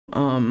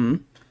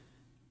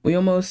We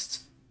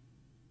almost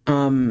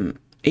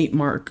ate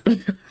Mark.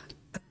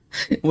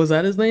 Was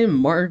that his name?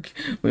 Mark.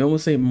 We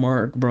almost ate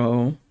Mark,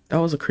 bro. That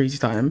was a crazy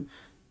time.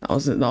 That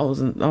was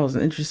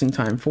an interesting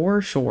time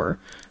for sure.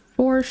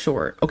 For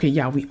sure. Okay,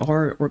 yeah, we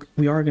are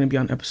gonna be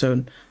on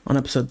episode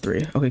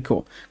 3. Okay,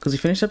 cool. Because we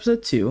finished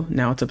episode 2,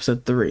 now it's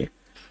episode 3.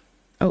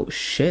 Oh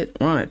shit,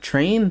 we're on a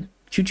train?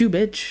 Choo choo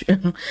bitch.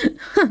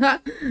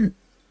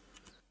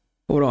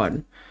 Hold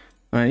on.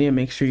 I need to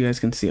make sure you guys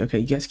can see. Okay,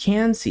 you guys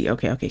can see.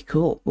 Okay,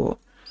 cool.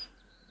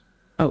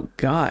 Oh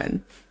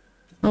god.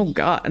 Oh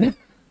god.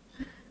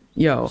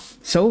 Yo,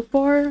 so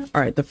far,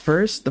 all right, the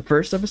first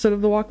episode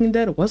of The Walking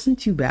Dead wasn't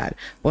too bad.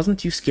 Wasn't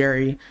too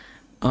scary.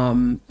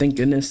 Thank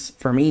goodness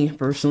for me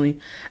personally.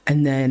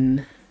 And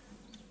then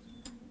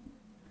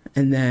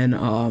and then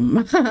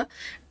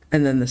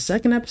and then the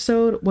second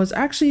episode was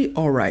actually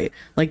all right.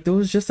 Like there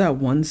was just that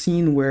one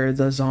scene where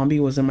the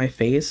zombie was in my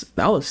face.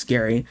 That was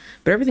scary.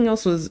 But everything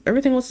else was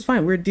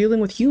fine. We were dealing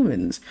with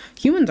humans.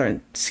 Humans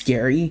aren't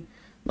scary.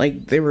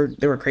 Like they were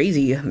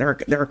crazy. They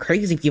were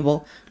crazy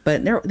people,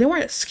 but they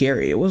weren't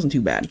scary. It wasn't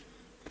too bad.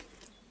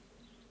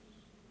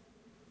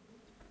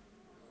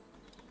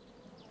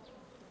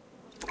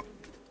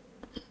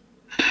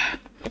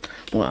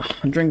 Well,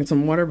 I'm drinking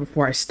some water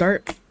before I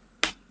start.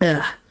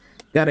 Ugh.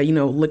 Gotta,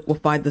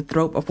 liquefy the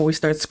throat before we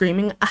start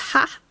screaming.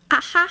 Aha,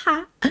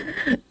 aha,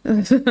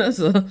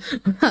 so,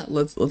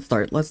 let's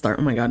start.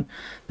 Oh my god,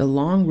 the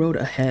long road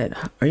ahead.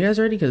 Are you guys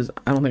ready? Because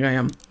I don't think I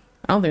am.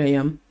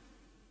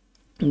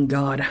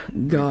 God.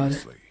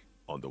 Previously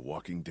on The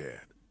Walking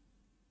Dead.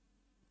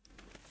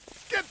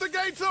 Get the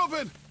gates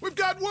open! We've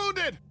got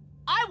wounded!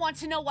 I want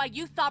to know why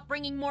you thought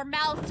bringing more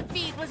mouths to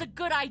feed was a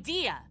good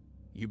idea.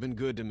 You've been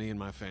good to me and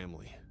my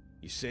family.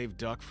 You saved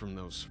Duck from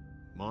those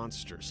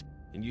monsters,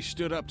 and you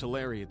stood up to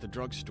Larry at the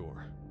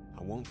drugstore.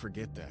 I won't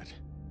forget that.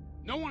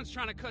 No one's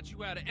trying to cut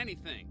you out of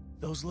anything.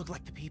 Those look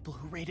like the people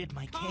who raided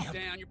my Calm camp.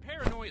 down, you're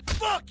paranoid.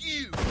 Fuck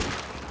you!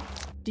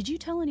 Did you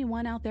tell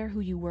anyone out there who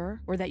you were,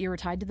 or that you were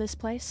tied to this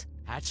place?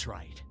 That's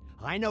right.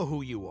 I know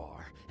who you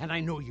are, and I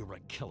know you're a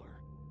killer.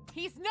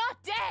 He's not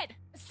dead!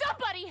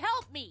 Somebody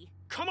help me!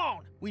 Come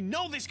on! We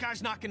know this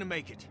guy's not gonna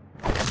make it.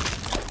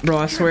 Bro,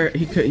 I swear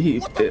he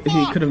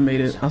could have made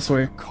it. I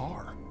swear. Car.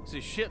 It's a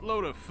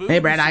shitload of food. Hey,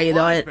 Brad, how you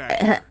doing?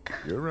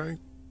 You're right.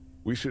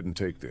 We shouldn't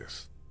take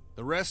this.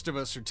 The rest of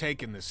us are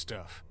taking this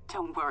stuff.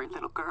 Don't worry,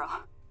 little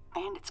girl.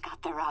 Bandits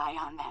got their eye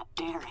on that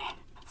dairy.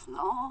 As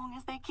long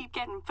as they keep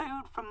getting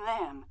food from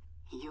them,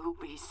 you'll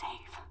be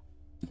safe.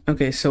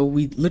 Okay, so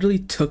we literally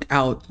took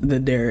out the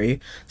dairy,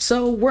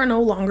 so we're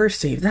no longer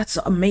safe. That's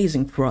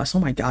amazing for us. Oh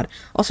my god.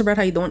 Also, Brad,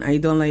 how you doing? How you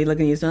doing? Like,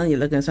 looking at you,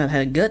 looking at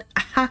head good.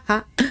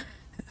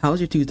 How's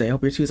your Tuesday?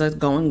 Hope your Tuesday's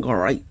going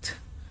great.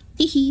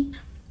 Hee.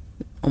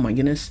 Oh my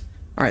goodness.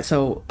 All right,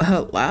 so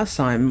last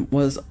time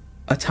wasn't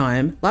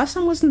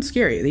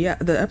scary. The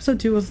episode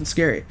 2 wasn't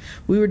scary.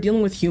 We were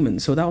dealing with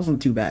humans, so that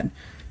wasn't too bad.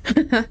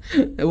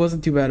 It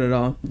wasn't too bad at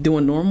all.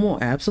 Doing normal,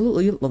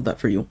 absolutely love that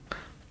for you.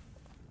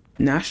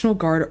 National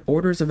Guard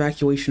orders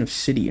evacuation of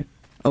city.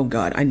 Oh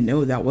god, I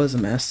know that was a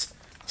mess.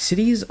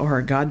 Cities are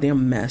a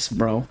goddamn mess,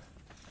 bro.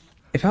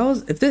 If I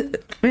was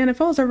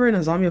ever in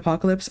a zombie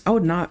apocalypse, I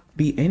would not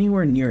be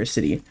anywhere near a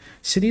city.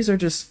 Cities are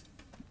just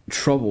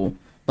trouble,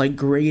 like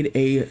grade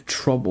A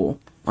trouble,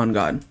 on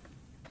God.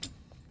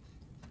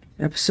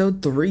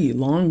 Episode 3,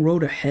 long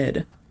road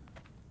ahead.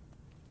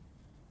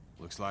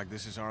 Looks like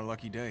this is our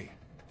lucky day.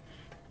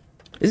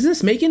 Is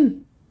this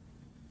making?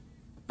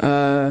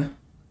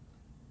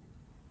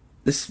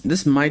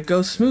 This might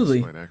go smoothly.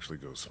 This might actually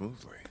go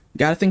smoothly.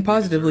 Gotta think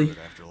positively.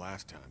 After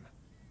last time.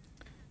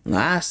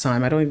 Last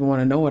time, I don't even want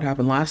to know what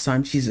happened last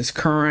time. Jesus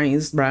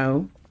Christ,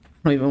 bro.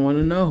 I don't even want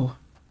to know.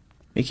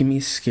 Making me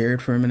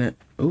scared for a minute.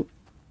 Oh.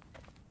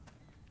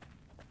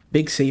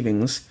 Big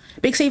savings.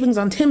 Big savings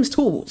on Tim's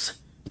tools.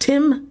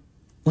 Tim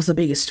was the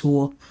biggest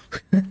tool.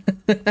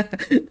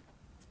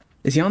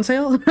 Is he on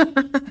sale?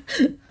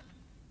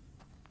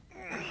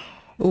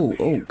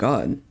 Oh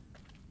god.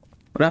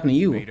 What happened to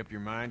you? Made up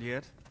your mind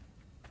yet?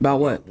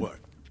 About what? What?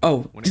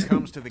 Oh, When it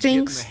comes to the getting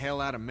the Jinx.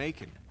 hell out of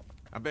Macon,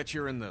 I bet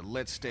you're in the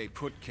let's stay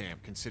put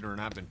camp, considering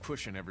I've been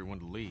pushing everyone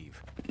to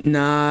leave.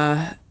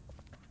 Nah.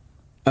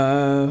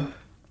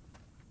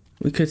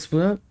 We could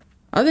split up.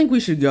 I think we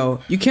should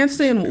go. You can't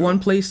stay in one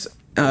place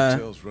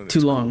Hotel's run too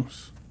its long.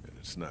 course, and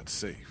it's not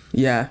safe.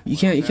 Yeah, you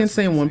can't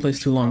stay in one place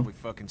too long. Probably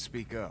fucking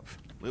speak up.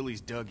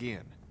 Lily's dug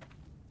in.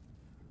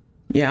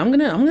 Yeah, I'm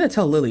gonna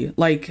tell Lily,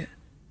 like,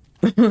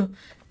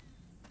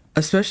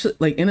 especially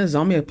like in a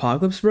zombie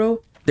apocalypse,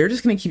 bro. They're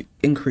just gonna keep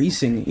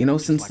increasing, you know,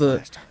 since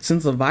the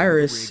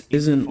virus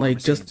isn't like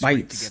just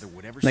bites.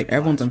 Like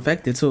everyone's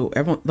infected, so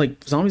everyone,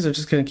 like, zombies are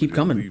just gonna keep Didn't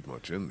coming. leave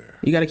much in there.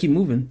 You gotta keep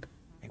moving.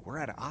 Hey, we're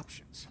out of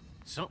options.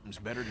 Something's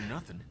better than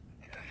nothing.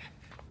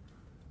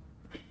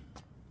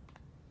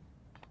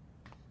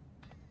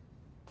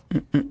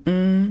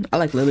 I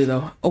like Lily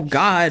though. Oh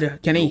God,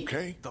 Kenny.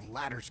 Okay. The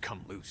ladder's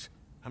come loose.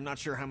 I'm not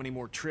sure how many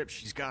more trips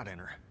she's got in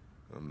her.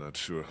 I'm not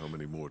sure how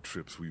many more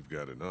trips we've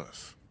got in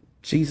us.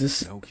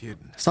 Jesus. No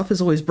kidding. Stuff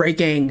is always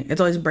breaking. It's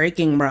always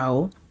breaking,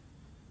 bro.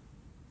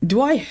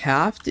 Do I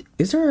have to?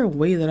 Is there a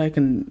way that I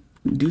can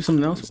do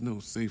something else? There's no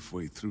safe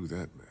way through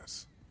that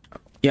mess.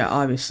 Yeah,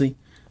 obviously.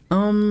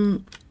 They're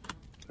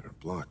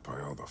blocked by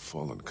all the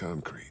fallen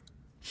concrete.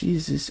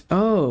 Jesus.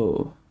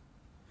 Oh.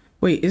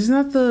 Wait, isn't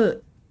that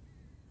the...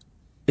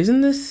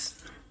 Isn't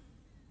this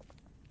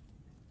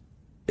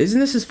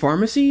his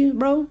pharmacy,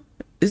 bro?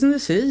 Isn't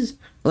this his?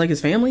 Or like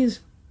his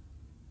family's?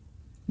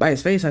 By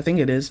his face, I think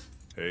it is.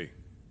 Hey,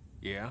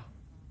 Yeah?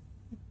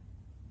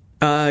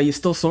 You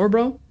still sore,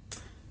 bro?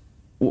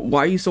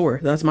 Why are you sore?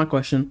 That's my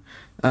question.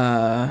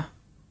 You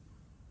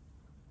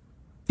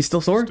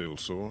still sore? still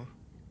sore?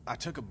 I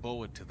took a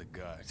bullet to the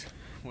gut.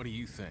 What do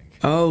you think?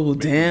 Oh,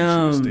 Maybe you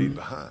should've stayed damn.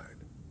 behind.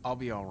 I'll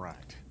be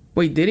alright.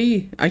 Wait, did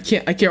he? I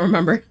can't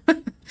remember.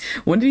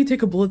 When did he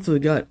take a bullet to the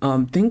gut?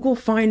 Think we'll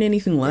find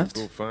anything Go left?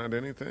 find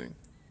anything?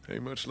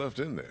 Ain't much left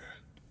in there.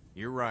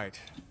 You're right.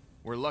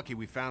 We're lucky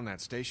we found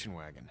that station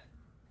wagon.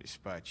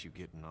 Despite you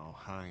getting all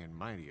high and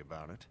mighty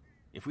about it.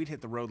 If we'd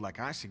hit the road like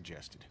I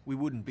suggested, we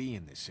wouldn't be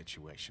in this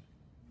situation.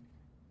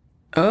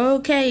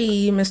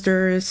 Okay,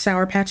 Mr.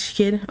 Sour Patch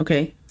Kid.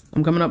 Okay,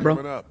 I'm coming up, bro.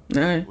 Coming up.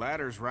 All right.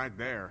 Ladder's right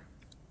there.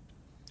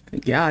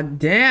 God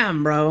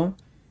damn, bro.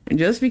 And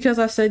just because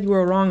I said you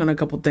were wrong on a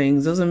couple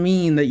things doesn't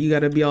mean that you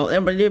gotta be all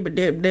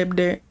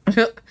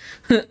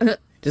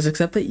just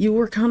accept that you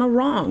were kind of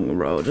wrong,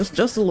 bro.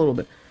 Just a little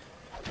bit.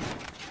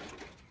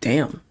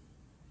 Damn.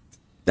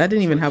 That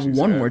didn't even have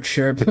one more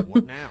trip.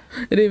 What now?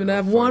 It didn't even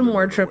have one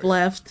more trip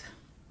left.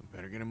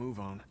 Better get a move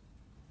on.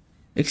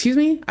 Excuse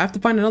me? I have to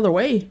find another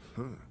way.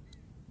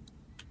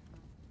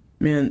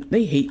 Man,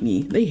 they hate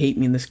me. They hate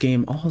me in this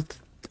game all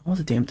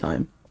the damn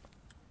time.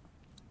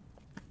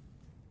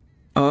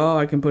 Oh,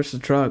 I can push the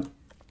truck.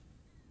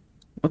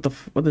 What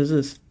is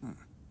this?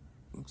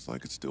 Looks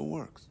like it still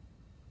works.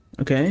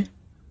 Okay.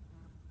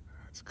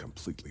 It's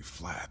completely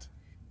flat.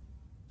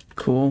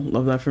 Cool.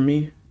 Love that for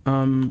me.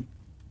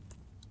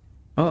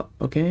 Oh,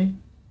 okay.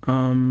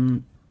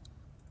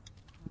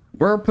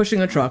 We're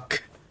pushing a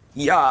truck.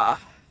 Yeah.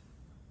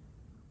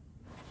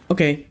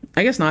 Okay.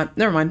 I guess not.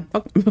 Never mind.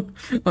 Fuck.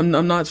 I'm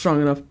not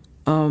strong enough.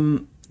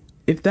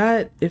 If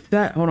that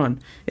hold on.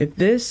 If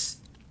this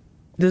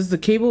does the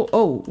cable,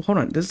 oh, hold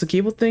on. Does the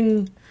cable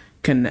thing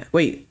connect?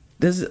 Wait.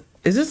 Is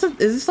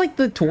this like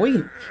the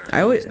toy?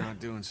 I always Not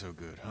doing so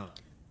good, huh?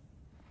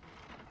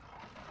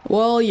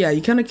 Well, yeah,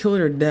 you kind of killed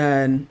her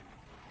dad.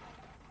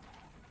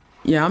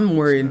 Yeah, I'm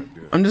worried.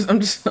 I'm just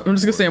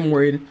gonna say I'm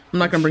worried. I'm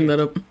not gonna bring that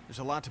up. There's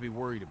a lot to be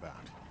worried about.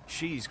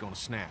 She's gonna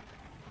snap.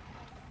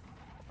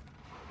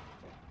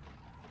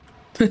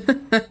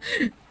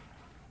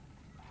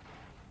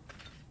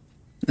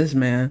 This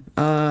man.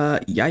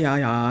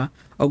 Yeah.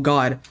 Oh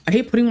god. I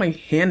hate putting my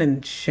hand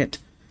in shit.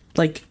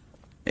 Like,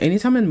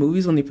 anytime in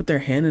movies when they put their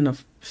hand in a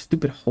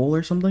stupid hole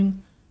or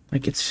something,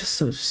 like, it's just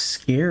so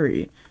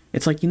scary.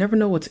 It's like you never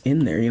know what's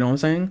in there, you know what I'm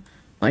saying?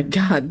 Like,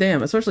 god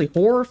damn, especially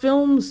horror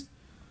films.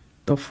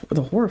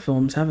 The horror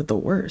films have it the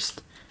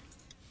worst.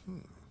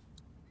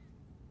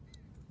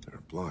 They're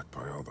blocked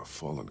by all the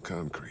fallen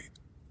concrete.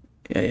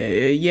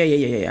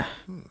 Yeah.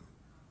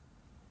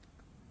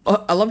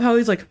 Oh, I love how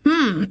he's like,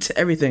 to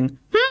everything.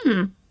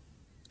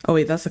 Oh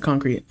wait, that's the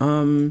concrete.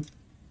 Ooh.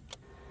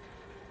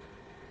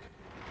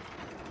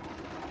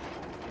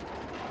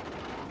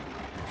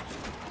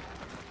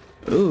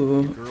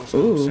 Girls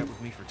so upset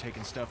with me for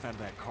taking stuff out of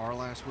that car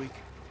last week.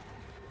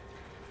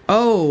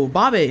 Oh,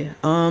 Bobby.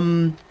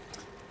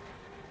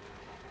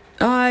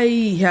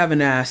 I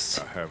haven't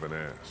asked. I haven't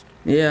asked.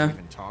 Yeah.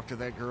 Even talk to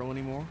that girl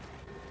anymore?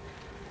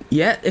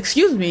 Yeah.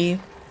 Excuse me.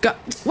 God,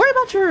 worry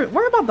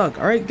about Doug.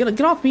 All right, get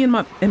off me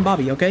and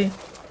Bobby. Okay.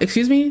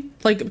 Excuse me.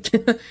 Like,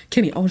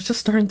 Kenny, I was just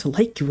starting to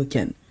like you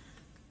again.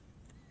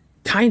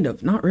 Kind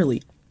of. Not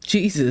really.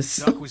 Jesus.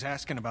 Duck was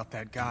asking about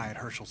that guy at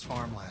Herschel's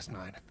farm last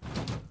night.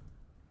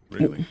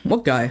 Really?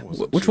 What guy? I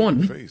wasn't Which sure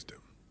one? it fazed him.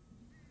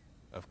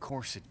 Of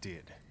course it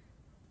did.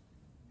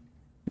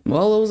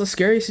 Well, it was a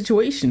scary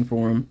situation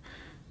for him.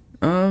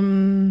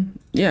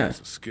 Yeah.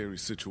 It's a scary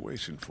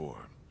situation for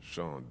him.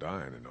 Sean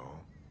dying and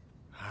all.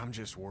 I'm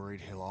just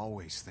worried he'll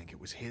always think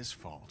it was his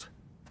fault.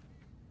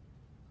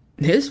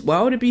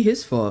 Why would it be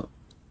his fault?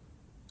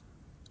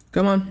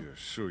 Come on. You're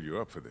sure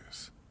you're up for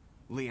this?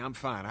 Lee, I'm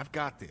fine. I've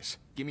got this.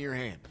 Give me your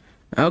hand.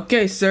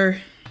 Okay,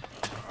 sir.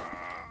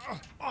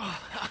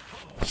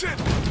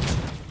 Shit!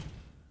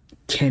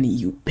 Kenny,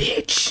 you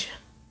bitch.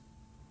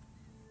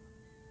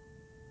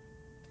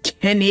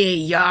 Kenny,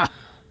 yeah.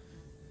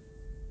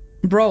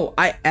 Bro,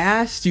 I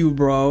asked you,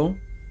 bro.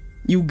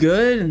 You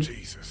good?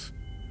 Jesus.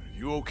 Are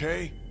you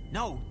okay?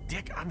 No,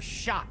 Dick, I'm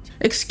shot.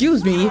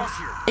 Excuse me.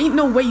 Ain't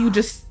no way you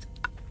just...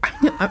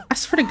 I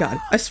swear to God.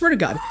 I swear to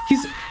God.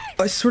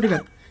 I swear to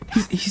God.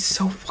 He's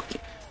so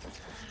fucking...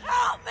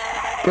 Help me!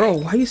 Bro,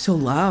 why are you so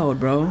loud,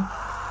 bro?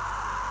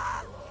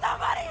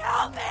 Somebody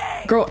help me!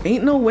 Girl,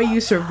 ain't no way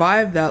you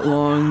survived that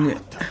long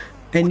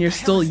and you're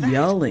still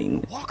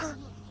yelling. Walker?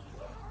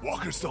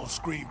 Walkers don't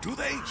scream, do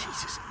they?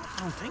 Jesus, I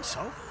don't think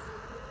so.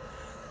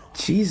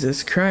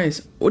 Jesus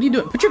Christ. What are you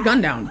doing? Put your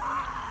gun down.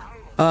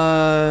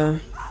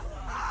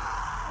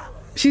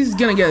 She's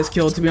gonna get us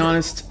killed, to be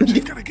honest.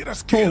 She's gonna get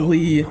us killed.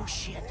 Holy.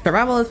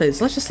 Survival of the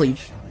fittest. Let's just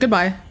leave.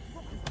 Goodbye.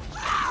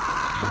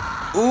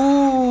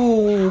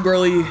 Ooh,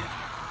 girly.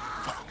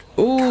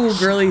 Ooh,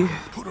 girly.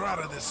 Put her out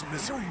of this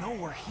misery. I don't know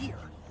we're here.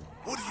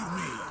 What do you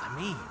mean? I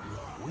mean,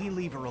 we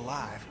leave her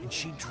alive, and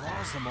she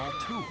draws them all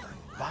to her,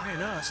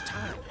 buying us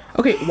time.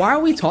 Okay, why are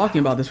we talking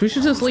about this? We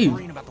should just leave.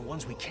 Worrying about the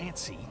ones we can't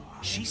see.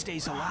 She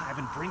stays alive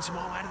and brings them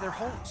all out of their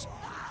holes.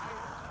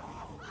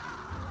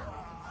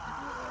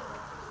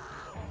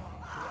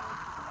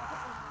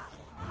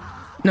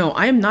 No,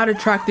 I am not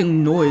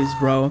attracting noise,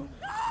 bro.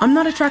 I'm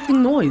not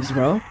attracting noise,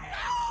 bro.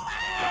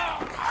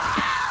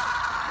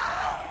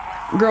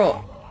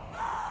 Girl.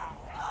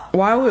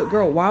 Why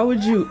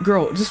would you,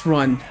 just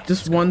run.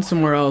 Just run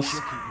somewhere else.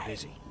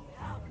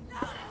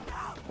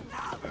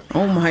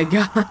 Oh my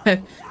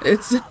god.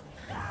 It's,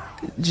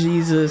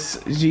 Jesus.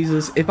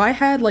 If I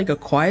had like a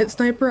quiet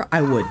sniper,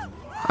 I would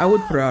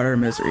put her out of her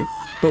misery.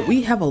 But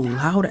we have a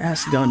loud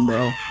ass gun,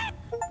 bro.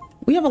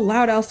 We have a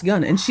loud ass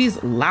gun, and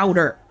she's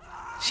louder.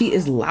 She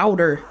is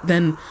louder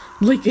than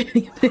like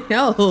anything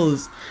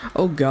else.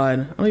 Oh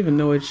god, I don't even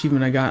know what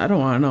achievement I got. I don't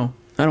want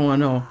to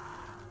know.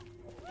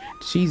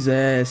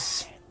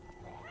 Jesus.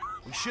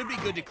 We should be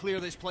good to clear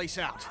this place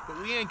out,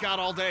 but we ain't got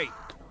all day.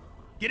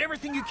 Get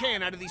everything you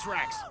can out of these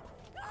racks.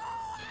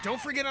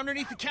 Don't forget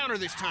underneath the counter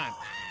this time.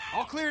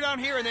 I'll clear down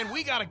here and then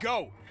we gotta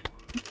go.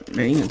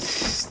 Man, he's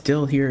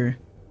still here.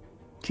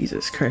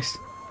 Jesus Christ.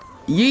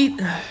 Yeet.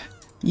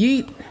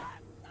 Yeet.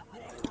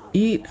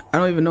 Yeet. I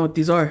don't even know what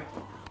these are.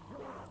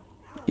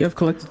 You have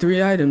collected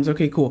 3 items.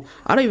 Okay, cool.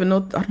 I don't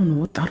know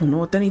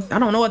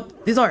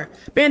what these are.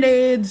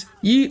 Band-aids.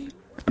 Yeet.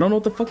 I don't know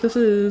what the fuck this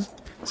is.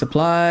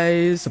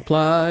 Supplies.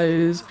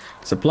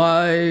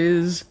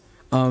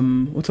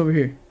 What's over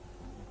here?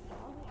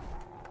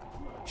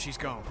 She's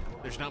gone.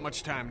 There's not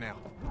much time now.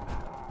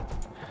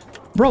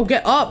 Bro,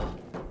 get up.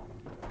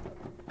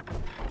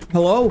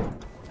 Hello?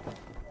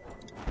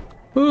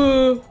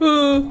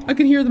 I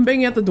can hear them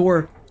banging at the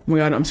door. Oh my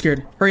god, I'm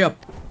scared. Hurry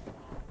up.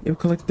 You have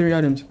collected 3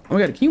 items. Oh my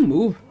god, can you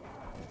move?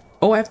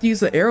 Oh, I have to use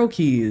the arrow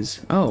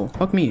keys. Oh,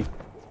 fuck me.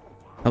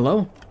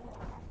 Hello?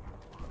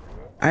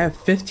 I have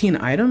 15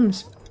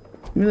 items?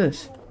 Look at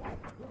this.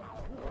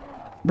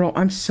 Bro,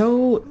 I'm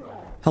so...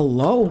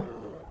 Hello?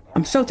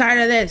 I'm so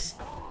tired of this.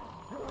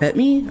 Pet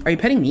me? Are you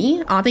petting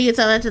me? Oh, thank you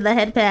so much for the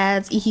head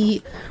pads.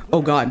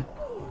 Oh god.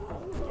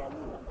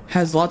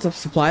 Has lots of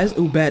supplies.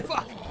 Ooh, bet.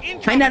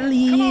 Hi,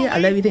 Natalie. I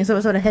love you. Thanks so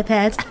much for the head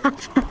pads.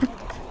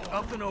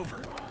 Up and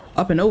over.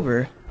 Up and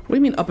over? What do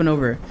you mean up and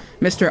over?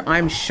 Mr.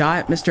 I'm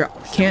shot. Mr.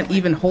 Can't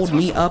even hold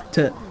me up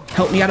to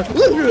help me out of...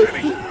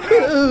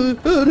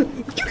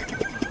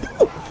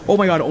 Oh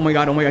my god.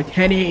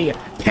 Kenny.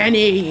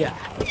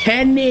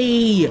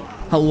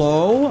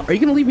 Hello? Are you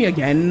gonna leave me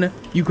again?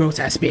 You gross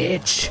ass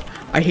bitch.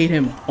 I hate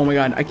him. Oh my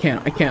god, I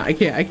can't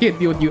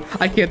deal with you.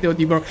 I can't deal with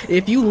you, bro.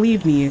 If you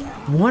leave me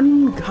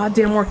one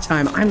goddamn more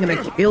time, I'm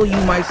gonna kill you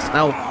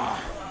myself.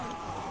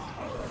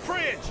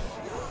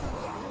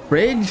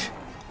 Fridge?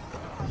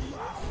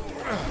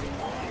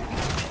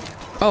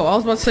 Oh, I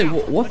was about to say,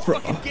 what for?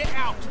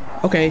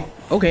 Okay.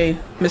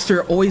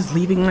 Mr. Always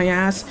leaving my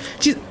ass.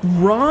 Just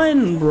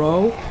run,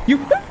 bro.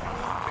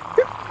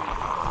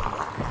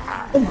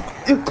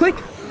 Click.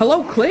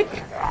 Hello,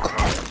 click.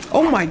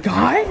 Oh my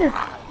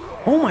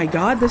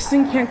god, this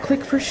thing can't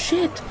click for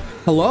shit.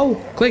 Hello,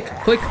 click.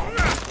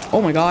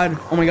 Oh my god,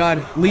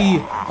 Lee.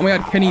 Oh my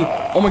god, Kenny.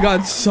 Oh my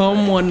god,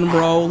 someone,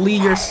 bro. Lee,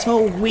 you're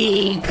so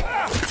weak.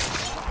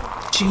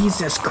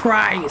 Jesus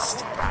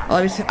Christ.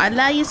 I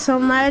love you so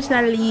much,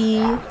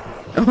 Natalie.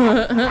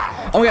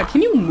 Oh my god,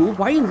 can you move?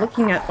 Why are you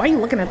looking at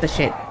the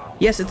shit?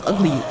 Yes, it's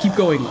ugly. Keep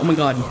going. Oh my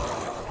god.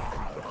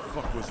 What the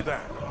fuck was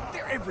that?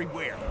 They're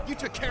everywhere. You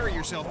took care of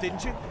yourself,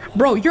 didn't you?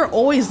 Bro, you're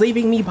always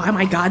leaving me by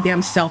my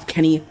goddamn self,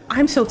 Kenny.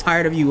 I'm so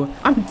tired of you.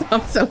 I'm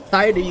so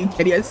tired of you,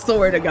 Kenny. I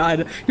swear to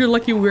God. You're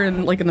lucky we're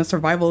in a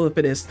survival of the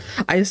fittest.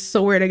 I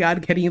swear to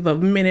God, Kenny, the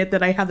minute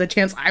that I have the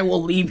chance, I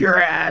will leave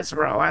your ass,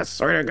 bro. I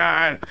swear to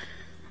God.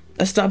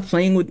 Stop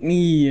playing with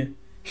me.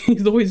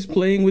 He's always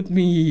playing with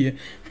me.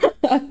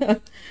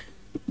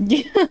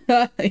 Yeah,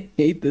 I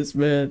hate this,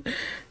 man.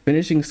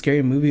 Finishing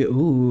scary movie.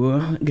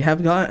 Ooh,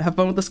 have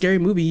fun with the scary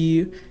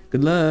movie.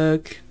 Good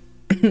luck.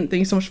 Thank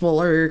you so much for the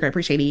lurk. I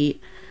appreciate it.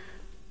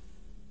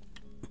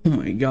 Oh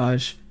my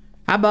gosh.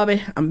 Hi,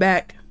 Bobby. I'm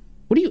back.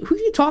 Who are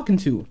you talking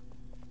to?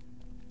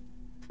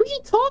 Who are you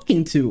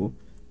talking to?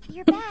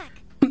 You're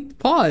back.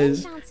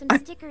 Pause.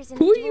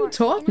 Who are you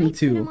talking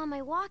to? On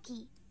my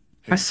walkie.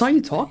 I saw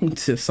you talking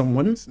to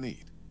someone. It's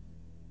neat.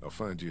 I'll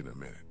find you in a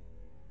minute.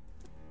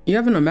 You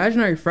have an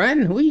imaginary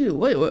friend? Who are you?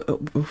 Wait,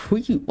 who are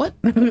you? What?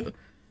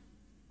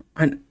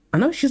 I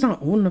know she's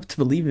not old enough to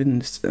believe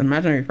in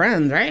imaginary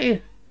friends,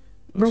 right?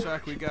 Looks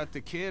like we got the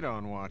kid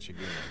on watch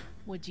again.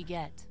 What'd you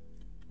get?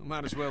 We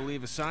might as well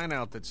leave a sign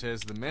out that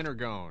says the men are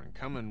gone.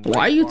 Come and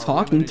why are you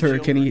talking to her,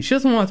 Kenny? She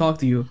doesn't want to talk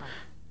to you.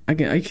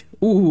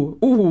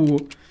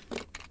 Ooh.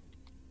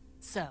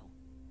 So,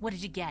 what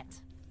did you get?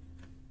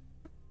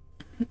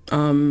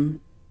 A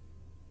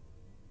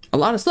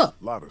lot of stuff.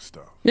 A lot of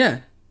stuff. Yeah.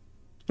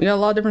 We got a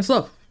lot of different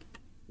stuff.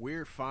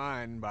 We're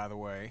fine, by the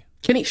way.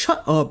 Kenny,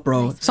 shut up,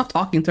 bro. Stop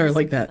talking to her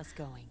like that. Us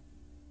going.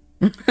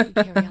 If we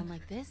carry on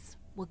like this,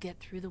 we'll get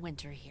through the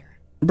winter here.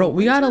 Bro,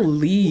 we gotta We'll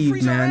leave,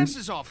 freeze our man.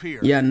 asses off here.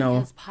 Yeah, no.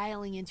 Because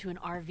piling into an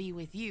RV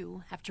with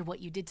you after what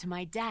you did to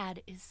my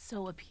dad is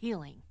so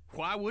appealing.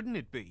 Why wouldn't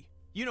it be?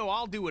 You know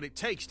I'll do what it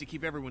takes to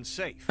keep everyone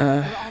safe.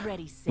 We're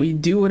already safe. We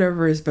do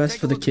whatever is best Take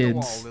for a the look at the kids.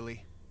 wall,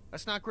 Lily.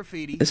 That's not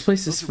graffiti. This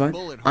place is Those are fun.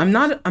 bullet I'm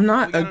holes.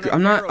 not. We got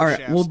enough All arrow right,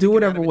 shafts we'll do sticking out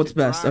whatever of it what's to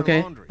dry best. our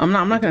Okay. laundry. I'm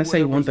not gonna Do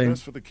say one whatever's thing.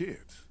 best for the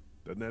kids.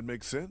 Doesn't that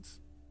make sense?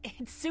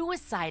 It's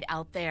suicide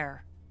out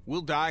there.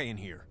 We'll die in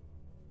here.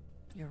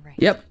 You're right.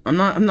 Yep. I'm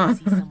not.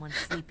 See someone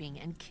sleeping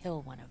and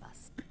kill one of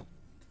us.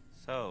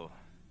 So,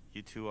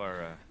 you two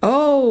are having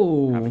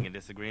Oh. a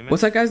disagreement?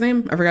 What's that guy's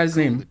name? I forgot his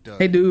name. Doug.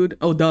 Hey, dude.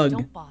 Oh, Doug.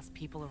 Don't boss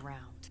people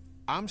around.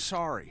 I'm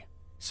sorry.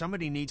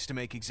 Somebody needs to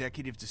make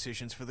executive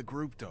decisions for the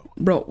group, though.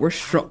 Bro, we're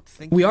strong.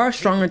 think We you're are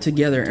stronger capable of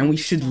together, and we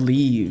should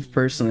leave.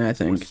 Personally, I We're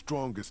think.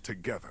 strongest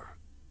together.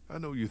 I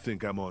know you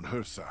think I'm on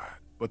her side,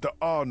 but there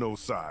are no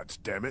sides,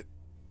 damn it.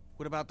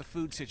 What about the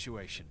food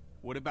situation?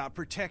 What about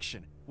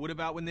protection? What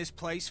about when this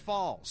place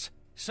falls?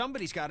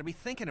 Somebody's got to be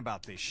thinking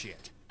about this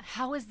shit.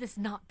 How has this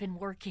not been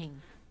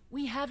working?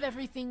 We have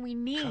everything we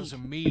need. Because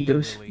of me,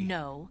 Those- Lily.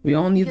 No. We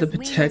all need the because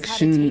Lee knows how to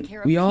protection. take care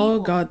of We all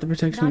people, got the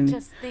protection. Not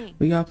just things.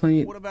 We got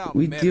plenty. What about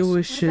We deal with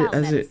medicine? shit What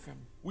about as it. medicine?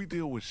 We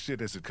deal with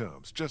shit as it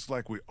comes, just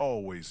like we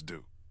always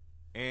do.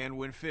 And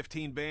when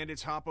 15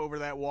 bandits hop over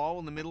that wall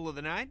in the middle of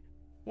the night?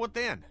 What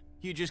then?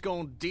 You just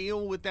gonna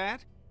deal with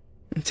that?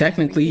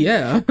 Technically, Everything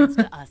that yeah. happens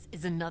to us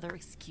is another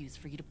excuse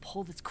for you to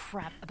pull this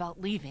crap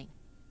about leaving.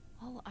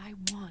 All I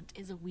want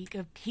is a week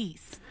of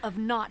peace, of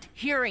not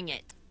hearing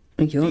it.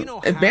 Thank you. Do you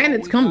know If how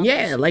bandits we come, got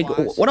yeah. these Like,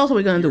 supplies? what else are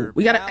we gonna do? Your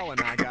We pal gotta.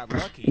 and I got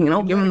lucky. You know,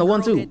 and give him let the a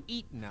one, girl too. get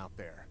eaten out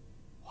there.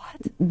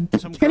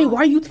 Some Kenny, girl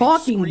why are you came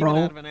talking, screaming bro?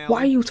 out of an alley.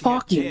 Why are you She had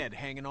talking? Dead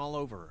hanging all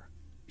over her.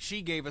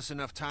 She gave us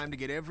enough time to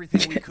get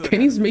everything we could.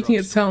 Kenny's out of the making it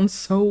drugstore. sound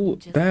so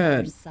Just let her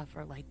bad.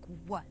 suffer like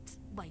what?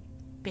 Like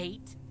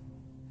bait?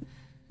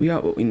 We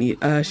got what we need.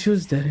 She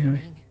was dead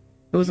anyway.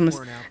 It was a You mis-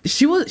 weren't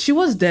out. She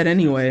was dead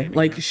anyway.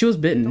 Like she was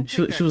bitten. Don't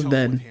She take she that was tone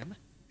with dead. him.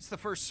 It's the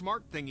first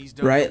smart thing he's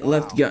done. Right, in a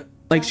left, while. yeah.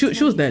 Like she That's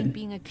was why you think dead.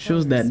 being a She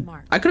was killer is dead.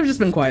 smart. I could have just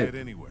been Dead quiet.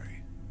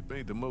 anyway. It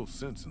made the most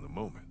sense in the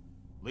moment.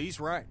 Lee's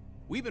right.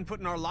 We've been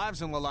putting our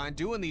lives on the line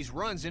doing these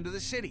runs into the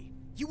city.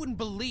 You wouldn't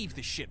believe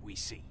the shit we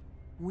see.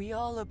 We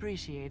all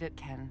appreciate it,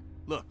 Ken.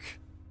 Look,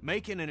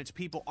 Macon and its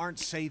people aren't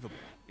savable.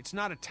 It's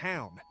not a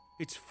town.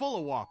 It's full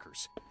of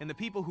walkers, and the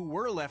people who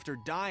were left are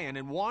dying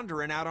and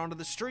wandering out onto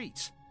the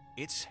streets.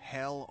 It's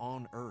hell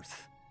on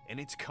earth, and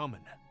it's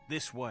coming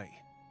this way.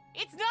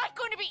 It's not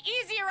going to be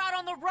easier out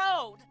on the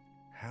road!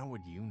 How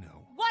would you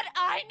know? What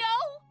I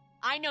know?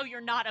 I know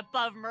you're not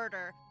above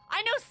murder.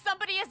 I know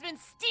somebody has been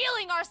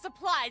stealing our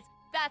supplies.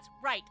 That's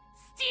right,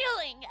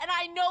 stealing! And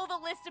I know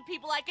the list of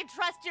people I can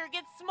trust here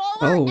gets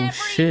smaller Oh, every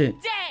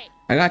shit. day.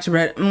 I got you,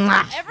 Red. Mwah,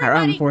 right on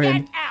Everybody the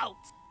forehead. get out!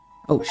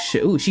 Oh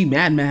shit. Ooh, she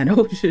mad.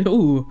 Oh shit.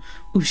 Ooh,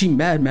 she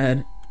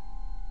mad.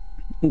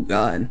 Oh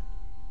god.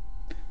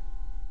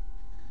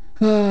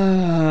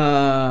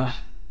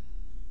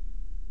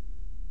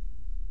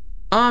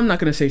 I'm not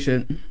gonna say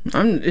shit.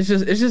 It's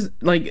just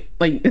like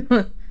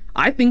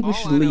I think we All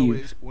should I know leave.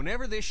 is,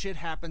 whenever this shit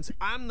happens,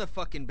 I'm the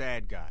fucking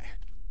bad guy.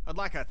 I'd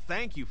like a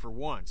thank you for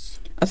once.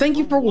 I thank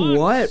you for once.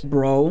 what,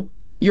 bro?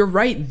 You're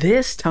right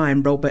this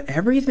time, bro, but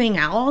everything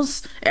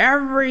else,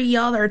 every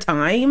other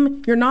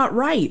time, you're not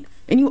right.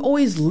 And you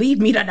always leave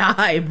me to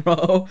die,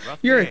 bro.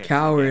 You're a day,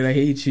 coward. I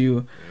hate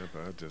you.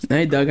 Yep, I just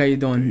Hey, Doug, how you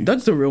doing?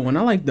 Doug's the real one.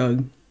 I like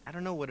Doug. I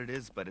don't know what it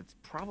is, but it's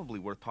probably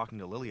worth talking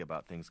to Lily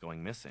about things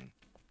going missing.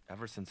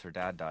 Ever since her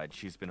dad died,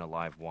 she's been a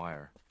live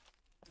wire.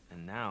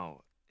 And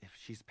now, if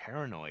she's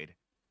paranoid,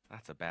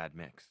 that's a bad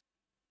mix.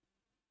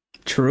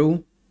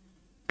 True.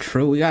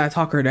 We gotta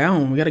talk her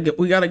down. We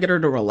gotta get her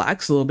to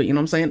relax a little bit. You know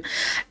what I'm saying?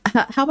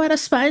 How about a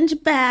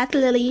sponge bath,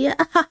 Lily?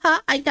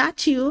 I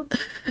got you.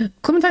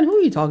 Clementine, who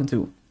are you talking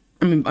to?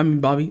 I mean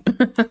Bobby.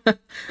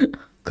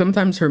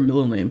 Clementine's her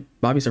middle name.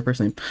 Bobby's her first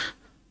name.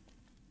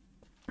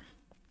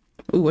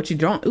 Ooh, what you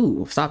drawing?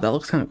 Ooh, stop. That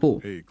looks kind of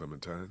cool. Hey,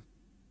 Clementine.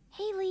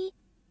 Haley,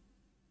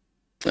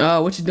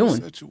 What you doing? What's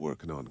that you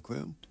working on,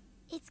 Clem?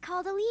 it's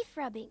called a leaf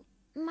rubbing.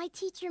 My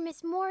teacher,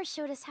 Miss Moore,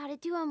 showed us how to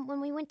do them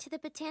when we went to the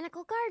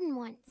botanical garden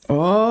once.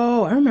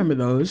 Oh, I remember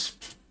those.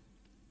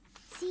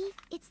 See,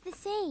 it's the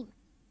same.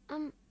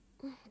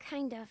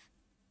 Kind of.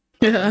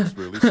 Yeah. It's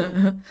really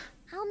something.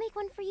 I'll make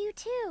one for you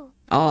too.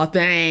 Oh,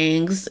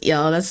 thanks.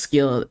 Yo, that's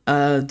skilled.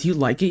 Do you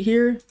like it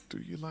here? Do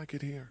you like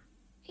it here?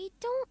 I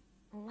don't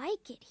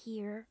like it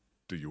here.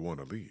 Do you want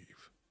to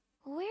leave?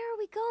 Where are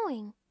we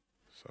going?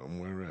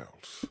 Somewhere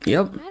else.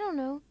 Yep. I don't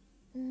know.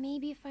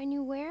 Maybe if I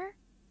knew where?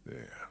 Yeah,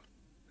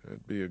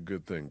 that'd be a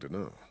good thing to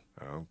know.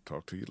 I'll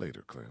talk to you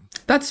later, Clem.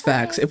 That's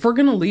facts. If we're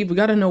gonna leave, we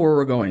gotta know where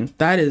we're going.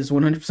 That is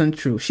 100%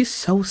 true. She's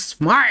so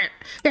smart.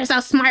 You're so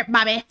smart,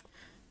 Bobby.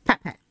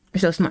 Pat, pat. You're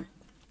so smart.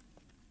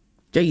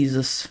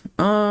 Jesus.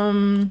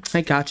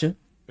 I gotcha.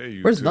 Hey,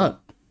 you Where's two. Doug?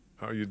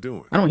 How you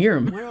doing? I don't hear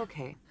him. We're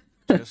okay.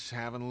 Just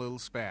having a little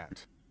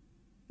spat.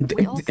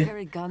 We all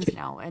carry guns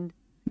now, and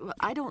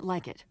I don't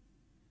like it.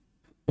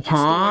 It's the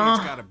way it's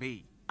Huh? gotta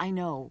be. I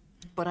know,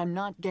 but I'm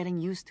not getting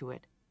used to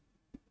it.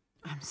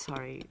 I'm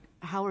sorry.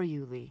 How are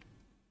you, Lee?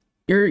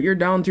 You're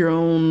down to your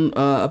own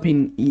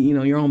opinion, you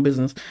know, your own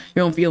business,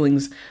 your own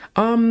feelings.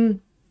 You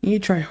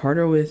need to try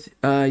harder with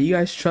you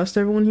guys trust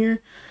everyone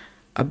here?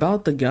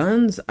 About the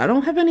guns? I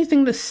don't have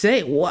anything to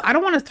say. Well, I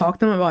don't want to talk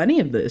to them about any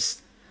of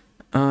this.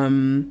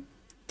 Do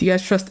you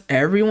guys trust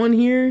everyone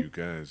here? You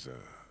guys,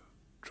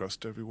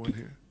 trust everyone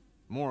here?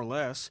 More or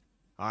less.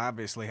 I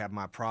obviously have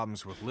my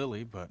problems with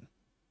Lily, but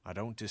I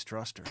don't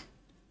distrust her.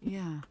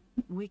 Yeah,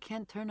 we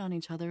can't turn on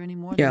each other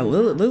anymore. Yeah,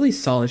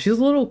 Lily's solid. She's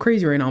a little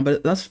crazy right now,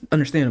 but that's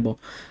understandable.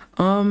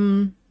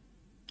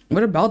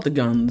 What about the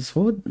guns?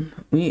 You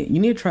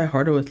need to try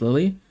harder with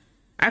Lily.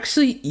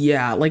 Actually,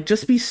 yeah, like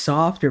just be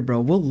softer, bro.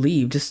 We'll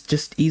leave.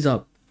 Just ease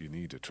up. You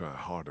need to try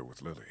harder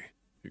with Lily.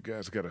 You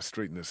guys gotta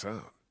straighten this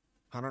out.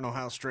 I don't know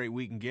how straight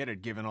we can get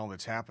it given all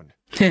that's happened.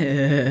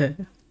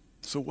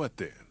 So what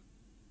then?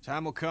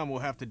 Time will come we'll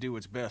have to do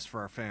what's best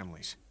for our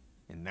families.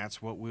 And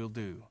that's what we'll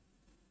do.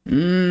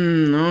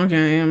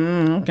 Okay.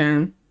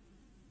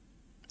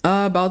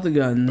 About the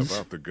guns.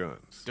 About the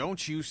guns.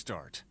 Don't you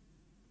start.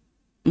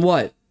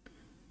 What?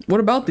 What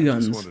about the I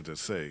guns? just wanted to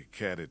say,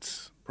 Kat,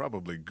 it's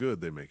probably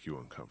good they make you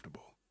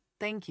uncomfortable.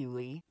 Thank you,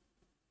 Lee.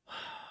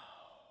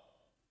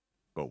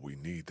 But we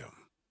need them.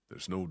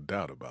 There's no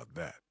doubt about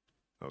that.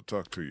 I'll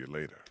talk to you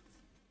later.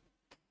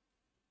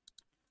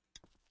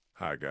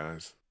 Hi,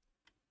 guys.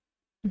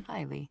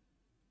 Hi, Lee.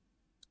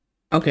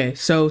 Okay,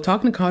 so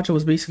talking to Kacha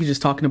was basically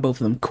just talking to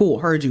both of them. Cool,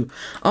 heard you.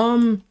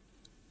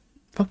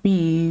 Fuck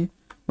me.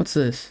 What's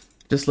this?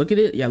 Just look at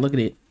it? Yeah, look at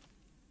it.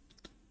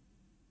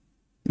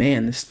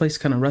 Man, this place is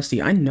kind of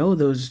rusty. I know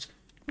those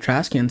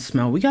trash cans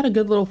smell. We got a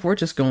good little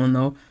fortress going,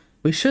 though.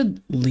 We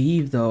should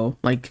leave, though.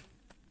 Like,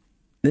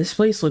 this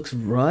place looks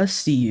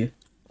rusty.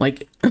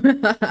 Like,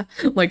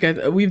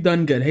 we've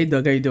done good. Hey,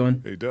 Doug, how you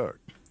doing? Hey, Doug.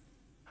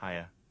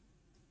 Hiya.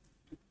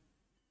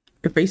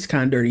 Your face is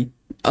kind of dirty.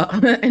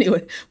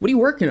 Anyway, what are you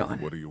working on?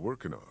 What are you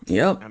working on?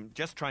 Yep. I'm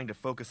just trying to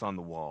focus on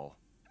the wall.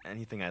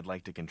 Anything I'd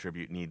like to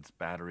contribute needs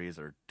batteries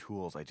or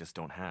tools I just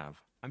don't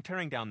have. I'm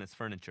tearing down this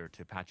furniture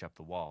to patch up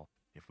the wall.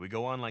 If we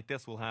go on like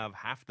this, we'll have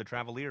half the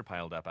Travelier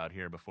piled up out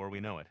here before we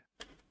know it.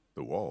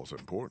 The wall's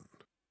important.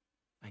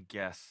 I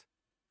guess.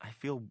 I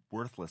feel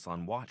worthless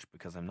on watch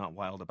because I'm not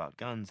wild about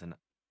guns, and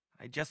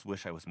I just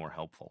wish I was more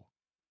helpful.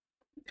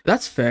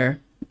 That's fair.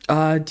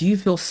 Do you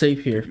feel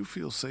safe here? Do you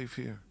feel safe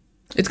here?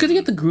 It's good to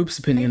get the group's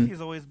opinion.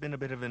 Safety's always been a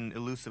bit of an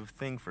elusive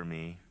thing for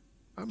me.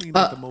 I mean,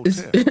 at the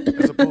motel,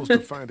 as opposed to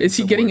finding is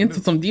he getting into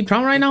new. some deep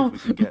trauma right now?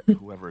 If we could get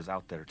whoever's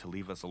out there to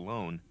leave us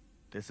alone,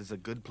 this is a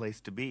good place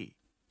to be.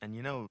 And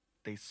you know,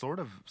 they sort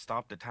of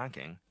stopped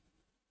attacking.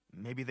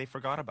 Maybe they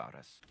forgot about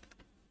us.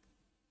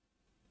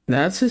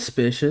 That's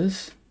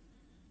suspicious.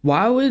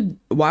 Why would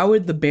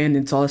the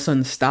bandits all of a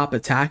sudden stop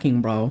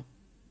attacking, bro?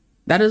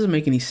 That doesn't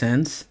make any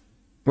sense.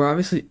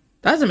 That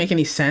doesn't make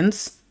any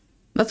sense.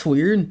 That's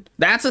weird.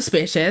 That's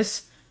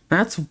suspicious.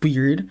 That's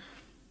weird.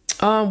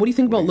 What do you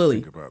think about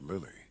Lily? Think about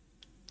Lily?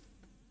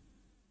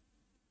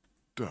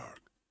 Doug.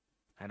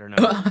 I don't know.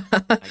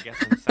 I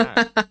guess I'm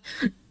sad.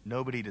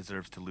 Nobody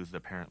deserves to lose their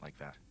parent like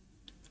that.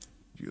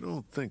 You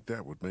don't think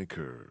that would make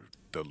her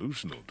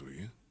delusional, do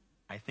you?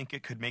 I think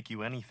it could make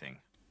you anything.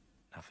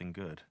 Nothing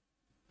good.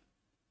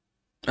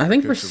 I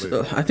think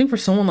for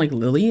someone like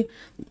Lily,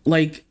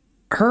 like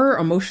her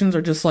emotions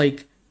are just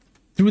like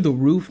through the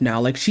roof now.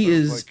 Like she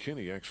is. Like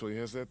Kenny actually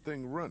has that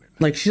thing running.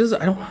 Like she does.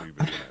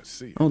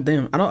 Oh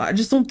damn! I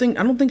just don't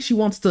think she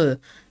wants to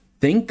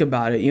think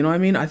about it. You know what I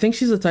mean? I think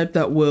she's the type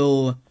that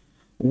will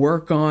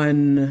work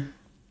on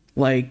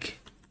like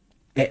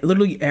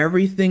literally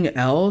everything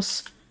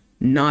else.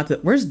 Not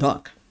that. Where's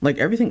Duck? Like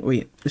everything.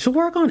 Wait, she'll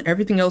work on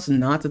everything else,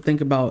 not to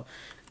think about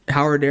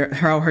how her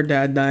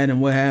dad died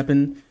and what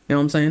happened. You know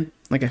what I'm saying?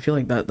 Like I feel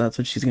like that's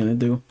what she's gonna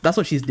do. That's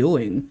what she's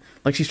doing.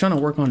 Like she's trying to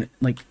work on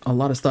like a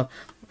lot of stuff.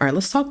 All right,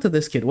 let's talk to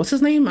this kid. What's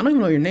his name? I don't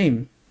even know your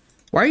name.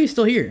 Why are you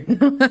still here?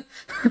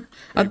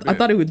 I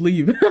thought he would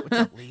leave.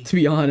 To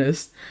be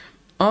honest.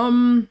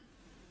 Do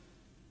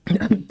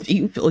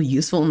you feel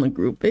useful in the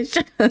group, bitch?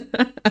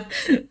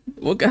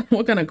 What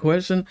kind of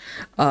question?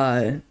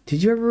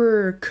 Did you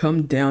ever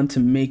come down to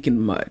making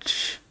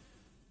much?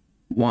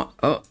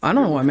 Oh, I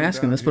don't know why I'm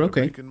asking this, but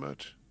okay.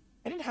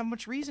 I didn't have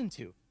much reason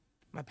to.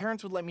 My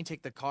parents would let me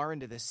take the car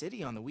into the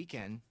city on the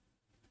weekend.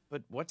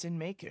 But what's in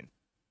Macon?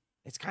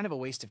 It's kind of a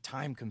waste of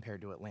time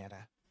compared to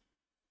Atlanta.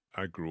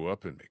 I grew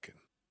up in Macon.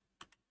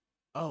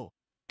 Oh.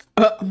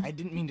 I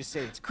didn't mean to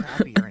say it's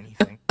crappy or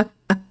anything.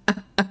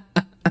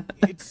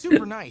 It's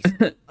super nice.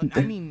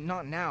 I mean,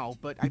 not now,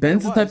 but I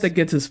Ben's the type that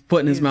gets his foot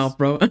in his mouth,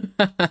 bro.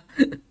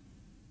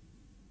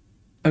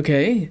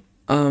 Okay.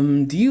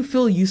 Do you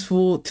feel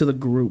useful to the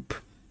group?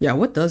 Yeah,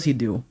 what does he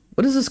do?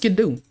 What does this kid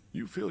do?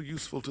 You feel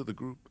useful to the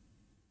group?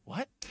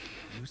 What?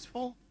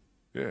 Useful?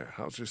 Yeah,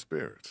 how's your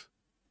spirits?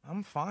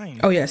 I'm fine.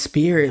 Oh yeah,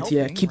 spirits. Helping,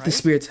 Yeah, keep the right?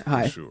 spirits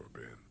high. Sure,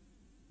 Ben.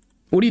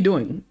 What are you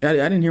doing? I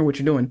didn't hear what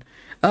you're doing.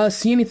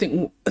 See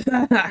anything?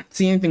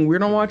 See anything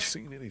weird on watch?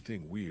 Seen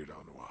anything weird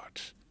on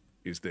watch?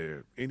 Is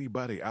there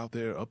anybody out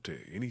there up to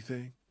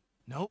anything?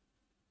 Nope.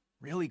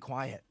 Really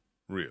quiet.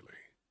 Really?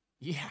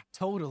 Yeah,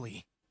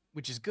 totally.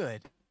 Which is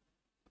good.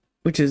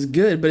 Which is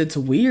good, but it's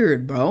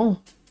weird,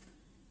 bro.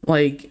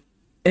 Like,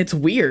 it's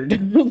weird.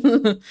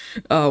 What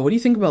do you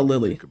think about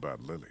Lily? Think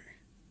about Lily.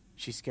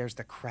 She scares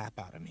the crap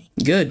out of me.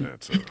 Good.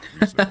 That's a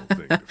reasonable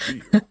thing to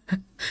feel.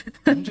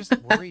 I'm just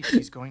worried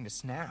she's going to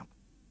snap.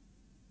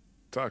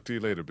 Talk to you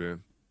later,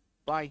 Ben.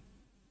 Bye.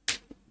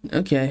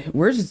 Okay,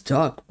 where's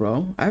Duck,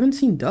 bro? I haven't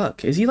seen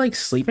Duck. Is he like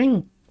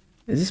sleeping?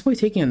 Is this boy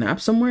taking a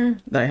nap somewhere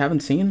that I haven't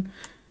seen?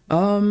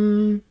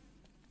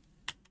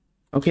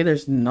 Okay,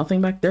 there's nothing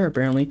back there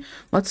apparently.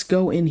 Let's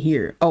go in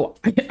here. Oh,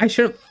 I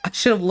should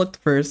have looked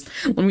first.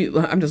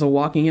 I'm just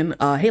walking in.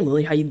 Hey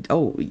Lily, how you?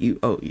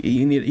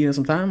 You need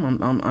some time?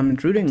 I'm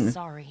intruding. I'm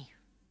sorry.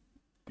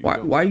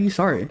 Why are you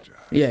sorry?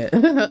 Yeah.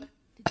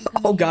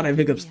 Oh God, I have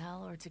hiccups.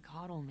 Or to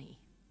coddle me.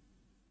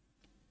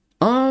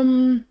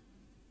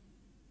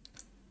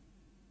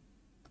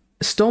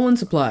 Stolen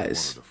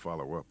supplies. I wanted to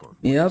follow up on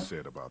what Yep. you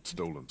said about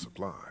stolen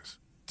supplies.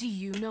 Do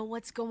you know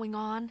what's going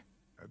on?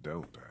 I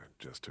don't. I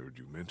just heard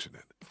you mention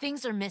it.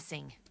 Things are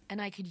missing,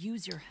 and I could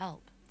use your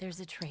help. There's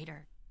a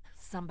traitor.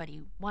 Somebody,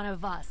 one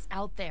of us,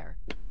 out there.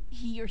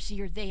 He or she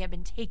or they have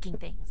been taking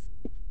things.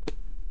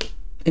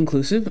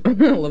 Inclusive. I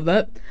love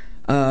that.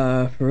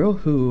 For real,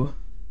 who?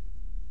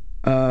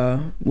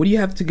 What do you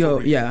have to go?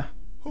 Yeah.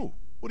 Who?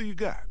 What do you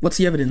got? What's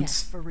the evidence?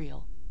 Yes, for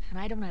real. And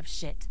I don't have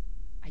shit.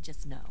 I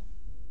just know.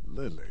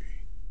 Lily.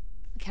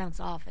 Counts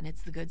off, and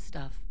it's the good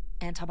stuff.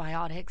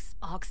 Antibiotics,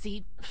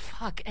 oxy,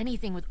 fuck,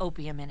 anything with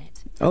opium in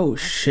it. Oh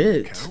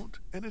shit. Count,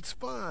 and it's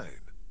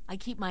fine. I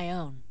keep my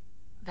own.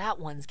 That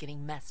one's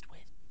getting messed with.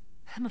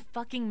 I'm a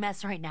fucking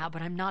mess right now,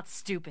 but I'm not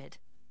stupid.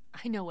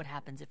 I know what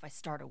happens if I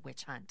start a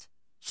witch hunt.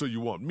 So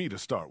you want me to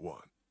start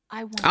one?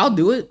 I'll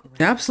do it.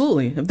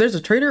 Absolutely. If there's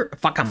a traitor,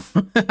 fuck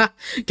them.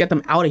 Get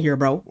them out of here,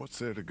 bro. What's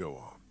there to go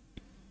on?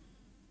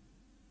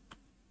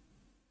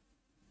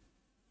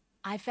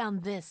 I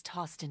found this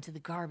tossed into the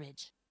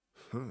garbage.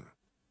 Huh.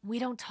 We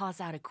don't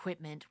toss out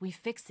equipment, we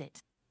fix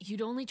it.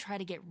 You'd only try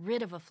to get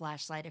rid of a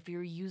flashlight if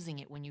you're using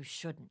it when you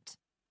shouldn't.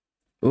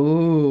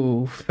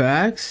 Ooh,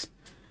 facts.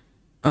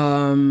 All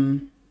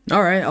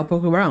right, I'll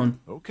poke around.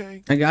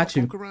 Okay. I got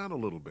you. Poke around a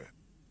little bit.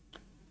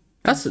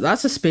 That's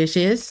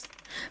suspicious.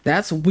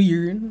 That's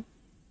weird.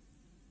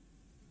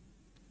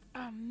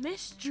 A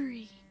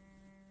mystery.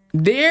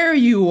 There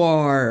you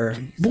are.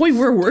 Boy,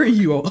 where were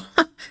you?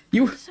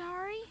 You.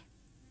 Sorry?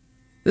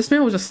 This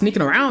man was just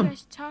sneaking around. You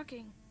guys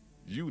talking.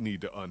 You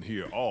need to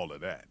unhear all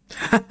of that.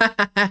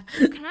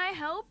 Can I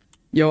help?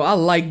 Yo, I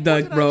like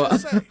Doug, bro.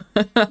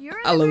 You're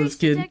I love the this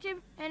kid. detective,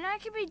 and I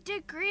can be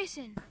Dick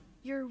Grayson.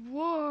 You're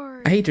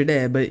Ward. I hate your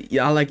dad, but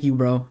yeah, I like you,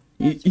 bro.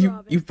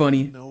 You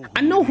funny.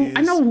 I know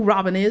who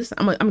Robin is.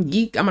 I'm a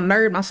geek. I'm a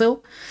nerd myself.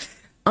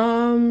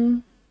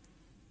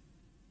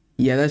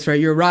 Yeah, that's right.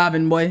 You're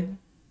Robin, boy.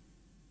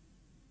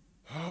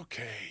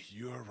 Okay,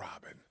 you're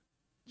Robin.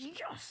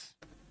 Yes.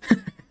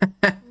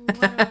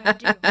 What do I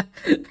do?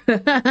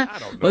 I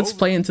don't know. Let's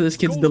play into this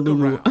kid's Go look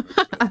delulu.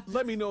 around.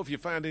 Let me know if you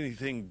find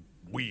anything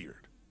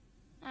weird.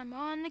 I'm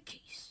on the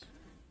case.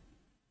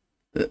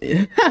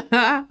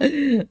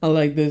 I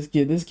like this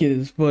kid. This kid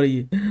is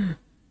funny.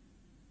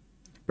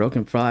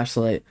 Broken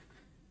flashlight.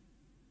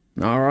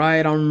 All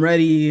right, I'm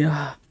ready.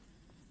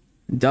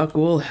 Duck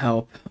will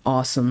help.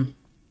 Awesome.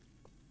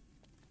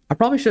 I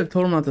probably should have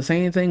told him not to say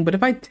anything, but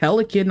if I tell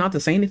a kid not to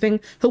say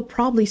anything, he'll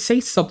probably say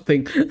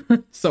something.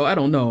 So I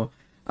don't know.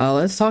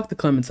 Let's talk to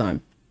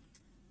Clementine.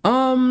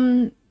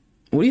 What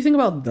do you think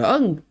about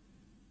Doug?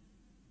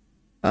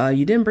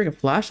 You didn't bring a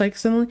flashlight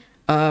accidentally?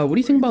 What do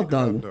you think about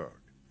Doug?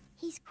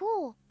 He's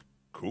cool.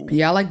 Cool.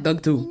 Yeah, I like Doug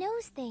He too.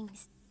 knows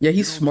things. Yeah, he's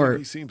You don't think smart.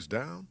 He seems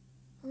down.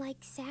 Like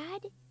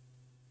sad?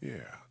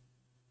 Yeah.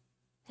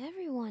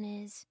 Everyone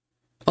is.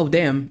 Oh,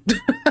 damn.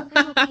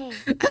 I'm okay.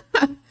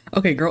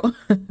 Okay, girl.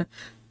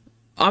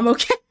 I'm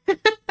okay.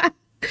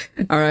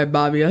 All right,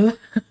 Bobby. Yo,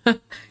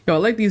 I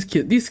like these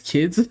kids. These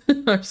kids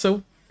are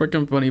so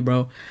freaking funny,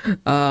 bro.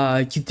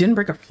 You didn't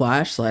break a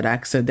flashlight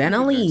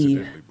accidentally. You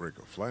didn't accidentally break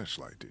a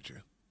flashlight, did you?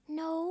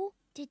 No.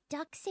 Did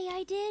Duck say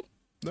I did?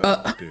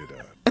 No. Did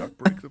Duck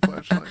break the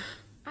flashlight?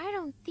 I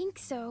don't think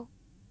so.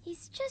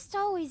 He's just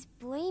always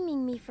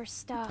blaming me for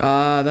stuff.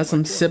 That's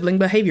some sibling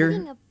behavior.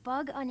 Putting a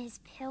bug on his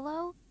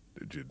pillow?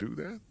 Did you do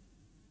that?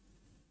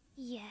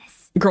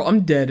 Yes. Girl,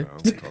 I'm dead. I'll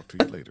talk to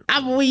you later.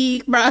 I'm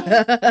weak, bro.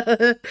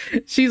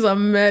 She's a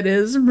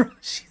menace, bro.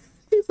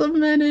 She's a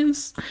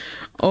menace.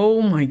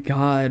 Oh my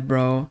god,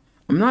 bro.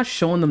 I'm not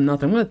showing them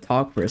nothing. I'm gonna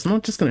talk first. I'm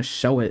not just gonna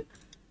show it.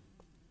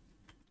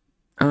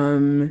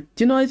 Do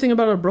you know anything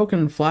about a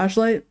broken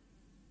flashlight?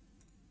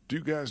 Do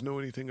you guys know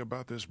anything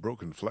about this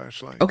broken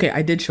flashlight? Okay,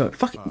 I did show it.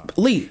 Fuck,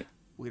 leave.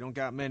 We don't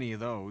got many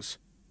of those.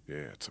 Yeah,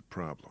 it's a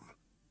problem.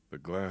 The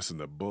glass and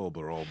the bulb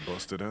are all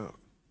busted out.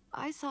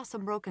 I saw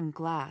some broken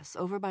glass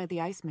over by the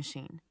ice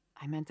machine.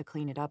 I meant to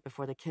clean it up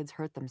before the kids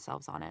hurt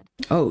themselves on it.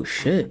 Oh I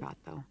shit. forgot,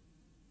 though.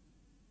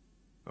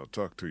 I'll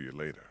talk to you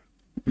later.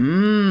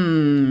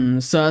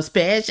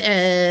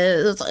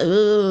 Suspicious.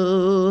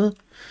 Ooh.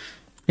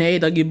 Hey,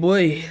 Dougie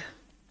boy.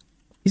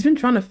 He's been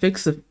trying to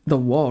fix the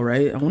wall,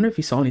 right? I wonder if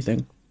he saw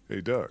anything. Hey,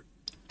 Doug.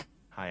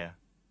 Hiya.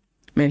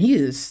 Man,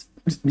 he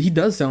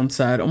does sound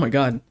sad. Oh my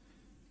god.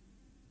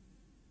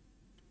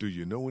 Do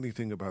you know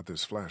anything about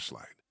this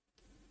flashlight?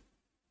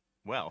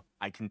 Well,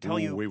 I can tell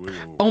you. Wait.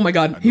 Oh my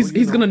god, he's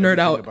gonna nerd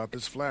out. About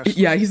this flashlight.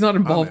 Yeah, he's not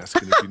involved. I'm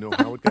asking if you know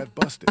how it got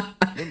busted.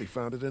 Lily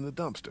found it in the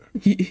dumpster.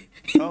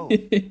 Oh,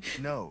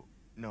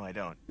 no, I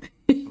don't.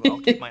 Well,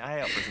 I'll keep my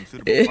eye out for some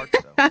suitable parts,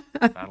 though.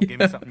 That'll give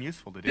me something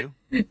useful to do.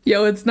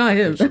 Yo, it's not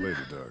him. Catch you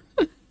later,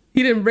 Doug.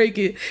 He didn't break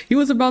it. He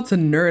was about to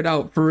nerd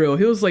out for real.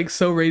 He was like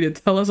so ready to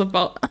tell us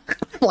about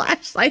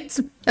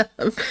flashlights.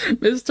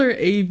 Mr.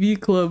 AV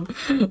Club.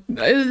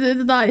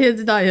 It's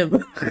not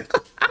him.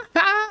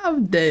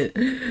 I'm dead.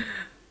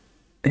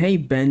 Hey,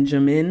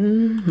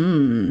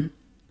 Benjamin.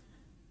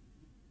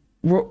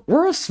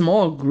 We're a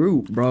small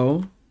group,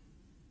 bro.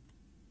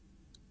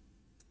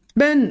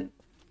 Ben,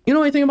 you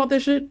know anything about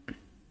this shit?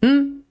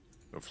 The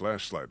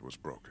flashlight was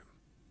broken.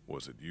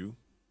 Was it you?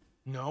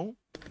 No.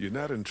 You're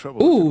not in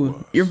trouble.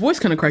 Ooh, your voice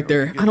kind of cracked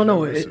there. I don't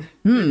know.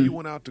 Maybe you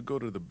went out to go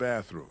to the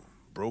bathroom,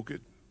 broke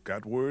it,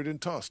 got word,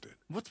 and tossed it.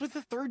 What's with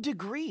the third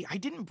degree? I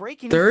didn't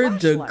break any Third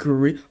flashlight.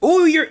 degree.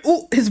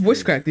 Oh, his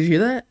voice cracked. Did you hear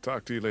that?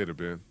 Talk to you later,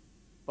 Ben.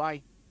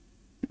 Bye.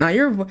 Now I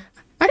didn't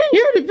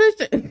hear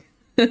the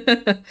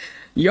bitch.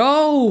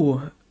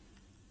 Yo,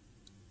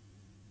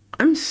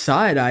 I'm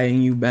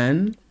side-eyeing you,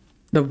 Ben.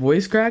 The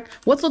voice crack.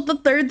 What's with the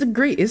third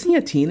degree? Isn't he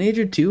a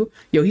teenager too?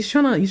 Yo, he's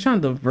trying to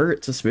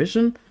divert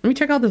suspicion. Let me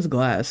check out this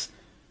glass.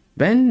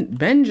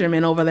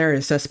 Benjamin over there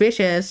is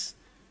suspicious.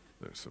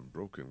 There's some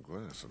broken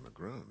glass on the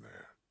ground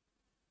there.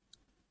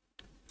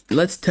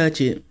 Let's touch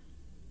it.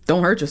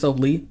 Don't hurt yourself,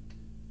 Lee.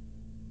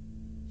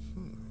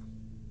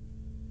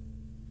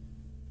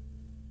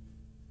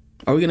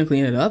 Are we gonna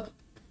clean it up?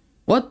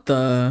 What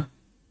the?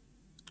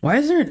 Why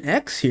is there an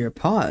X here?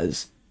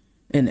 Pause.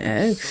 An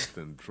X?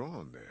 Something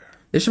drawn there.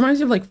 This reminds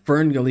me of like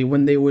Ferngully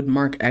when they would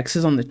mark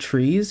X's on the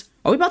trees.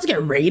 Are we about to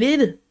get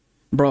raided?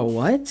 Bro,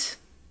 what?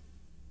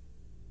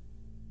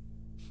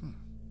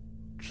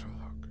 Chalk.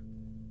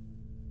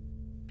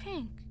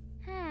 Pink.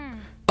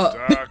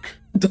 Duck.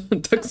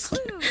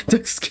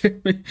 Duck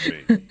scared me.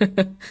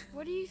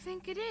 What do you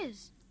think it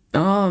is?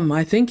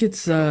 I think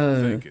it's I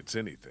don't think it's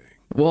anything.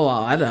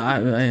 well,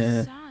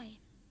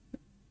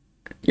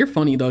 you're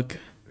funny, Duck.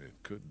 It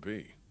could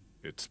be.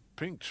 It's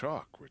pink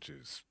chalk, which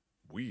is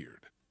weird.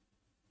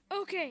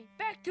 Okay,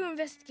 back to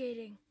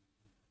investigating.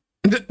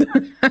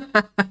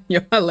 Yo,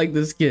 I like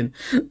this kid.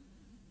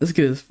 This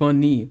kid is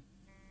funny.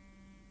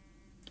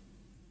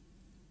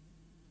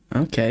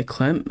 Okay,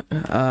 Clem.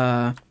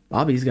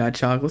 Bobby's got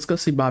chalk. Let's go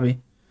see Bobby.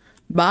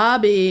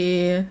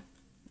 Bobby,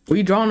 were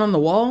you drawing on the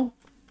wall?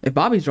 If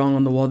Bobby's drawing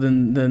on the wall,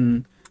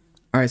 then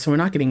all right. So we're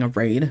not getting a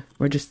raid.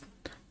 We're just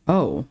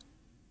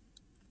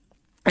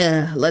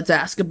let's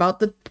ask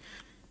about the.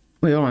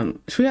 Wait, hold on.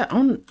 Should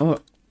we? Oh,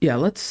 yeah.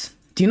 Let's.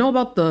 Do you know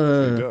about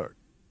the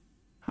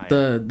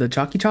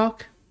chalky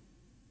chalk?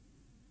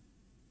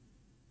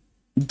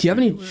 Do you have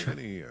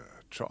any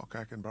chalk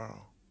I can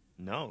borrow?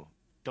 No.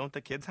 Don't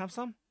the kids have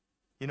some?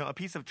 You know, a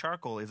piece of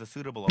charcoal is a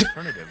suitable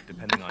alternative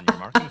depending on your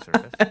marking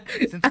surface.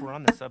 Since we're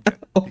on the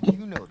subject, did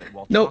you know that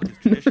while chalk is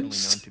traditionally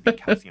known to be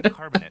calcium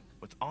carbonate,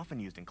 what's often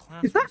used in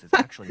classrooms is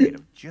actually made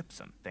of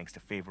gypsum thanks to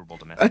favorable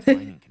domestic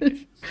mining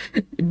conditions?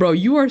 Bro,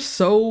 you are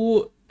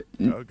so...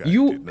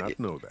 You did not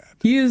know that.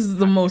 He is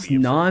the most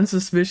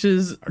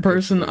non-suspicious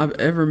person I've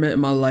ever met in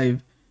my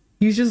life.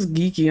 He's just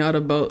geeking out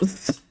about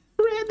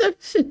random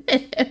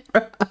shit,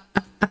 bro.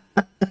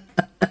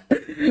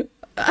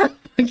 Oh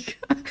my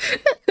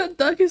god.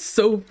 Doug is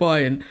so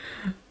fun.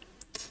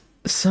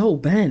 So,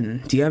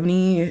 Ben, do you have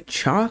any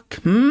chalk?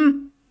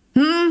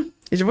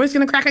 Is your voice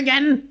gonna crack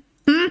again?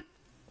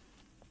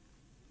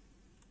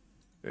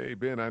 Hey,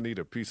 Ben, I need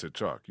a piece of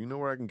chalk. You know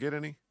where I can get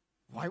any?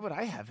 Why would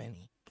I have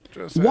any?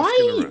 Just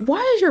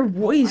Why is your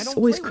voice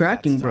always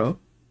cracking, bro?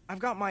 I've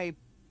got my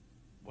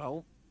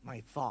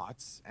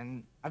thoughts,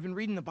 and I've been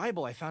reading the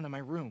Bible I found in my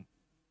room.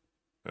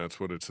 That's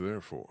what it's there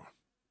for.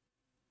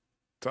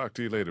 Talk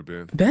to you later,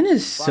 Ben. Ben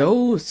is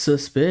so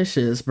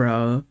suspicious,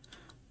 bro.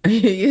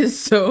 He is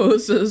so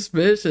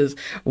suspicious.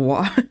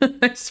 Why?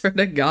 I swear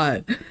to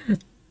God.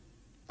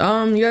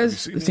 You guys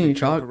seen any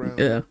chalk?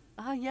 Yeah.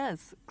 Ah,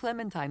 yes.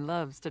 Clementine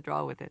loves to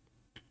draw with it.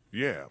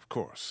 Yeah, of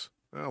course.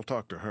 I'll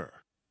talk to her.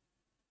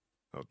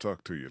 I'll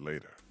talk to you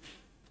later.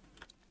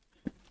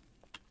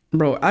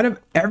 Bro, out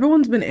of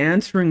everyone's been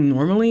answering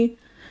normally,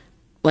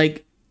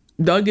 like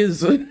Doug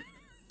is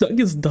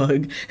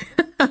Doug.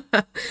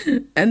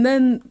 And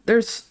then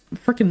there's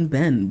freaking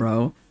Ben,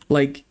 bro.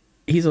 Like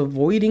he's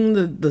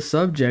avoiding the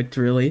subject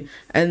really,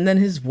 and then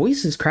his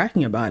voice is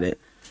cracking about it.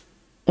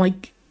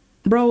 Like,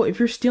 bro, if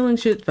you're stealing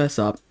shit, fess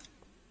up.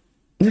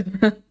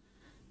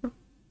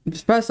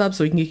 Just fess up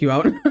so we can kick you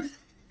out.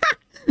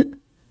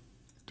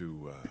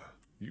 Do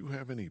you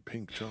have any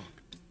pink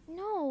chalk?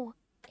 No,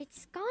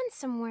 it's gone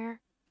somewhere.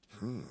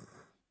 Do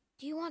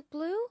you want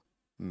blue?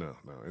 No,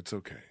 it's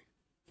okay.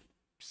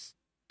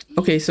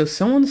 Okay, so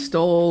someone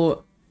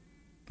stole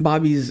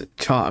Bobby's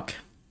chalk.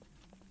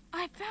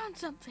 I found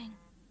something.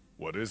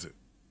 What is it?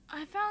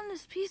 I found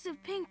this piece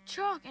of pink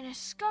chalk and a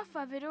scuff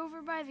of it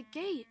over by the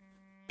gate.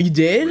 You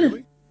did?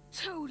 Really?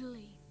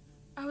 Totally.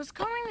 I was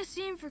coming to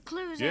see him for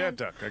clues. Yeah, and...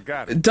 Duck, I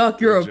got it. Duck,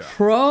 you're Good a job.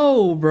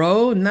 pro,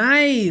 bro.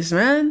 Nice,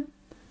 man.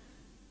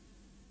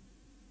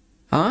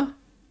 Huh?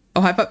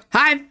 Oh, high five.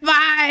 High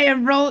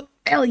five, bro.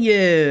 Hell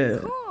yeah.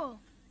 Cool.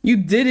 You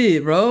did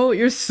it, bro.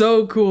 You're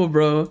so cool,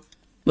 bro.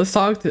 Let's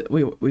talk to...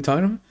 Wait, we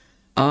talking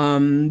to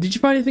him? Did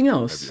you find anything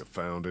else? Have you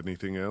found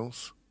anything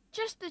else?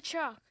 Just the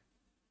chalk.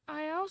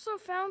 I also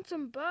found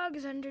some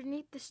bugs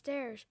underneath the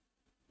stairs.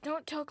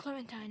 Don't tell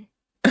Clementine.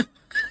 Okay,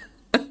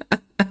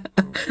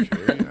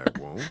 I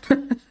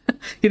won't.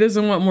 He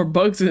doesn't want more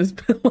bugs in his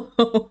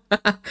pillow.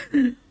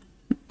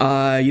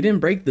 You didn't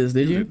break this,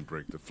 did You you? didn't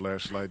break the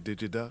flashlight,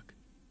 did you, Duck?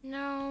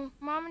 No,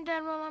 Mom and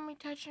Dad won't let me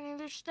touch any of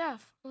their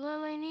stuff.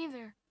 Lily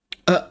neither.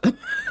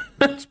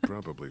 That's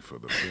probably for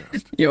the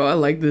best. Yo, I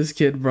like this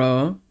kid,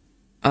 bro.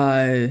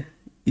 You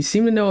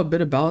seem to know a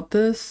bit about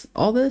this,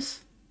 all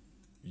this?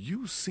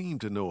 You seem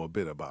to know a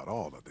bit about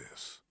all of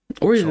this.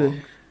 Or is Chalk,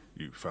 it?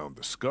 you found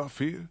the scuff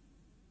here?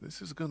 This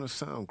is gonna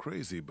sound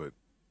crazy, but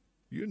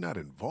you're not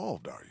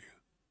involved, are you?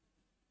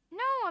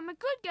 No, I'm a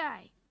good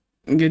guy.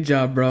 Good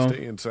job, bro.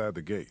 Stay inside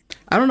the gate.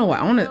 I don't know why.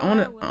 I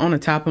wanna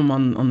tap him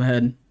on the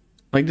head.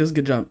 Like, just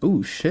good job.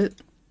 Ooh,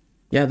 shit.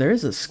 Yeah, there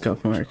is a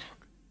scuff mark.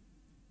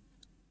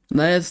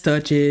 Let's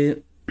touch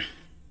it.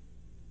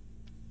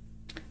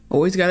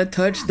 Always gotta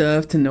touch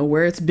stuff to know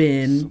where it's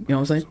been. You know what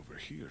I'm saying? Over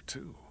here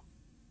too.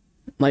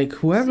 Like,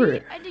 whoever.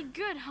 See, I did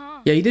good,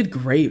 huh? Yeah, you did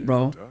great,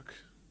 bro. Duck,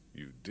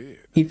 you did.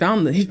 He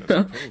found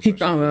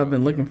found what I've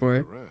been looking for.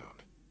 Around.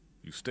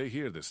 You stay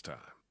here this time.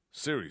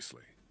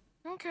 Seriously.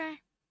 Okay.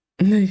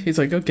 He's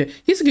like, okay.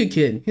 He's a good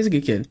kid. He's a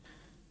good kid.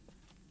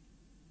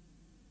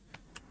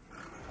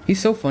 He's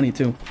so funny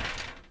too.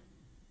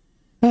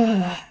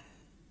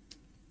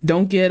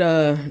 Don't get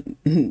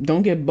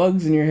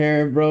bugs in your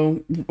hair,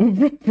 bro.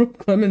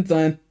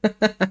 Clementine.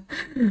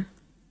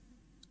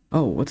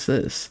 Oh, what's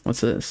this?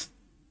 What's this?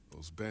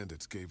 Those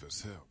bandits gave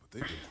us hell, but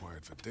they've been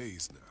quiet for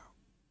days now.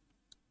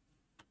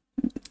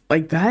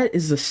 Like, that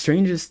is the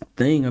strangest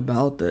thing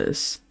about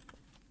this.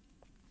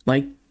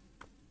 Like,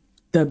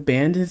 the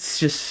bandits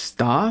just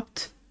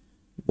stopped?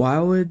 Why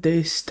would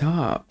they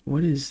stop?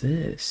 What is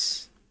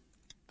this?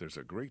 There's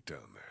a grate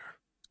down there.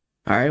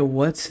 Alright,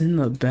 what's in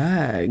the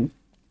bag?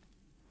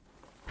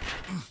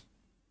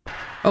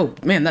 Oh,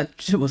 man,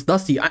 that shit was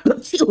dusty.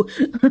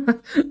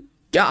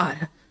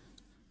 God.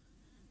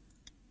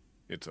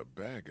 It's a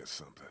bag or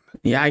something.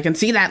 Yeah, I can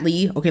see that,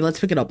 Lee. Okay, let's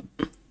pick it up.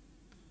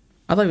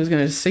 I thought he was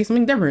gonna say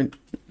something different.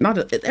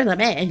 There's a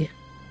bag.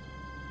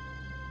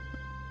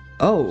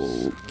 Oh.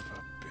 Son of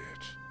a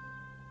bitch.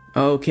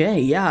 Okay,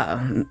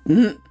 yeah.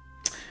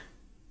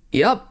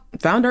 Yep.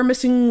 Found our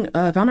missing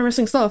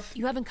stuff.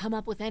 You haven't come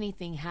up with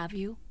anything, have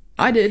you?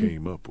 I did.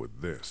 Came up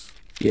with this.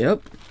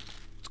 Yep.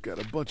 It's got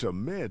a bunch of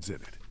meds in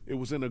it. It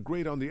was in a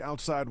grate on the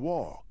outside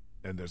wall,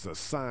 and there's a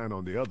sign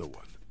on the other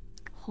one.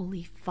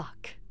 Holy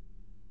fuck.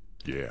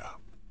 Yeah.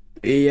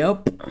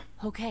 Yep.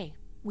 Okay,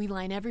 we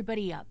line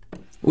everybody up.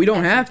 We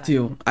don't have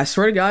to. I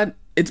swear to God,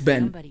 it's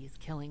Ben. Somebody is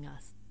killing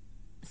us.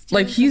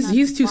 Like,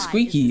 he's too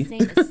squeaky. Is the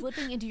same as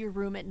slipping into your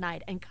room at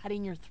night and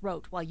cutting your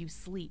throat while you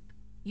sleep.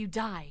 You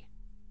die.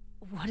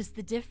 What is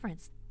the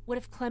difference? What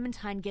if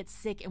Clementine gets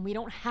sick and we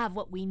don't have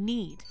what we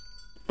need?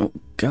 Oh,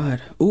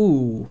 God.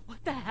 Ooh.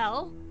 What the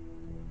hell?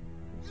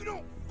 You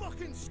don't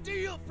fucking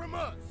steal from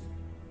us!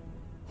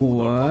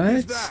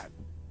 What?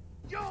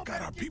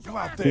 Got our people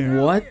out there.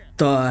 What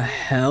the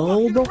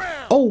hell, bro?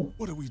 Oh,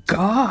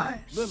 God.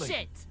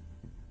 Shit!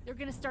 They're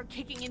gonna start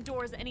kicking in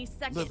doors any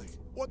second. Lily,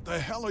 what the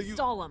hell are you?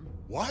 Stall them.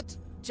 What?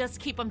 Just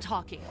keep them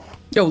talking.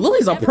 Yo,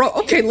 Lily's a pro.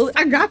 Okay, Lily,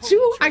 I got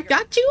you. I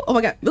got you. Oh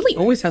my God, Lily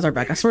always has our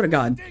back. I swear to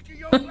God.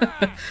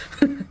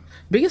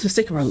 Biggest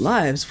mistake of our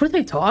lives. What are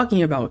they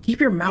talking about? Keep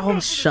your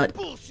mouths shut.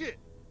 Bullshit!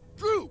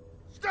 Drew,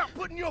 stop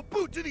putting your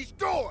boot to these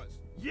doors!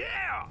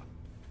 Yeah!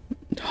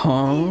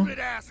 Huh? Move it,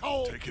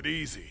 asshole! Take it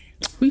easy.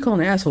 Who you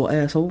calling asshole?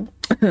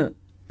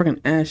 Freaking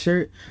ass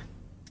shirt.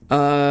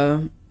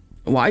 Why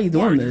are you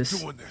doing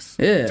this?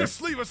 Yeah.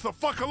 Just leave us the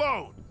fuck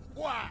alone.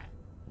 Why?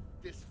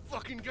 This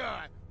fucking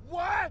guy.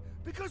 Why?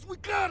 Because we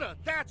gotta.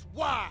 That's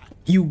why.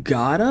 You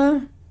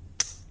gotta?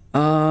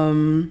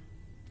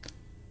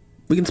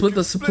 We can split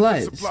the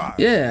supplies.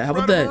 Yeah, how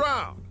about that?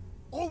 Around.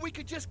 Or we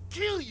could just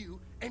kill you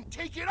and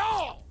take it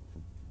all.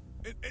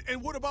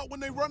 And what about when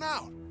they run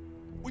out?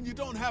 When you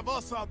don't have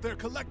us out there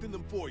collecting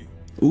them for you?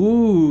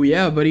 Ooh,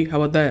 yeah, buddy. How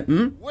about that?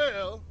 Hmm?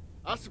 Well,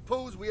 I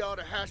suppose we ought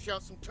to hash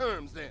out some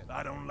terms then.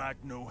 I don't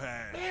like no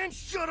hash. Man,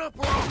 shut up,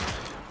 bro.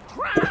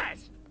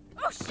 Christ!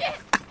 Oh, shit!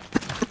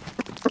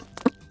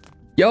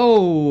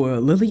 Yo,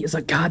 Lily is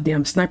a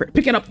goddamn sniper.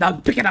 Pick it up,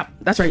 Doug. Pick it up.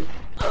 That's right.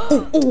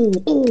 Oh, oh,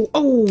 oh,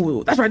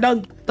 oh. That's right,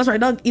 Doug. That's right,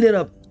 Doug. Eat it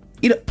up.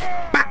 Eat it.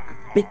 Bah,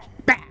 bitch.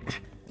 Bah.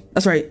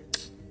 That's right.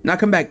 Now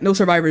come back. No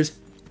survivors.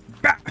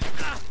 Bah.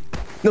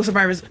 No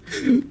survivors.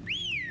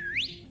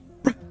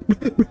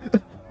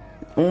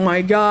 Oh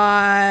my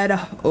god.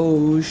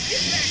 Oh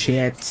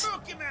shit.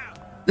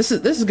 This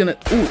is gonna.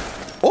 Ooh.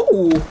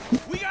 Oh.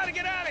 We gotta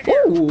get out of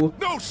here. Ooh.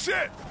 No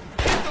shit.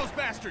 Get those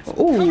bastards.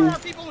 Ooh. Cover our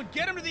people and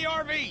get them to the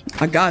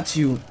RV. I got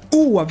you.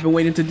 Ooh, I've been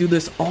waiting to do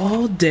this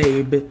all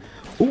day.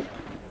 Ooh.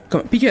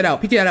 Come on, peek it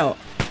out. Peek it out.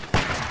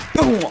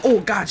 Boom. Oh,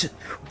 gotcha.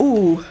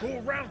 Ooh.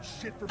 Go around,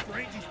 shit for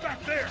brains. He's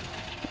back there.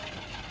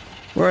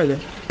 Where are they?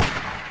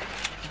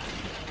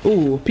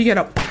 Ooh, peek it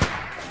out.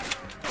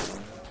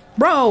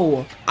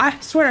 Bro, I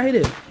swear I hit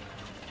it.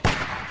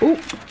 Ooh,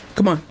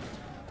 come on.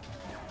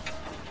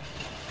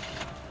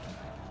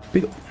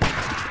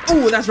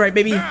 Ooh, that's right,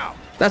 baby.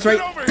 That's right.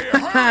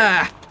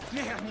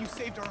 Man, you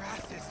saved our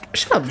asses.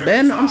 Shut up,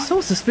 Ben. I'm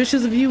so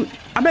suspicious of you.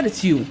 I bet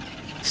it's you.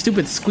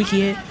 Stupid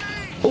squeaky head.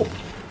 Oh,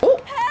 oh.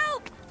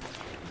 Help!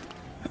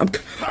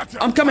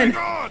 I'm coming.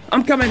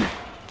 I'm coming.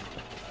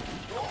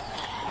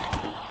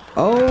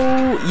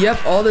 Oh,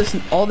 yep. All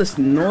this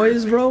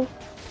noise, bro.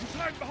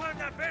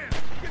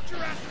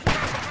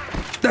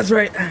 That's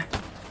right.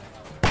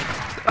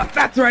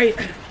 That's right.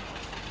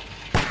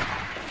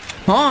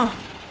 Huh?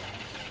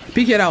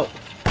 Peek it out.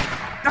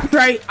 That's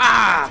right.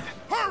 Ah!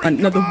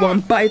 Another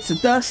one bites the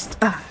dust.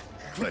 Ah.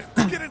 Clint,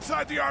 get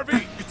inside the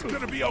RV. It's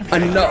gonna be okay.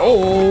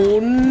 No,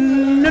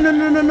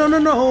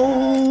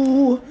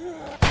 no.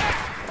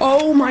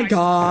 Oh my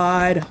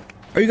god.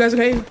 Are you guys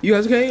okay? You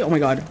guys okay? Oh my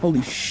god.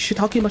 Holy shit,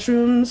 hockey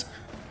mushrooms.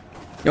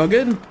 Y'all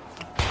good?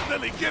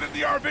 Lily, get in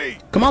the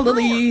RV. Come on,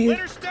 Lily. Let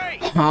her stay.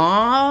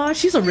 Aw,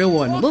 she's a real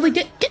one. Lily,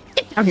 get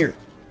down here.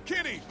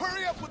 Kenny,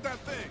 hurry up with that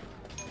thing.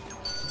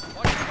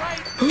 Watch your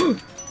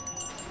right.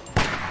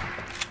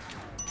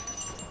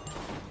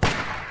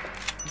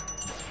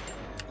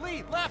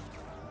 Lead, left.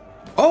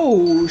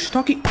 Oh, she's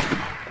talking.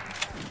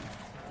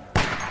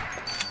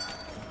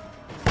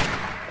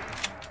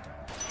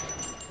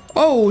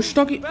 Oh, she's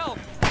talking. Bell,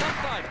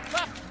 left side,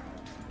 left.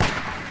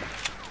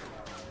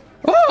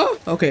 Oh,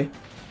 okay.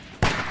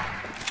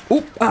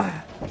 Oop,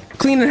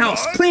 cleaning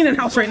house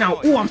right now.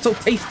 Ooh, I'm so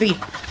tasty.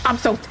 I'm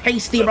so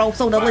tasty, bro.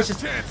 So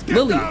delicious.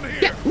 Lily,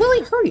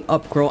 Lily, hurry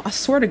up, girl. I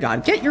swear to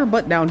God, get your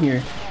butt down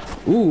here.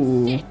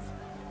 Ooh.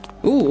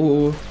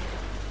 Ooh.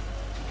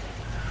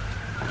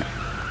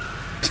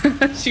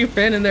 She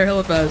ran in there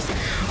hella fast.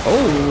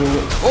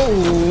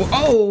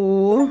 Oh.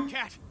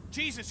 Cat,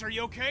 Jesus, are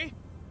you okay?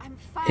 I'm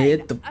fine.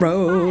 Hit the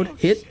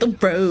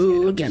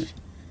road again.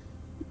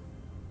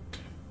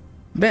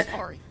 Ben,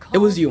 it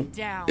was you.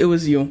 It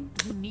was you.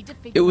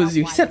 It was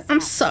you. He said,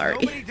 I'm sorry.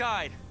 Nobody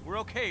died. We're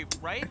okay,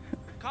 right?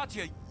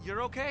 Katya,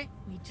 you're okay?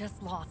 We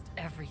just lost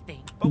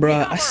everything.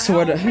 Bruh, I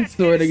swear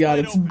to God,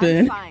 it's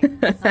Ben.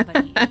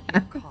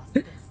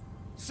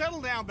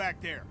 Settle down back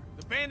there.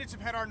 The bandits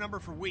have had our number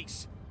for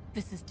weeks.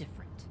 This is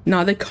different.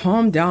 Nah, they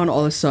calm down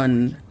all of a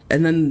sudden,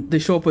 and then they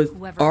show up with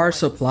our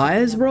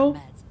supplies, bro.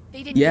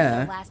 They didn't Yeah.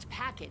 get the last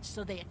package,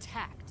 so they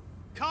attacked.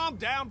 Calm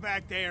down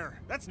back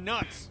there. That's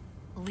nuts.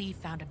 Lee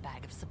found a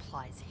bag of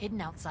supplies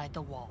hidden outside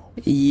the wall.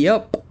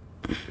 Yep.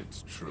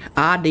 It's true.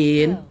 I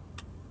did. So,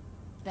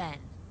 Ben,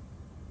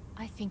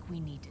 I think we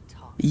need to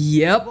talk.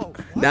 Yep. Whoa,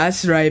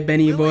 That's right,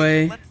 Benny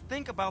boy. Let's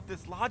think about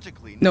this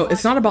logically. No,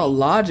 it's not about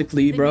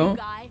logically, The bro. new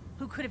guy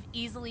who could have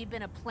easily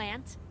been a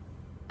plant.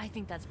 I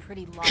think that's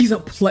pretty logical. He's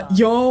a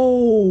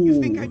yo.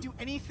 You think I'd do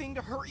anything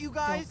to hurt you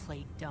guys? Don't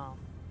play dumb.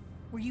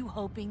 Were you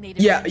hoping they'd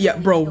Yeah,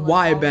 bro.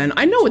 Why, Ben?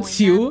 I know it's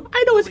you.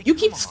 I know it's you.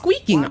 Keep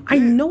squeaking. I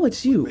know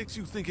it's you. Makes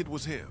you think it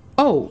was him?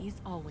 Oh.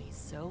 He's always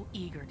so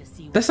eager to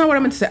see. That's not what I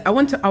meant to say. I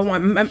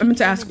meant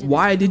to ask,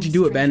 why did you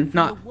do it, Ben?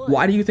 Not,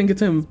 why do you think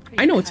it's him?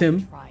 I know it's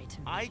him.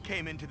 I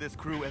came into this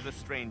crew as a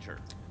stranger.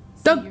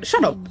 Doug,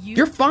 shut up.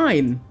 You're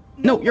fine.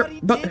 No,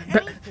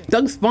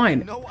 Doug's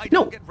fine.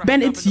 No,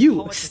 Ben, it's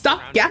you.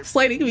 Stop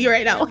gaslighting me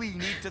right now. We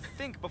need to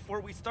think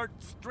before we start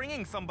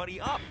stringing somebody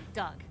up.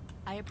 Doug,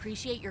 I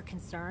appreciate your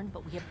concern,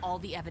 but we have all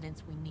the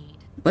evidence we need.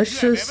 Let's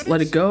just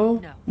let it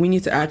go. We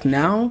need to act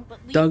now.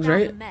 Doug's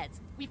right.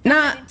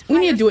 Nah, we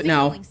need to do it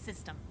now.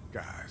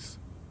 Guys,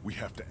 we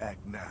have to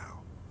act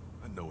now.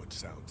 I know it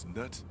sounds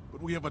nuts,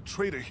 but we have a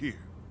traitor here.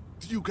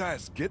 Do you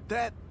guys get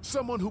that?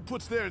 Someone who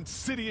puts their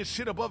insidious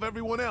shit above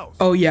everyone else.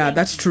 Oh yeah,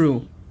 that's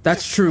true.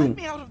 That's true. Let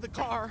me out of the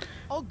car.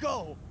 I'll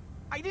go.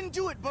 I didn't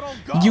do it, but I'll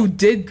go. You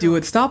did do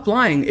it. Stop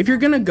lying. If you're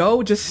gonna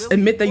go, just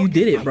admit that you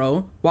did it,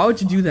 bro. Why would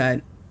you do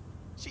that?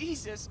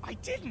 Jesus, I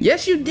didn't.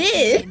 Yes, you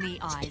did. He's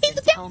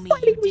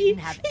gaslighting me.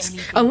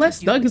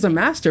 Unless Doug is a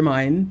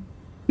mastermind.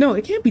 No,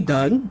 it can't be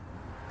Doug.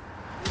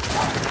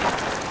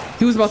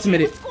 He was about to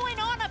admit it.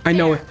 I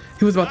know it.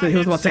 He was about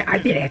to say, I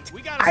did it.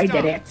 I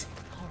did it.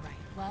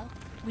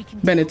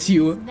 Ben, it's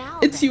you.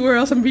 It's you or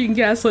else I'm being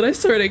gaslit. I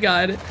swear to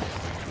God.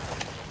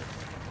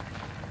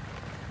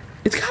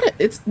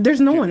 There's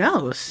no one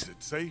else.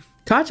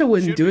 Katya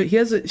wouldn't do it. She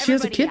has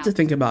a kid to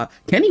think about.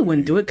 Kenny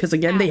wouldn't do it because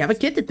again, they have a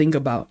kid to think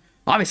about.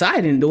 Obviously,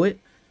 I didn't do it.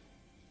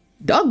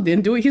 Doug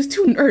didn't do it. He's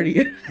too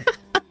nerdy.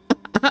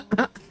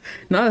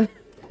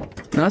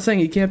 Not saying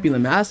he can't be the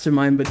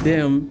mastermind, but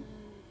damn.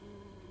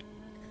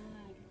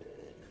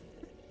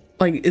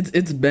 Like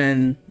it's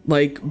Ben.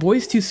 Like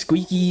boy's too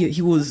squeaky.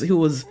 He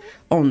was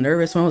all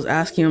nervous when I was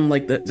asking him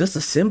like just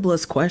the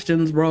simplest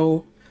questions,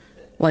 bro.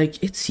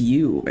 Like it's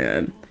you,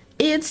 man.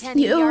 It's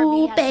Kenny, the you,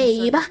 RV has some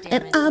babe, surface and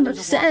damage. I'm There's a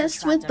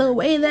obsessed walker with trapped the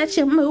way that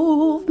you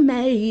move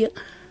me.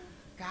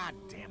 God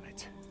damn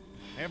it.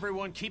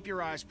 Everyone keep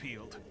your eyes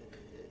peeled.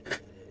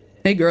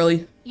 Hey,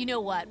 girly. You know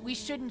what? We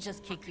shouldn't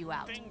just kick you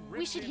out.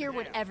 We should hear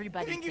what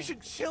everybody I think you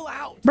thinks. should chill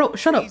out. Bro,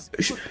 shut up.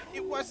 Please. Look,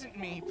 it wasn't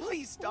me.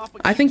 Please stop.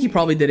 I think he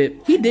probably did it.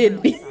 He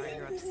did.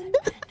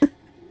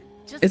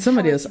 Just It's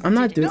somebody tell else. us I'm you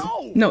not did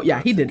doing. it. No,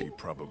 yeah, he did He it.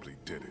 probably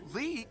did it.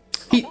 Lee.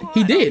 He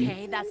did.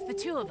 Okay, that's the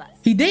two of us.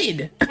 He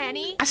did.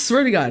 Kenny? I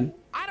swear to God.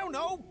 I don't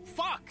know.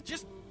 Fuck.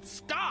 Just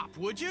stop,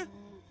 would you?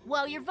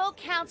 Well, your vote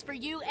counts for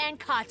you and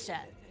Katja.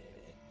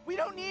 We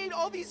don't need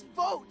all these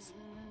votes.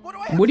 What do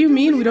I have What do to you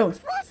mean if we don't?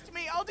 Trust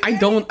me. I'll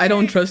do I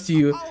don't trust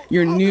you.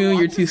 You're I'll new. go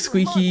You're out too just for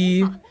fun.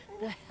 squeaky.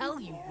 The hell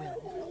you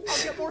will.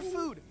 I'll get more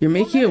food. You're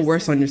more making it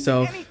worse medicine, on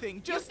yourself.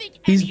 Anything. Just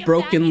He's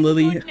broken,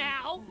 Lily.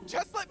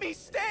 Just let me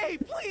stay,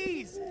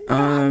 please.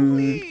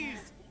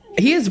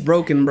 He is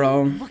broken,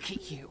 bro. Look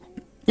at you.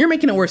 You're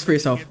making it worse for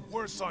yourself.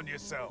 Worse on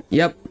yourself.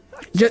 Yep.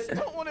 Just. I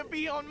don't want to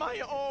be on my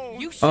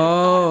own. You should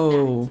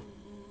Oh.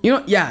 You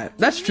know, yeah,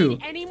 that's Do you true.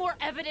 need any more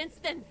evidence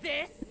than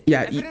this?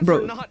 Yeah, Evidence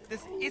bro. or not,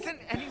 this isn't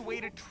any way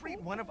to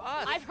treat one of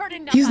us. I've heard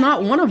enough. He's out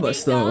not you, one of okay,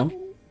 us, though. dog?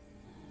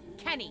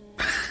 Kenny,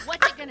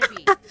 what's it gonna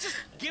be? Just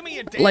give me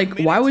a damn Like,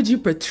 minute. why would you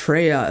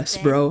betray us,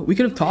 bro? We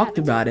could have talked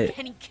about it.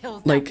 Kenny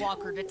kills Like- that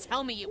walker to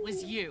tell me it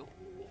was you.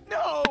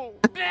 No.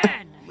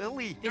 Ben!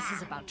 Lily. This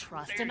is about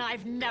trust, and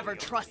I've never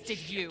trusted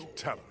you.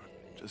 Tell her.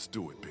 Just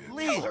do it, Ben.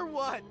 Tell her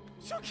what?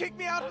 She'll kick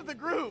me out of the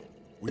group.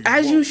 We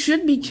As you won't.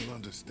 should be. You'll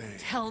understand.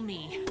 Tell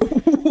me.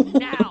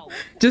 Now.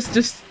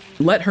 Just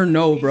let her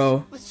know,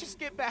 bro. Let's just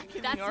get back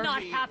in That's the RV.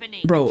 not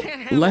happening. Bro,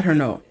 Can't handle let her it.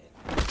 know.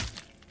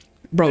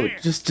 Bro, There.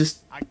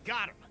 just. I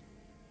got him.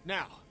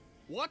 Now,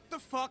 what the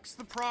fuck's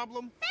the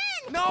problem?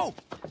 No!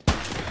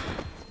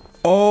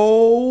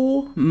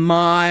 Oh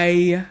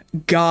my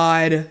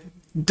God,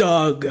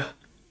 Doug.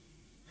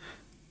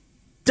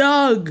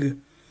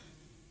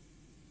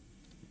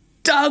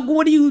 Doug,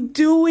 what are you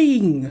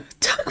doing?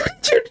 Doug,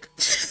 what you?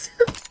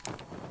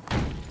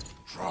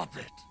 Drop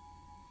it.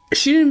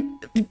 She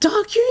didn't.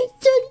 Doug, you.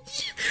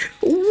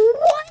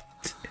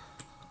 What?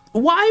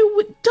 Why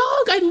would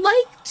Doug? I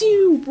liked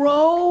you,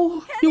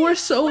 bro. You were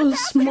so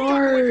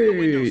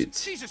smart.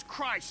 Jesus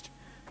Christ!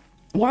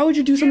 Why would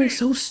you do something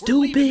so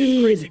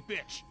stupid?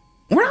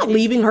 We're not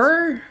leaving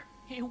her.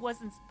 It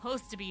wasn't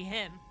supposed to be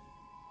him.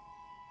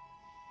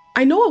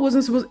 I know it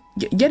wasn't supposed.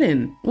 Get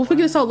in. We'll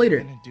figure this out later.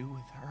 What am I gonna do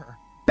with her?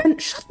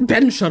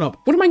 Ben, shut up.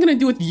 What am I gonna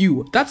do with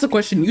you? That's the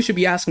question you should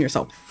be asking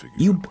yourself.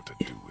 You.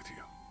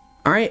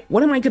 All right.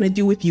 What am I gonna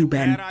do with you,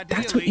 Ben?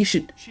 That's what you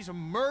should. She's a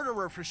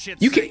murderer for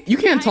shit's You sake.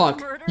 can't talk.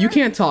 You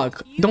can't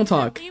talk. Don't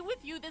talk. Be with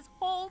you this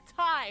whole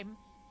time.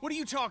 What are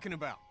you talking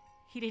about?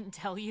 He didn't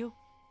tell you.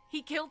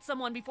 He killed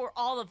someone before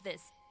all of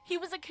this. He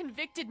was a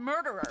convicted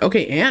murderer.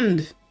 Okay,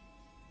 and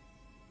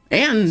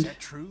Is that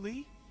true,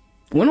 Lee?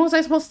 when was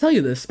I supposed to tell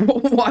you this?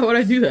 Why would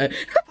I do that?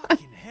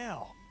 Fucking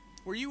hell.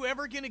 Were you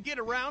ever gonna get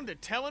around to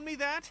telling me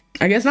that?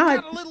 I guess You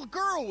not. got a little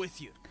girl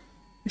with you.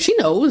 She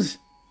knows.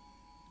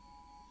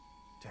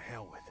 To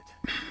hell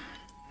with it.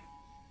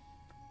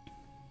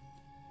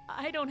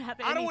 I don't have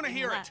anything I don't want to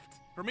hear left. it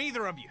from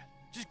either of you.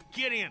 Just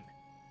get in.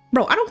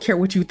 Bro, I don't care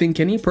what you think,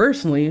 Kenny.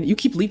 Personally, you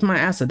keep leaving my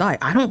ass to die.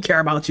 I don't care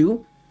about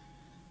you.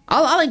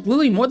 I like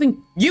Lily more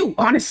than you,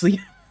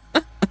 honestly.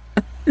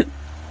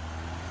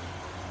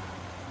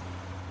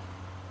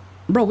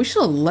 Bro, we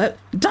should have let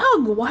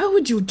Doug. Why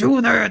would you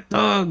do that,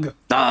 Doug?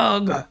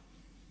 Doug.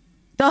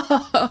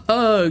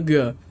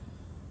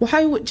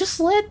 Why would just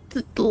let?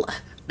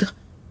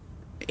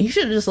 You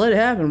should have just let it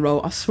happen,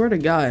 bro. I swear to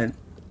God.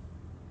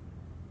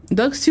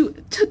 Doug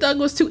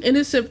was too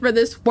innocent for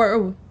this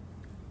world.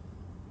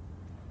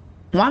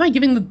 Why am I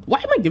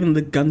giving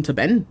the gun to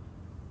Ben?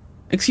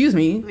 Excuse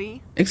me.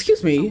 Lee?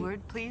 Excuse me. A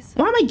word, please.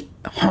 Why am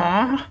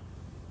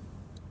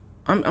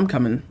I? I'm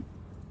coming.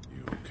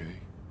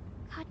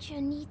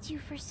 Katja needs you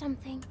for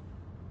something.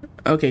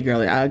 Okay,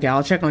 girlie. Okay,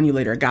 I'll check on you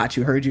later. I got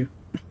you. Heard you.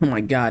 Oh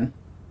my God.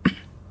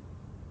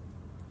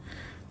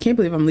 Can't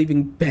believe I'm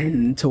leaving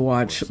Ben to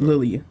watch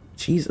Lily.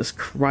 Jesus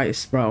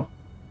Christ, bro.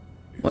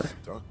 What?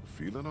 Doc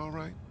feeling all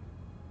right?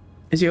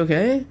 Is he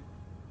okay?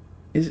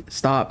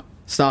 Stop.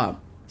 What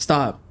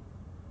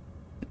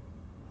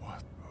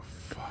the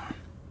fuck?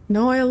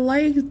 No, I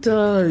like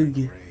Doug.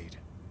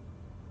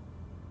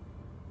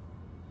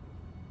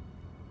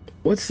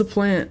 What's the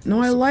plan? No,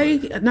 I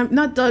like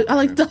not Doug. I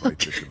like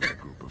Doug.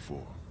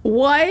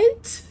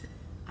 What?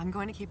 I'm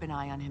going to keep an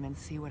eye on him and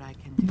see what I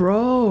can do.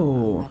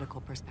 Bro. From a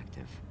medical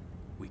perspective.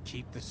 We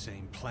keep the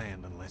same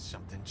plan unless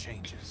something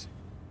changes.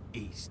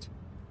 East.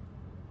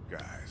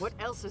 Guys. What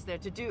else is there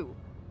to do?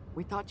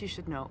 We thought you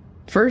should know.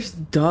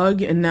 First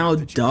Doug and now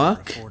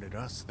Duck. Afforded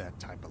us that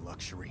type of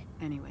luxury.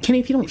 Anyway, Kenny,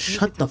 if you don't you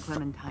shut could the tell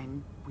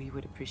Clementine, we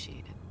would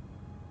appreciate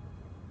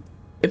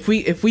it. If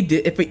we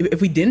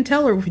didn't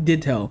tell or if we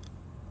did tell.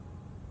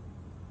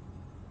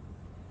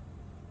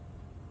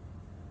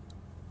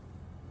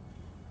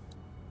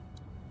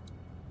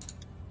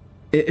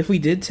 If we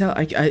did tell,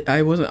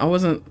 I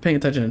wasn't paying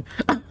attention.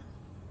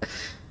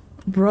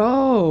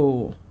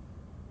 Bro.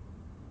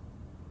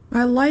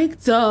 I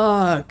like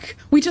Duck.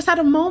 We just had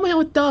a moment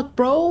with Duck,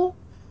 bro.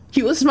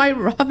 He was my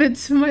Robin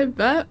to my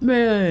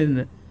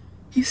Batman.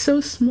 He's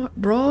so smart,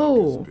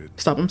 bro.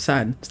 Stop, I'm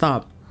sad.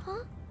 Stop.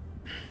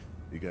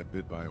 He got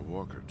bit by a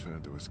walker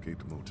trying to escape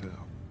the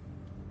motel.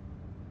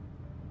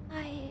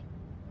 I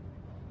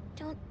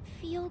don't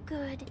feel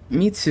good.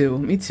 Me too,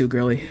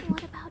 girly.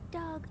 What about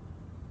Doug?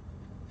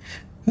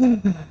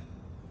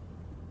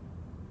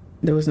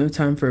 There was no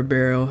time for a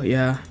burial,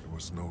 yeah. There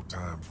was no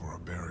time for a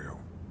burial.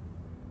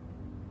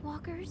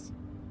 Walkers?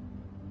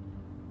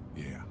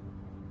 Yeah.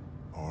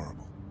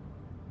 Horrible.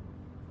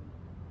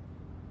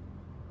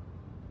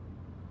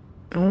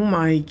 Oh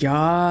my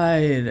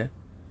god.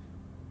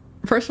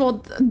 First of all,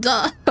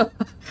 Doug.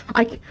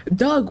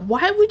 Doug,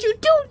 why would you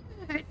do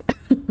that?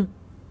 I'm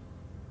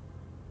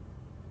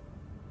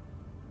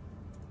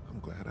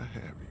glad I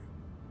have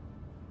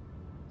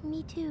you.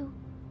 Me too.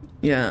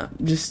 Yeah,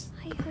 just...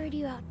 I heard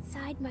you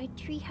outside my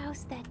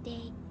treehouse that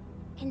day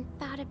and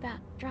thought about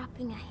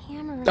dropping a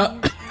hammer on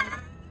your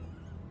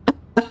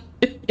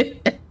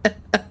head.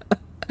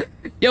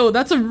 Yo,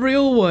 that's a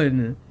real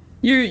one.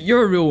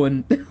 You're a real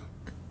one.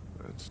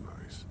 That's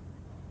nice.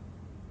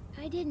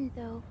 I didn't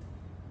though.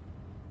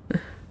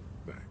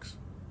 Thanks.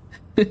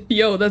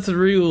 Yo, that's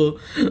real.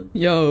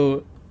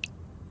 Yo.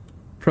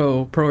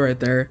 Pro right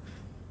there.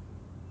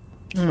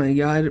 Oh my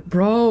god,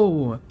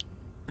 bro.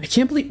 I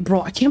can't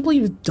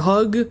believe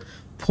Doug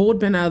pulled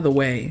Ben out of the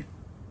way.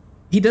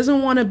 He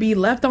doesn't want to be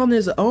left on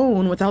his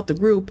own without the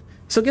group.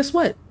 So guess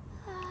what?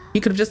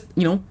 He could have just,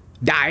 you know,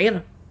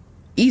 died.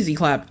 Easy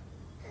clap.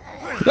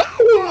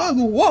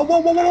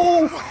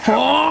 Whoa.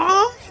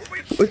 Huh?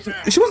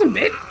 She wasn't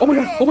big? Oh my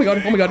god.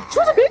 She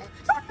wasn't big?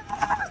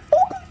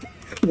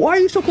 Why are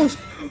you so close?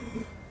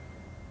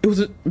 It was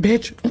a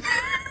bitch.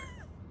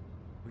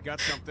 We got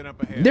something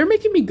up ahead. They're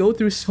making me go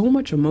through so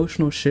much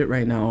emotional shit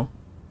right now.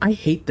 I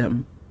hate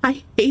them.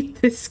 I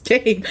hate this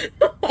game.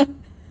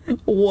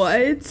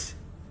 What?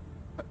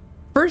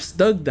 First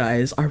Doug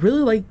dies. I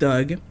really like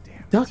Doug. Damn,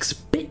 Duck's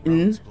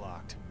bitten.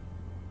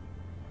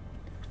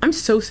 I'm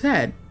so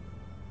sad.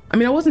 I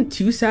mean, I wasn't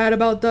too sad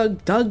about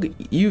Doug. Doug,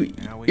 you're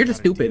just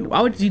stupid.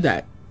 Why would you do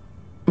that?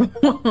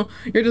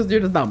 you're just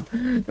dumb.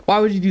 Why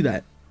would you do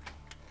that?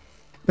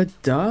 But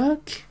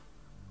Doug?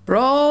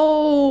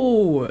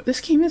 Bro, this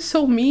game is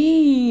so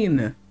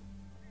mean.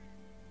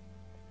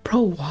 Bro,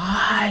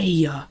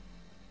 why?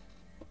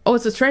 Oh,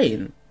 it's a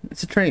train.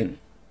 It's a train.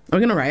 Are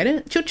we gonna ride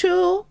it? Choo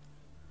choo.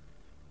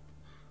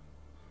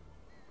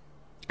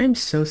 I'm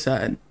so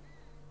sad.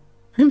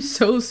 I'm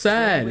so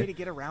sad. Way to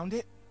get around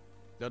it?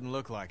 Doesn't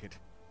look like it.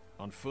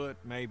 On foot,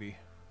 maybe.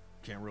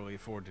 Can't really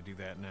afford to do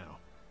that now.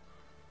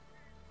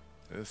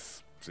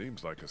 This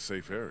seems like a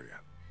safe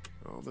area.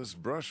 All this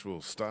brush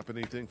will stop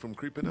anything from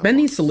creeping up. Ben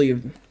needs to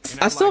leave.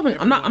 I still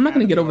haven't. I'm not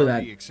gonna get over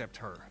that. Except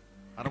her.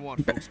 I don't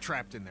want folks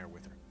trapped in there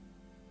with her.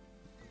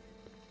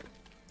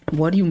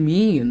 What do you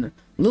mean?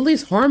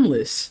 Lily's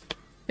harmless.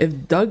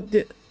 If Doug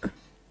did...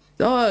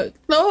 Doug,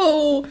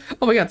 no!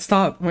 Oh my god,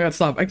 stop. Oh my god,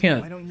 stop. I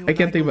can't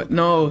think about...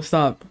 No,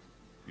 stop.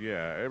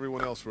 Yeah,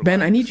 everyone else...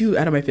 Ben, I need you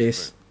out of my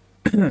face.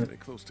 Stay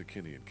close to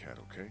Kenny and Kat,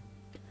 okay?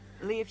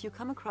 Lee, if you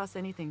come across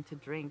anything to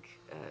drink,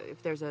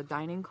 if there's a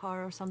dining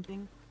car or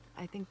something,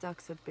 I think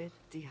Duck's a bit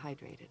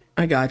dehydrated.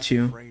 I got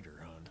you.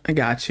 I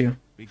got you.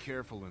 Be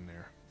careful in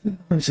there.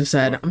 I'm so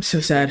sad. I'm so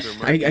sad.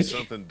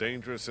 Something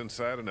dangerous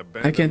inside an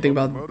I can't think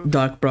about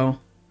Duck, bro.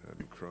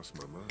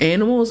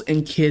 Animals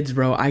and kids,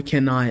 bro. I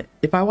cannot.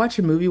 If I watch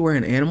a movie where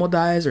an animal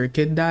dies or a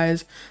kid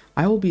dies,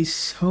 I will be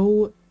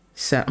so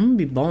sad. I'm gonna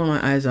be bawling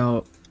my eyes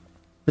out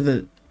for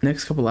the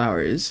next couple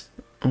hours.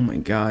 Oh my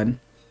god.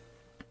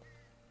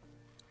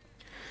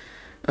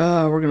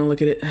 We're gonna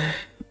look at it.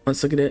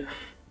 Let's look at it.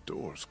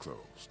 Door's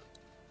closed.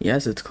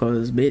 Yes, it's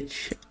closed,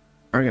 bitch.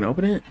 Are we gonna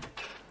open it?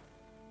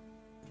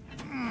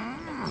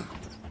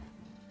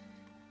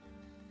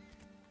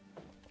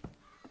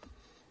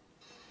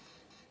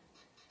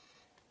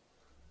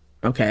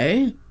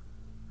 Okay.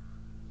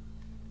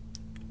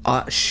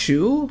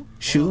 Shoe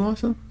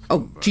also?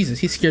 Oh, Jesus,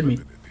 he scared me.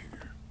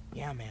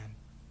 Yeah, man.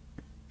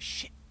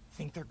 Shit,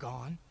 think they're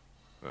gone?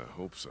 I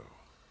hope so,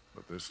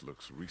 but this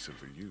looks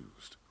recently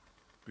used.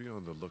 Be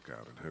on the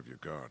lookout and have your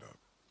guard up.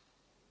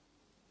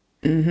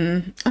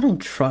 I don't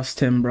trust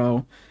him,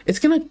 bro. It's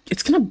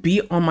gonna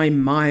be on my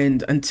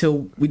mind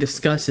until we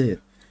discuss it.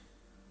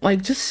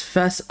 Like, just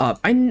fess up.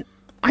 I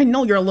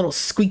know you're a little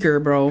squeaker,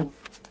 bro.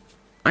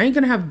 I ain't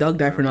gonna have Doug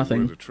die for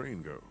nothing. Where the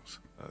train goes.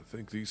 I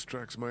think these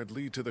tracks might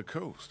lead to the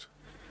coast.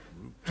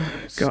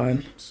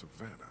 God.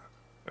 Savannah.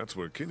 That's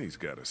where Kenny's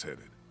got us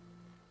headed.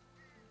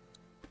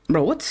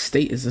 Bro, what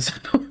state is this? I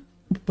don't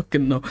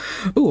fucking know.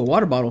 Ooh, a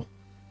water bottle.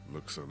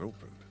 Looks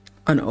unopened.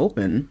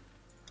 Unopened?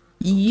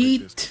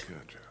 Yeet.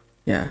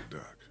 Yeah.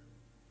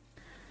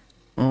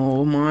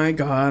 Oh my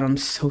god, I'm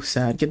so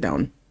sad. Get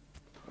down.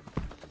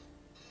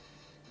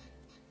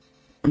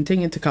 I'm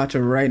taking it to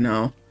Kacha right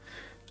now.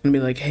 I'm gonna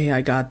be like, hey,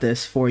 I got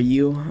this for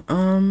you.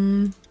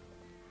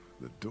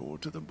 The door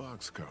to the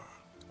boxcar.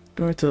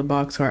 Door to the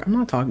boxcar. I'm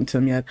not talking to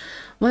him yet.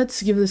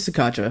 Let's give this to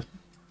Katja.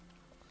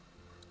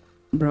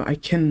 Bro, I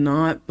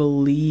cannot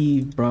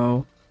believe,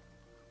 bro.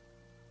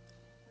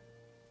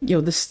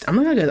 Yo, this, I'm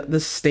not gonna get, the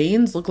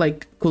stains look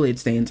like Kool-Aid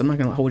stains. I'm not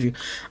gonna hold you.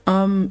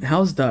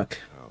 How's Duck?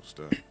 How's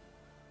Duck?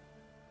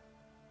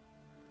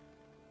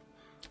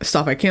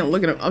 Stop, I can't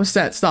look at him. I'm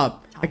sad,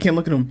 stop. I can't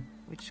look at him.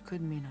 Which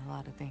could mean a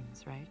lot of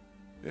things, right?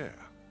 Yeah.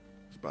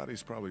 His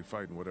body's probably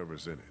fighting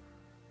whatever's in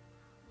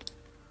it.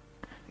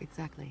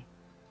 Exactly.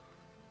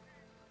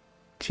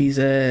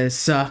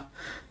 Jesus. Hear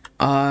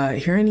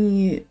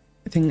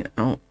anything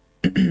out?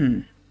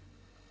 Have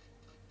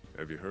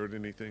you heard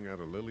anything out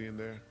of Lily in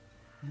there?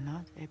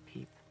 Not a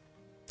peep.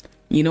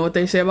 You know what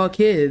they say about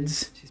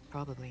kids. She's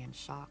probably in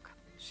shock.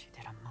 She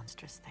did a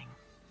monstrous thing.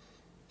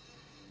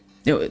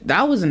 Yo,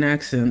 that was an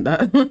accident.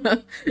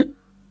 That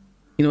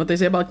you know what they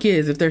say about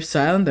kids? If they're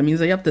silent, that means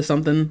they're up to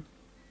something.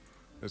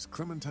 Has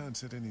Clementine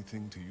said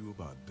anything to you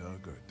about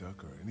Doug or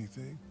Duck or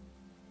anything?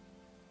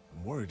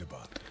 I'm worried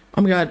about it.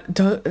 Oh my god,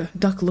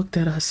 Duck looked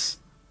at us.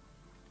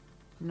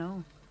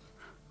 No.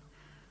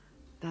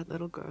 That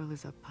little girl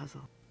is a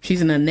puzzle.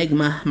 She's an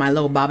enigma, my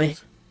little Bobby.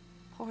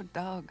 Poor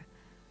Doug.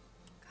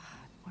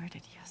 God, where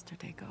did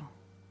yesterday go?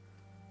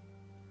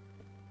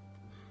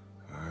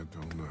 I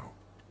don't know.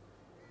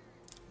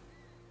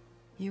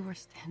 You were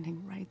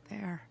standing right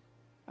there.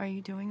 Are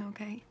you doing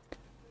okay?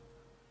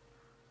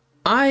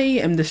 I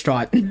am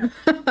distraught.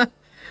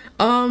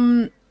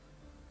 I'm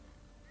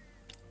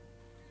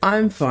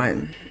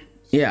fine.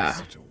 Yeah.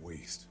 Such a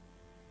waste.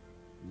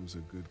 He was a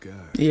good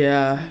guy.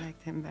 Yeah. I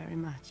liked him very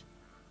much.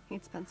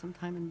 He'd spent some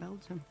time in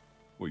Belgium.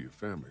 Where your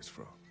family's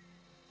from?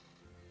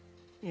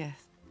 Yes.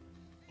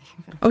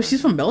 Oh,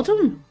 she's from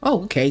Belgium?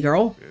 Oh, okay,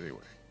 girl. Anyway,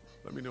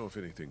 let me know if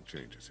anything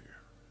changes here.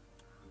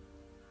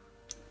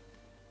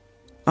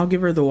 I'll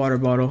give her the water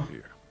bottle.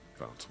 Here,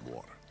 found some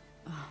water.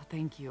 Oh,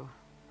 thank you.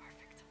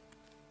 Perfect.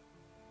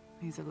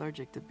 He's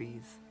allergic to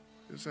bees.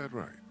 Is that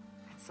right?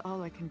 It's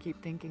all I can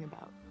keep thinking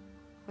about.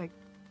 Like,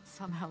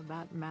 somehow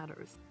that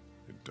matters.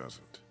 It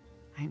doesn't.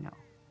 I know.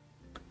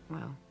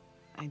 Well,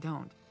 I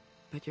don't.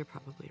 But you're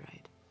probably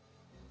right.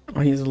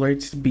 Oh, he's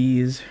allergic to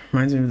bees.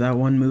 Reminds me of that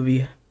one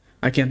movie.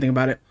 I can't think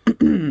about it.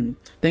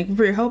 Thank you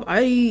for your help.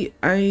 I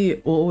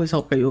will always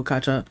help you,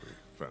 Katja.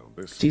 Found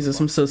this. Jesus,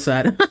 I'm so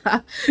sad.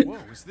 Whoa,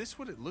 is this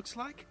what it looks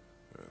like?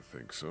 I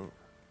think so.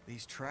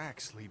 These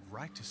tracks lead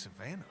right to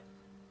Savannah.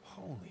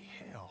 Holy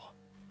hell.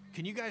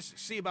 Can you guys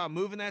see about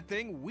moving that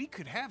thing? We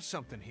could have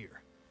something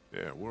here.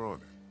 Yeah, we're on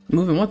it.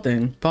 Moving what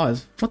thing?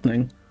 Pause. What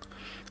thing?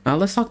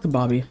 Let's talk to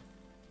Bobby.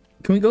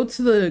 Can we go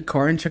to the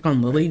car and check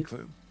on Lily?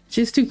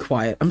 She's too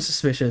quiet. I'm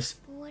suspicious.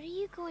 What are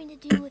you going to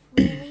do with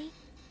Lily?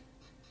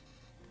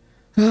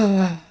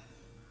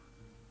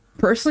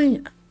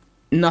 Personally,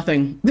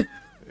 nothing.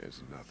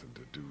 There's nothing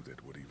to do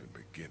that would even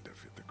begin to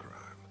fit the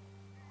crime.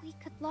 We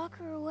could lock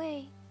her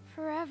away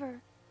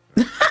forever.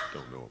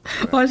 Don't know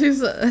about that. Why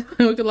she's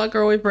we could lock her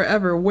away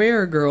forever.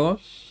 Where, girl?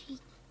 She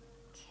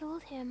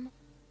killed him.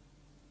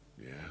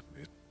 Yeah,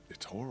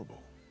 it's horrible.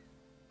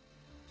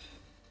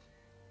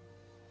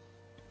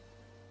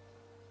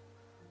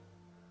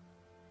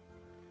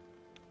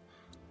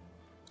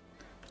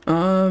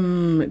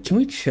 Can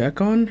we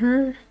check on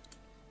her?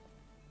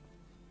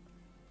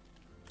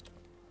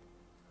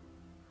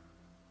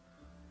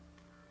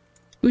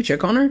 Can we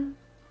check on her?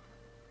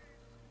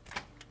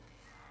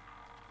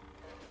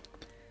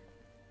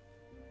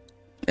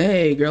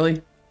 Hey,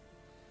 girly.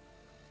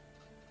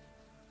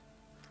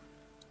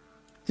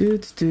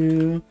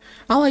 I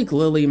like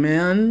Lily,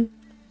 man.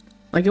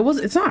 Like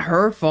it's not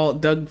her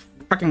fault Doug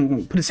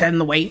fucking put his head in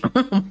the way. Hey,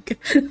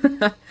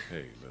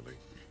 Lily.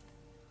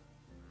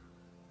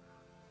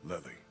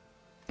 Lily.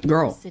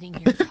 Girl. Sitting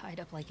here tied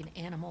up like an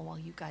animal while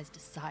you guys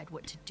decide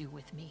what to do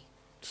with me.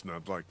 It's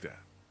not like that.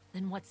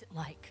 Then what's it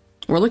like?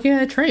 We're looking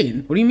at a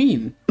train. What do you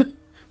mean?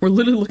 We're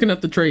literally looking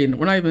at the train.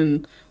 We're not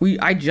even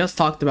I just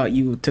talked about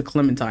you to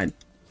Clementine.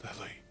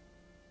 Lily.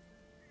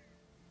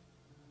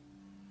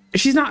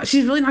 She's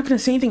really not gonna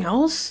say anything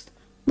else?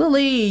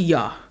 Lily.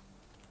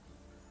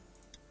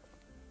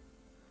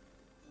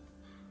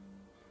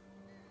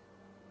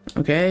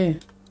 Okay.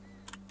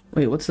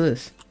 Wait, what's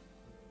this?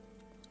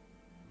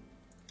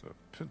 A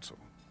pencil.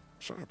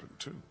 Sharpened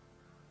too.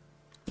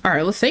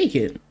 Alright, let's take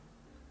it.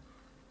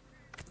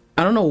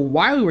 I don't know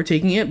why we were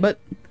taking it, but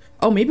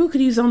oh, maybe we could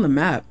use it on the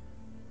map.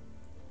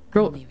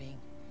 Girl,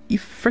 you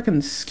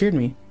freaking scared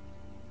me.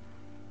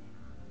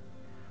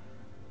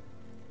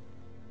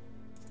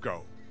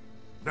 Go.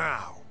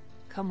 Now.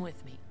 Come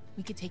with me.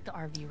 We could take the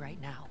RV right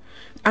now.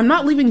 I'm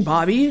not leaving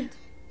Bobby.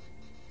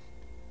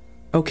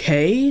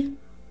 Okay.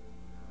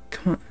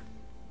 Come on.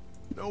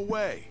 No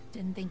way.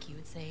 Didn't think you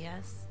would say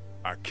yes.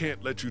 I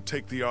can't let you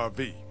take the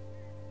RV.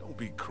 Don't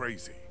be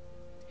crazy.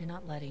 You're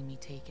not letting me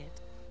take it.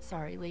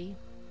 Sorry, Lee.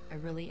 I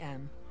really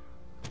am.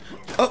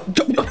 Oh,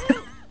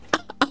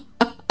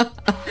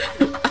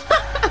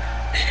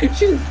 she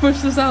just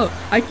pushed us out.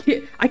 I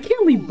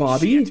can't leave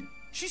Bobby. Shit.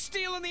 She's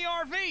stealing the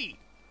RV.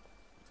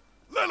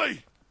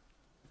 Lily.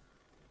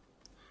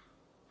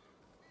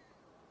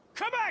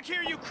 Come back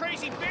here, you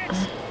crazy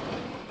bitch!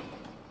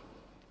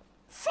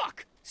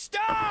 Fuck!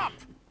 Stop!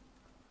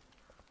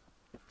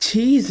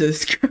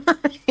 Jesus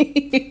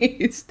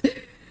Christ.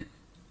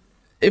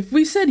 If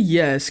we said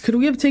yes, could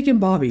we have taken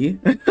Bobby?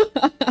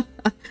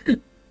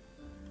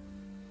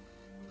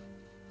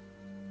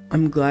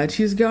 I'm glad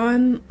she's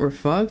gone. We're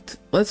fucked.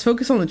 Let's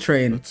focus on the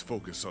train. Let's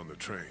focus on the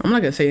train. I'm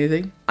not gonna say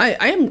anything.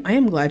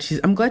 I'm glad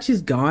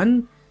she's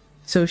gone,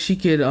 so she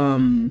could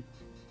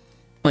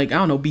like, I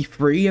don't know, be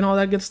free and all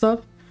that good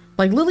stuff.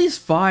 Like, Lily's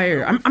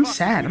fire. I'm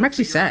sad. I'm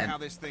actually sad. How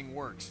this thing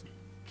works.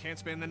 Can't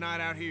spend the night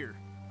out here.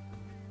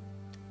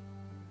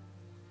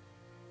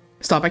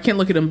 Stop. I can't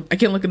look at him. I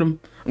can't look at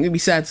him. I'm gonna be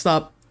sad.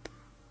 Stop.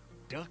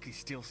 Duck is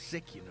still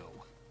sick, you know.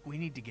 We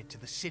need to get to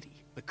the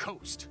city, the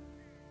coast.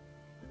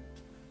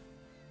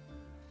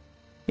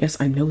 Yes,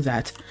 I know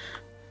that.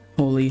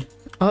 Holy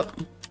up.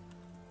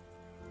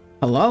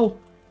 Hello?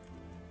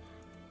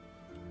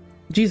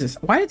 Jesus,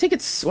 why did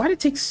it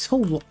take so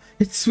long?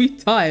 It's sweet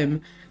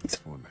time.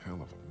 It's one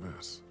hell of a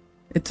mess.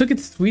 It took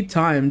its sweet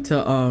time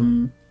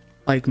to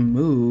like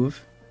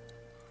move.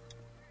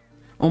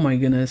 Oh my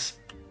goodness.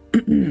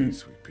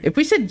 If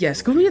we said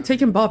yes, could we have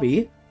taken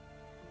Bobby?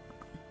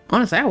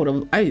 Honestly, I would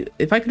have.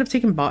 If I could have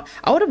taken Bob,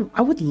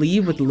 I would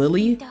leave with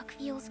Lily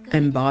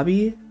and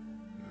Bobby.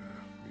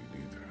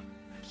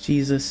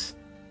 Jesus.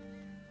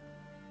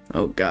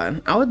 Oh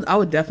God. I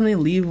would definitely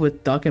leave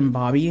with Duck and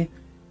Bobby.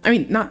 I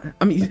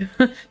mean,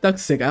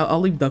 Duck's sick. I'll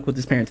leave Duck with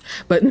his parents.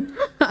 But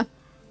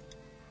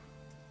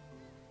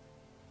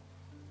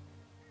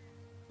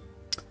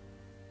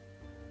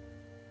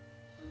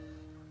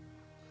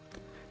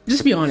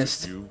just be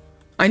honest.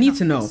 I need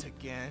to know.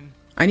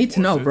 I need to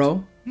know,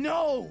 bro.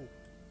 No.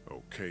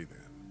 Okay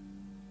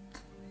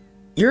then.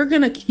 You're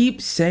gonna keep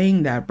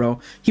saying that, bro.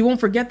 He won't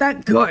forget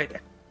that?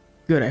 Good.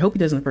 Good. I hope he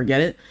doesn't forget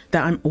it.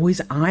 That I'm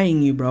always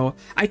eyeing you, bro.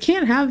 I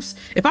can't have...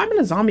 If I'm in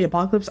a zombie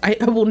apocalypse, I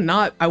will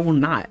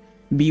not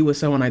be with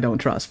someone I don't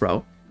trust,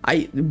 bro.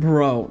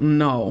 Bro,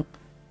 no.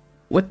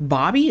 With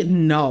Bobby?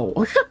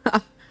 No.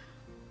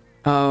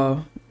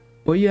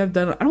 What you have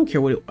done... I don't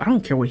care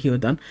what he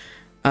would have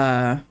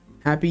done.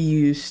 Happy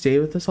you stay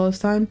with us all this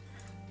time?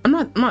 I'm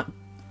not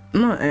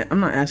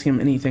asking him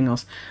anything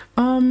else.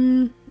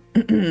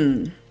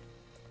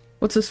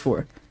 What's this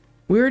for?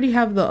 We already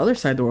have the other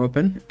side door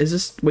open. Is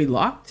this way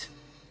locked?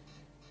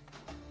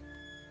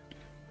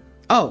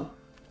 Oh,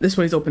 this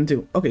way's open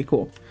too. Okay,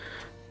 cool.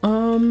 We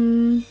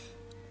can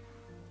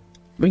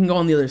go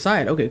on the other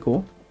side. Okay,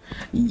 cool.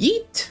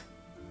 Yeet.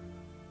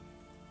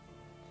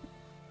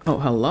 Oh,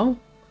 hello.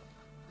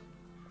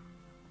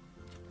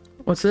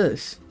 What's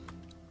this?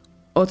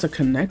 Oh, it's a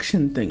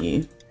connection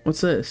thingy.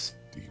 What's this?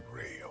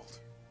 Derailed.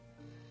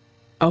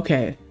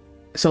 Okay,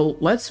 so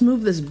let's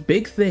move this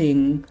big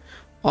thing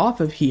off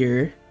of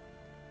here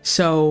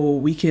so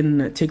we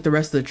can take the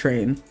rest of the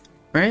train,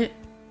 right?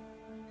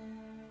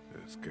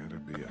 There's gotta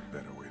be a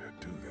better way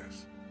to do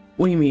this.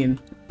 What do you mean?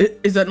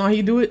 Is that not how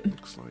you do it?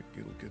 Looks like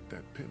it'll get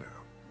that pin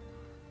out.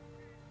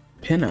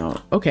 Pin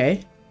out.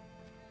 Okay.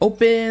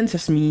 Open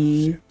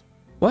sesame. Shit.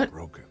 What?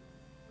 Broken.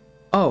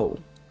 Oh.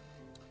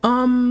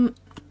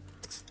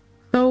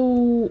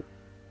 So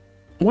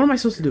what am I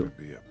supposed to do?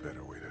 Be a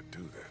better way to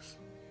do this.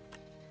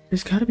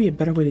 There's gotta be a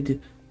better way to do.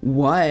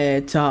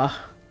 What?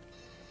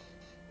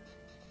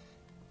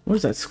 What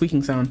is that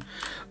squeaking sound?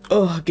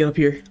 Oh, get up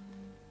here.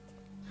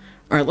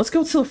 All right, let's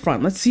go to the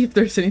front. Let's see if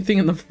there's anything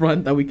in the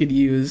front that we could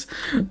use.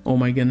 Oh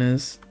my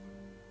goodness.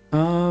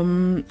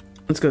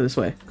 Let's go this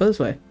way. Go this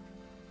way.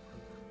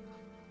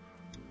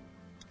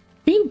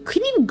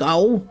 Can you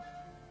go?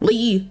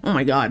 Lee. Oh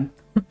my God.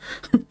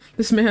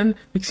 This man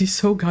makes me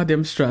so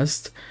goddamn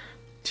stressed.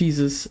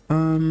 Jesus.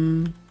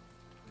 Can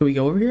we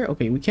go over here?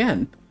 Okay, we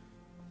can.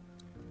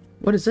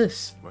 What is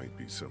this? Might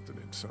be something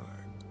inside.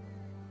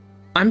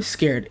 I'm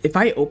scared. If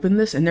I open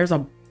this and there's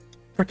a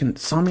freaking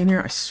zombie in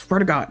here, I swear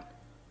to God.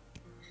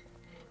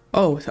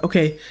 Oh,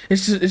 okay.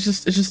 It's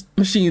just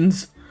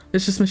machines.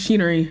 It's just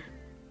machinery.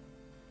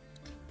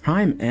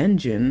 Prime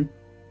engine.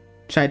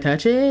 Should I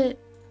touch it?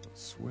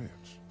 Switch.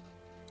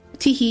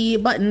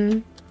 Teehee,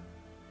 button.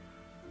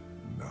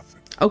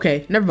 Nothing.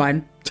 Okay, never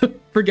mind.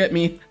 Forget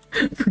me.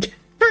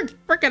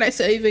 Forget I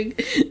said anything.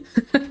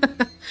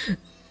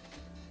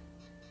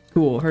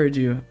 Cool, heard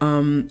you.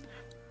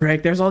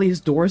 Rick, there's all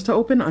these doors to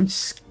open. I'm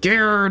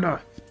scared.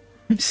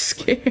 I'm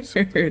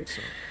scared.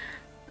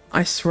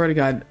 I swear to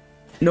God.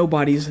 No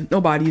bodies. No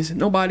bodies.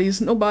 No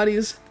bodies. No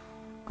bodies.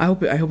 I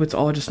hope it's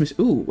all just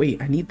ooh,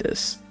 wait, I need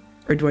this.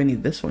 Or do I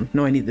need this one?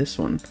 No, I need this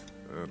one.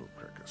 That'll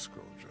crack a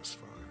skull just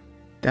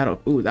fine.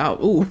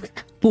 Ooh.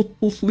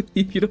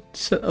 Leave, you don't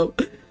shut up.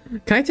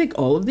 Can I take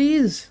all of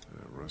these?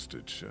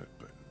 Rusted shut,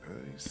 but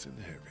nice and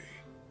heavy.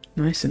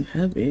 Nice and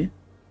heavy.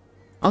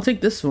 I'll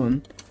take this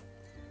one.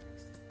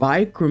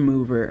 Bike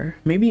remover.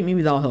 Maybe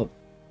that'll help.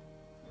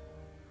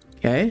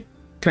 Okay.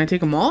 Can I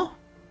take them all?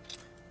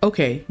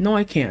 Okay. No,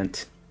 I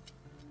can't.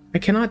 I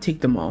cannot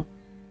take them all.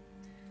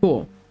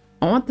 Cool.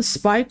 I want the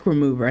spike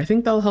remover. I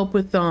think that'll help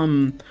with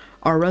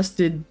our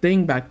rusted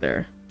thing back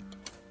there.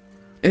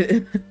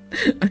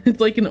 It's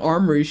like an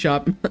armory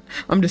shop.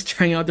 I'm just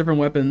trying out different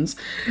weapons.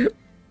 Nice.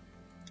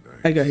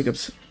 I got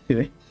hiccups.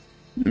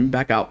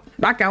 Back out.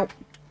 Back out.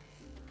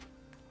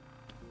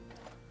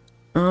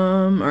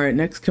 Alright,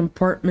 next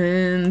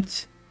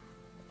compartment.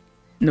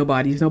 No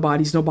bodies, no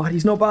bodies, no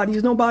bodies, no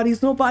bodies, no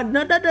bodies, no bodies.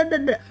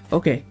 No.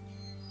 Okay.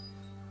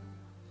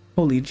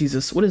 Holy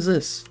Jesus, what is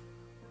this?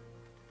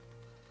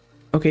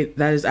 Okay,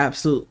 that is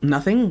absolute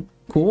nothing.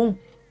 Cool.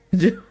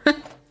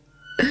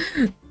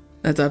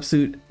 That's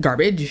absolute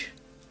garbage.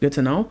 Good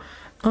to know.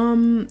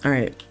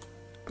 Alright.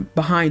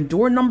 Behind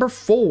door number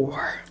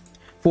 4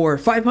 for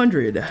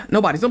 500.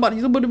 Nobody's.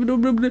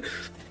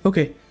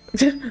 Okay.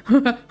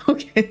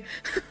 Okay.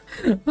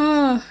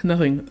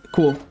 Nothing.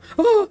 Cool.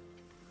 Oh,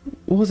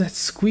 what was that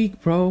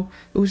squeak, bro?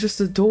 It was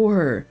just a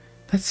door.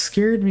 That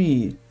scared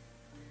me.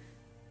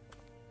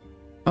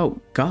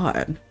 Oh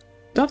God.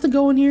 Do I have to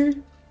go in here?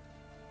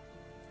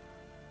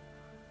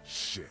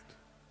 Shit.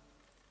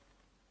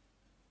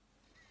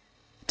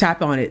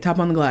 Tap on it. Tap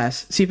on the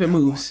glass. See if it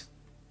moves.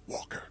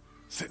 Walker,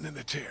 sitting in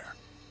the chair.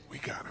 We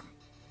got him.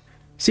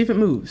 See if it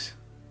moves.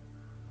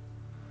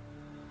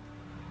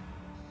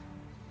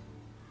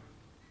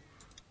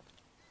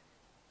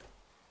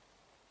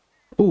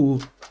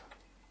 Ooh.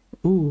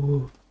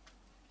 Ooh.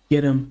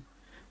 Get him.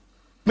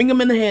 Bring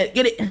him in the head.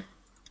 Get it.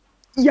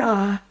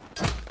 Yeah.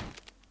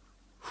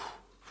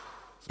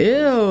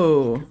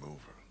 Ew.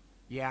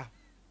 Yeah.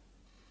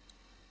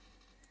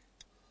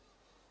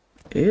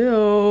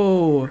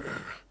 Ew.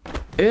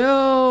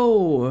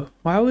 Ew.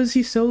 Why was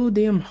he so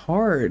damn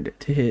hard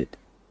to hit?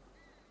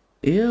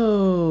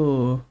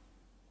 Ew.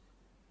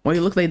 Why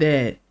you look like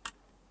that?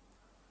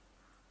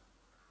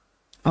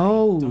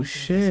 Oh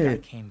shit. This guy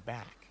came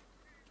back.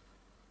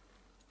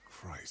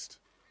 Christ.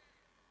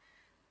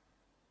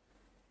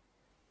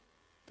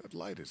 That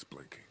light is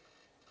blinking.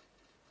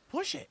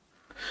 Push it.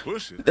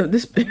 Push it?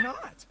 This Why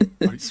not?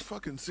 Are you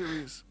fucking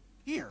serious?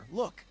 Here,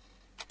 look.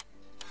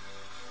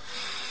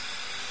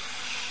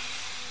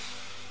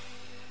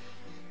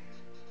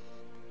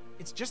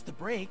 It's just the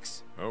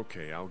brakes.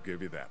 Okay, I'll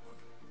give you that one.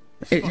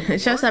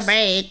 It's just the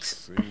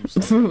brakes.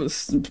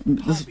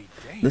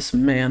 This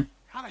man.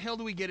 How the hell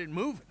do we get it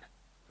moving?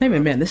 Hey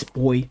man, this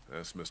boy.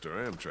 That's Mr.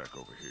 Amtrak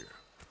over here.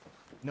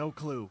 No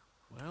clue.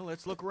 Well,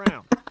 let's look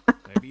around.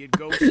 Maybe it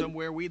goes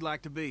somewhere we'd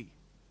like to be.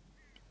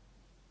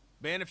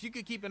 Ben, if you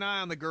could keep an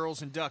eye on the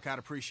girls and Duck, I'd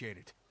appreciate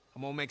it.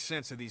 I'm gonna make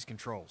sense of these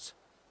controls.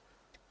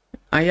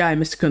 Aye,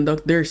 Mr.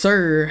 Conductor,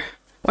 sir.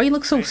 Why you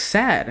look so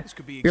sad?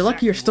 You're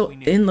lucky you're still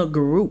in the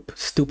group,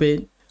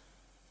 stupid.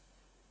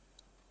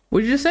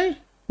 What did you just say?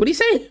 What did he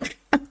say?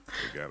 We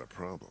got a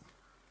problem.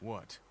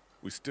 What?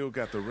 We still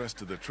got the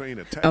rest of the train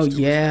attached Oh, to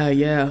yeah, us.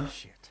 yeah.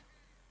 Shit.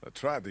 I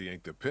tried to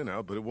yank the pin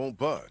out, but it won't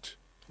budge.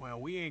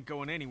 Well, we ain't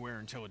going anywhere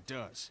until it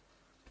does.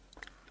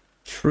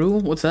 True?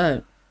 What's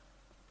that?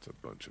 It's a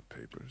bunch of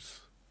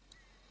papers.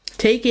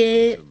 Take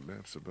it. Some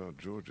maps about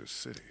Georgia's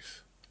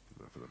cities.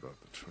 Nothing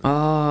about the train.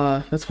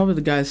 That's probably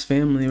the guy's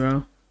family,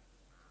 bro.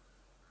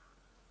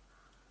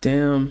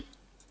 Damn.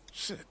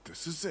 Shit,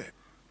 this is it.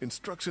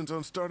 Instructions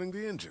on starting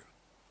the engine.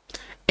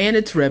 And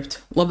it's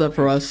ripped. Love that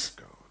for us.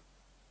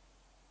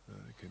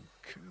 I can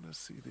kind of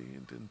see the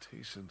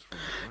indentations from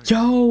the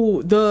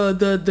Yo,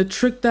 the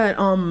trick that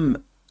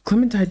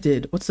Clementine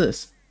did. What's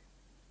this?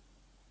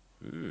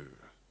 Ew.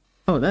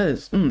 Oh, that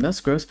is that's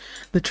gross.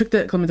 The trick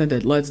that Clementine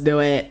did. Let's do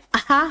it.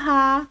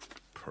 Ha.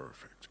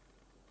 Perfect.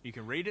 You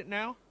can read it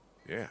now?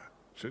 Yeah,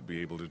 should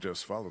be able to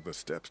just follow the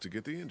steps to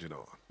get the engine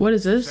on. What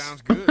is this?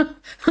 Sounds good.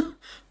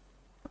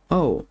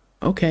 Oh,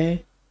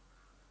 okay.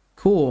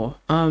 Cool.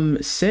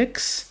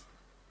 6.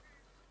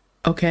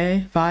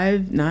 Okay,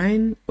 5,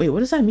 9. Wait, what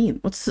does that mean?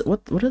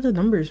 What do the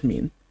numbers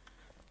mean?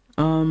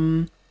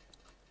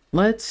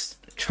 Let's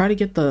try to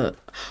get the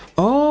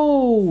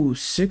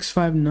 6,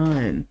 5,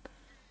 9.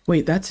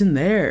 Wait, that's in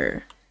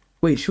there.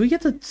 Wait, should we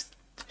get the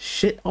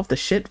shit off the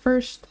shit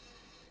first?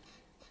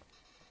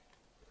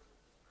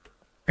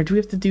 Or do we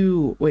have to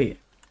do wait,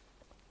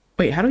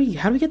 how do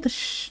we get the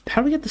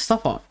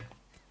stuff off?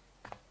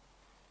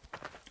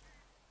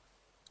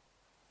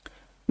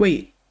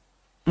 Wait,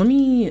 let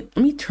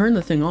me turn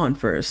the thing on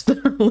first.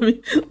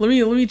 let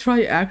me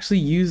try actually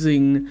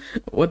using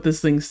what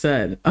this thing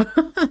said.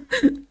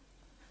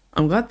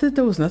 I'm glad that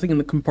there was nothing in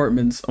the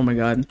compartments. Oh my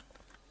god.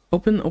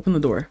 Open the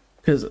door,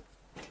 because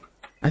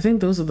I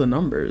think those are the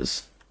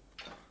numbers.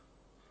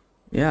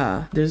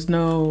 Yeah, there's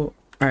no.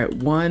 Alright,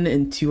 1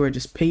 and 2 are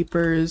just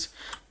papers.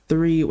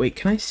 3, wait,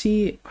 can I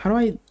see, how do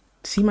I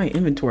see my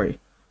inventory?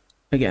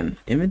 Again,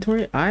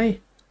 inventory, how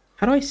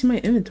do I see my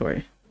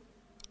inventory?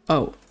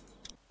 Oh,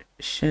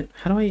 shit,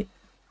 how do I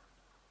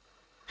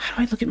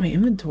look at my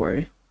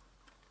inventory?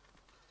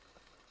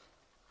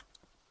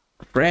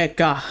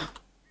 Freka.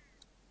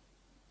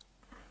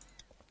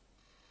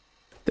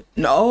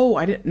 No,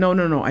 I didn't,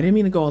 no, I didn't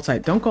mean to go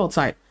outside. Don't go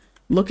outside.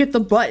 Look at the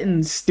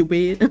buttons,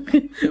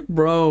 stupid.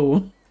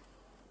 Bro.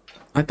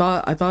 I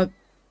thought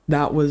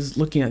that was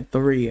looking at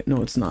 3.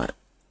 No, it's not.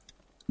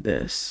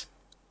 This.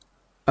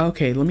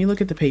 Okay, let me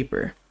look at the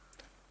paper.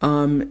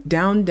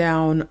 Down,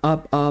 down,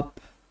 up,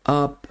 up.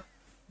 up,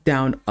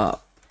 down,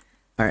 up.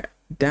 All right,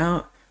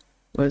 down.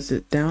 Was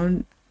it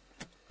down?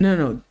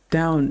 No,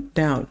 down,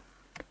 down,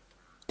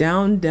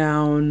 down,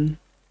 down,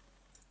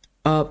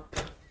 up,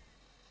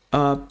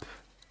 up,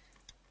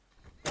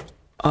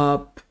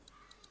 up,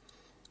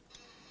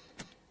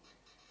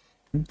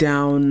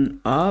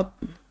 down,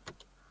 up.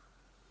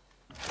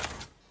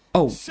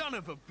 Oh, son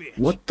of a bitch!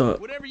 What the?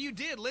 Whatever you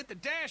did lit the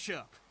dash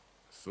up.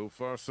 So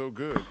far, so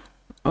good.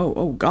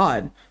 Oh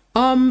God.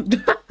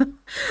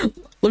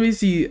 Let me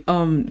see.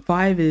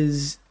 5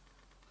 is,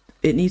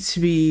 it needs to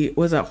be,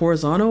 was that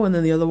horizontal, and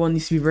then the other one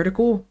needs to be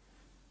vertical.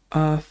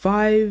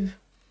 5,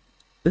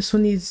 this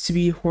one needs to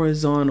be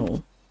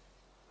horizontal.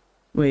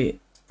 Wait,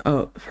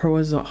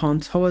 horizontal.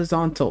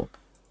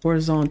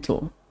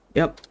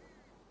 Yep.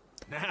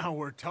 Now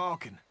we're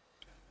talking.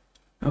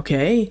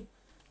 Okay.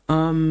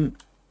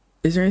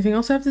 Is there anything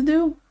else I have to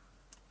do?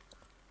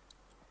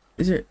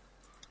 Is there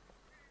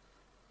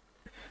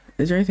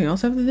anything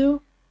else I have to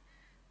do?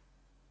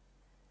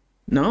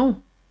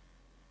 No.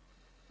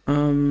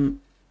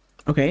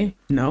 Okay,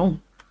 no.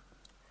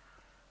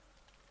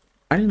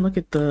 I didn't look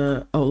at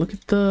the, oh, look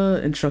at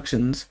the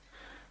instructions.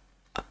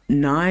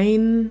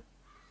 9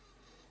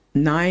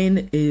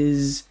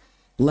 is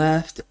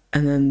left,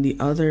 and then the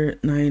other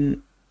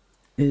 9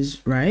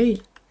 is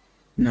right.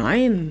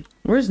 9?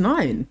 Where's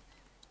 9?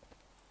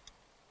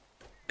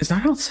 Is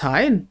that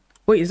outside?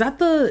 Wait, is that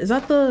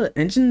the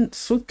engine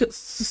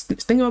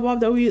thingamabob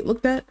that we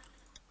looked at?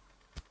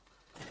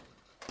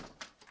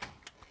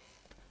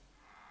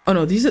 Oh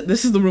no, this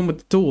is the room with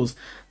the tools.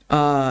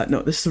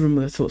 No, this is the room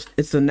with the tools.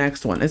 It's the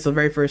next one. It's the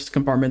very first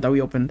compartment that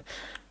we opened.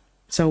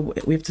 So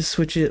we have to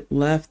switch it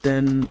left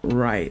and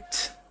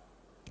right.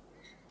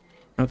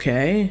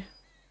 Okay.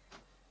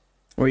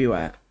 Where are you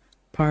at?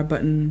 Power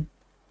button.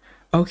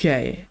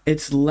 Okay,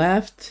 it's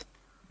left,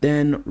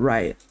 then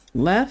right.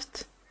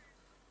 Left.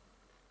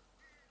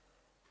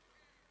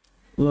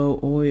 Low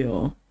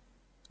oil.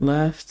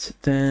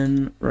 Left,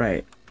 then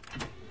right.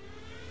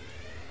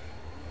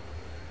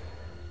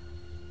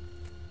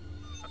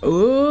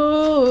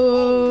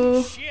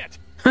 Oh shit!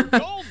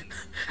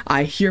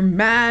 I hear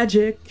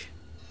magic.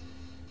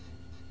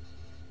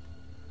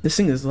 This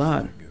thing is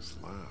loud.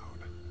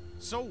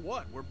 So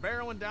what? We're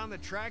barreling down the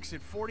tracks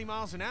at 40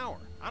 miles an hour.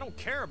 I don't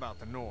care about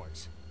the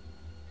noise.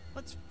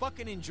 Let's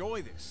fucking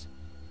enjoy this.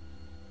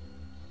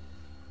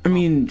 I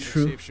mean, Let's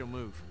true. see if she'll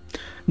move.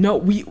 No,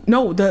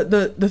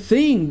 the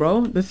thing,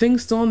 bro. The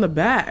thing's still on the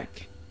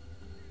back.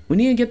 We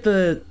need to get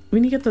the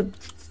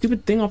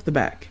stupid thing off the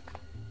back.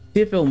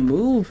 See if it'll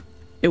move.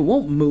 It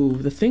won't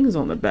move. The thing's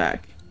on the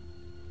back.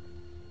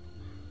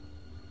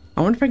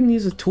 I wonder if I can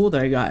use the tool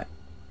that I got.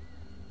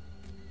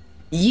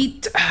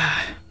 Yeet.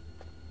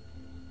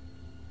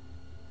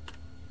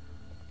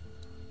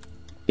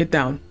 Get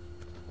down.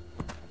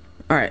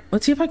 Alright,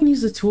 let's see if I can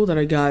use the tool that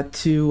I got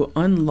to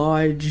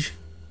unlodge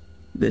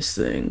this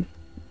thing.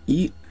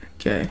 Yeet.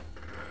 Okay.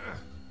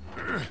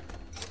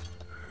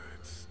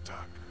 It's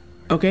stuck.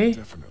 Okay.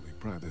 Definitely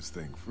pry this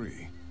thing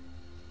free.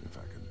 If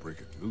I can break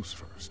it loose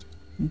first.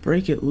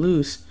 Break it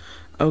loose.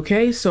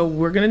 Okay, so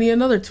we're gonna need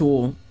another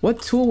tool.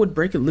 What tool would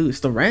break it loose?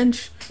 The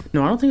wrench?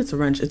 No, I don't think it's a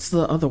wrench. It's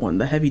the other one,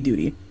 the heavy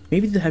duty.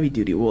 Maybe the heavy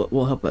duty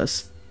will help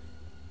us.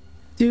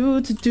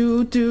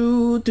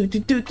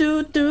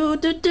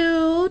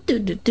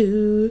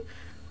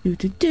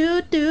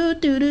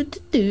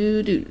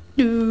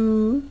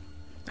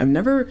 I've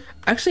never,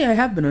 actually I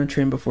have been on a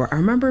train before. I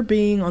remember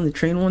being on the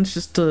train once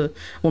just to,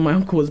 when my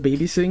uncle was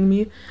babysitting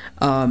me,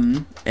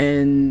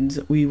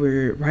 and we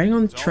were riding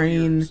on the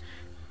train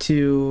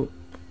to,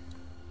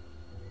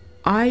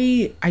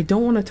 I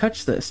don't want to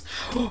touch this.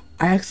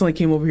 I accidentally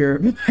came over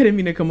here. I didn't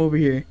mean to come over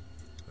here.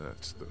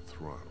 That's the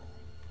throttle.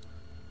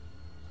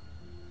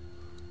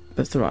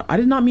 That's the throttle. I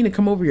did not mean to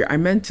come over here. I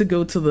meant to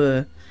go to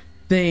the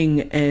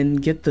thing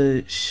and get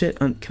the shit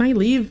on. Can I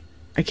leave?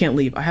 I can't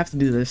leave. I have to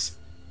do this.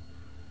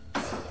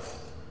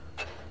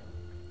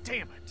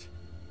 Damn it.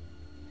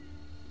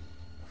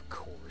 Of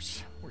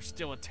course. We're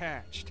still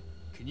attached.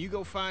 Can you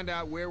go find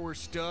out where we're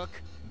stuck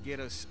and get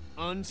us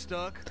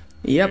unstuck?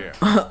 Yep.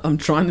 Yeah. I'm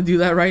trying to do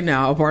that right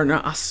now,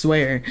 partner. I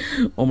swear.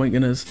 Oh my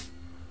goodness.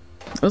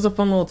 It was a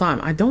fun little time.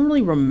 I don't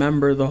really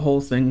remember the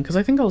whole thing because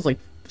I think I was like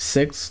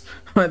 6.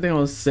 I think I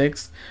was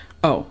 6.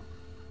 Oh,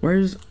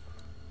 is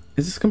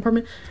this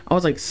compartment? I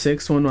was like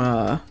 6 when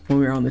we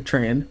were on the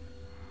train.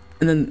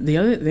 And then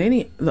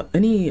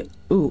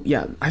ooh,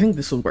 yeah, I think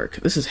this will work.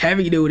 This is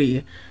heavy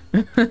duty.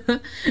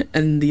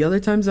 And the other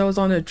times I was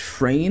on a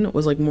train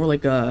was like more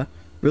like a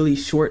really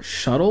short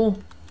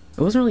shuttle.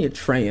 It wasn't really a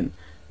train.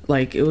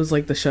 Like it was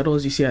like the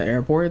shuttles you see at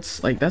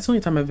airports. Like that's the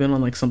only time I've been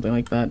on like something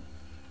like that.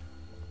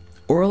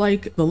 Or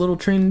like the little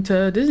train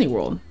to Disney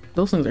World.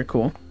 Those things are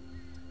cool.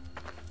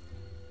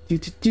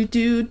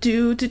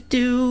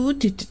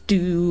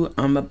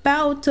 I'm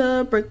about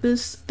to break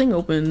this thing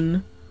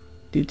open.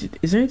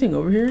 Is there anything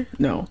over here?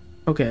 No.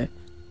 Okay.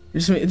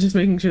 Just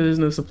making sure there's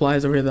no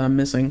supplies over here that I'm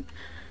missing.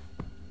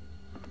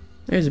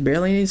 There's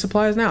barely any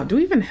supplies now. Do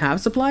we even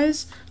have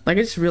supplies? Like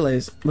I just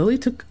realized Lily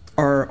took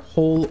our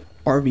whole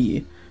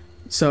RV.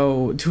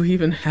 So, do we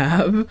even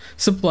have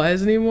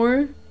supplies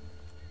anymore?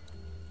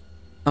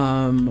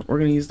 We're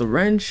gonna use the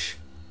wrench.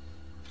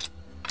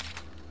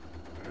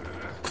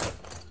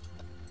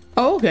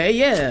 Oh, okay,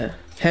 yeah.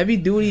 Heavy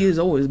duty is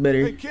always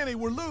better. Hey, Kenny,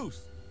 we're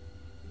loose.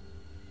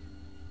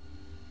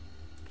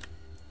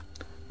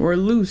 We're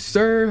loose,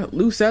 sir.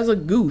 Loose as a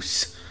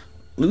goose.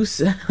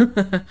 Loose. Oh.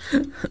 I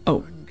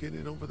can get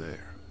in over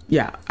there.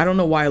 Yeah, I don't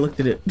know why I looked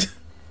at it.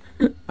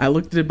 I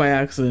looked at it by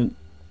accident.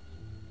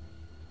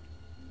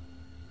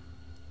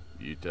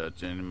 You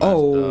touch any of my stuff?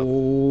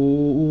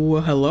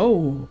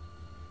 Hello.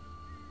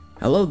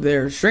 Hello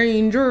there,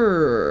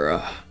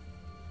 stranger.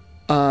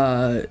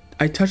 I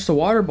touched the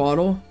water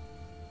bottle.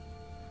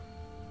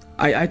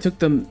 I took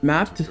the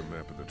map. The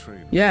map of the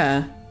train.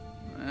 Yeah.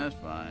 That's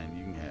fine.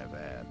 You can have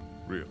that.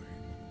 Really?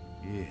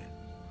 Yeah.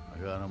 I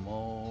got them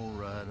all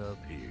right up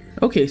here.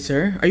 Okay,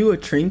 sir. Are you a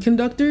train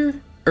conductor?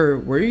 Or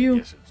were you?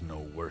 Guess it's no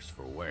worse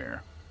for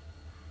wear.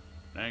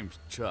 Name's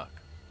Chuck.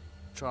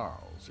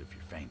 Charles, if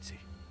you're fancy.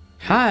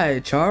 Hi,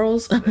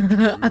 Charles.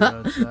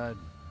 Outside?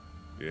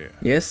 Yeah.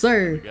 Yes,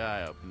 sir. The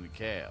guy up in the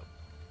cab.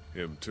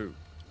 Him too.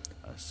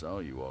 I saw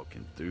you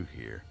walking through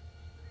here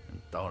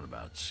and thought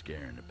about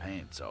scaring the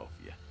pants off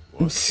you.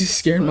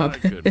 Scaring my I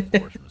couldn't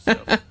force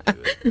myself to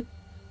do it.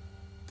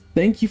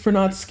 Thank you for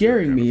not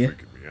scaring me.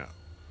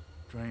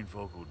 Train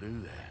folk will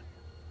do that.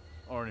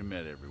 Already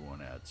met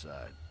everyone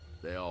outside.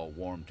 They all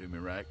warmed to me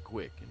right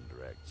quick in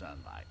direct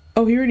sunlight.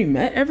 Oh, he already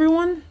met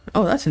everyone?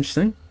 Oh, that's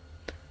interesting.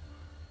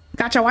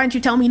 Gotcha, why didn't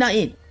you tell me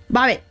nothing?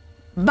 Bobby!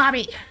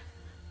 Bobby!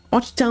 Why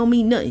don't you tell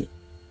me nothing?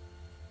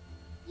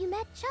 You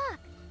met Chuck.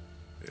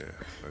 Yeah,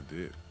 I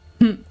did.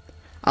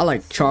 I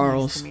like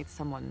Charles. Nice to meet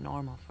someone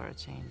normal for a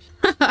change.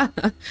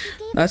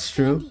 That's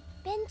true.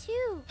 Ben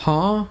too.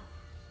 Huh?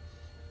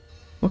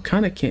 What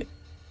kind of kid?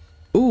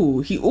 Ooh,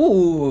 he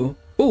look,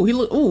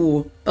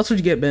 ooh. That's what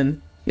you get,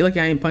 Ben. You like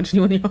I ain't punching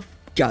you in the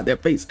God,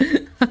 that face.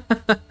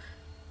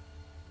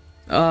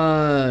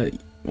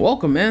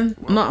 Welcome, man.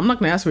 I'm not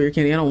gonna ask for your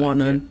candy. I don't want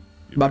none.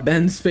 By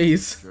Ben's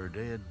face. Sure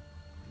did.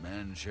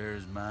 Man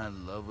shares my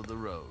love of the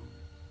road.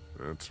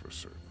 That's for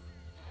certain.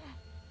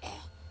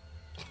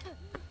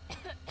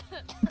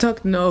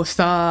 Tuck, no,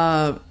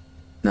 stop.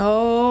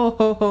 No.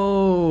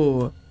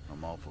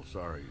 I'm awful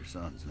sorry your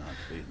son's not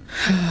feeling.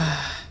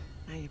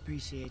 I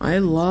appreciate it. I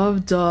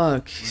love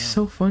Duck. He's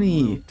so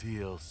funny.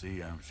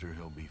 TLC, I'm sure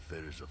he'll be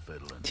fit as a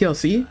fiddle.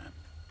 TLC?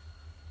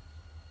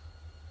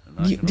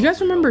 Do you guys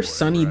remember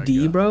Sunny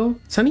D, bro?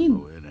 Sunny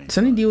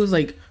D was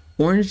like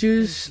orange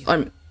juice.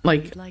 I'm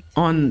like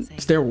on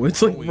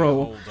steroids, like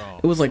bro.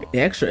 It was like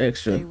extra.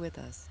 Stay with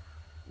us.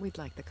 We'd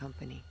like the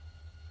company.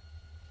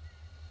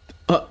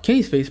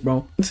 Kenny's face,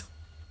 bro.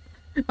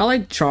 I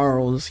like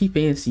Charles. He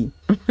fancy.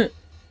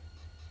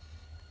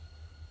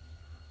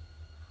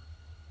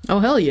 Oh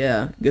hell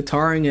yeah,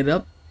 guitaring it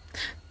up.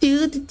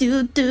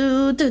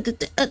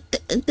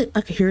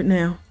 I can hear it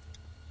now.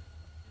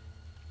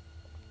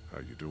 How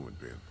you doing,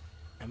 Ben?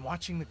 I'm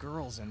watching the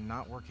girls and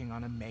not working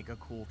on a mega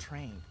cool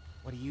train.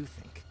 What do you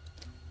think?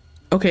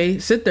 Okay,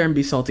 sit there and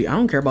be salty. I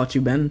don't care about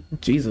you, Ben.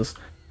 Jesus,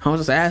 I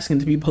was just asking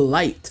to be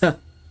polite.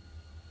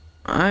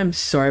 I'm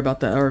sorry about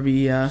the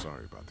RV.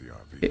 Sorry about the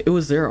RV. It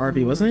was their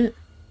RV, wasn't it?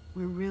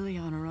 We're really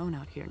on our own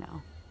out here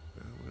now.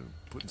 Well, we're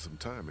putting some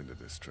time into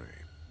this train.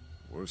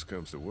 Worst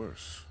comes to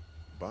worst,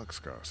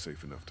 boxcar's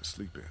safe enough to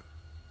sleep in.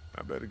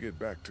 I better get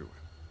back to it.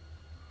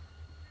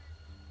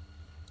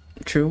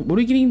 True. What are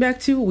we getting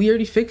back to? We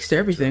already fixed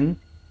everything.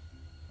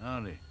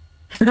 Howdy.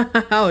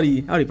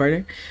 Howdy,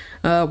 partner.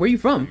 Where you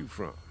from? Where you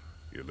from?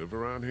 You live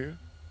around here?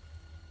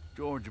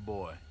 Georgia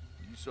boy.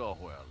 You saw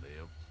where I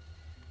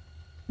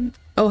live.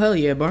 Oh hell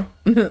yeah, bro.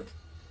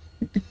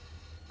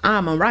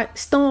 I'm a right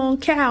stone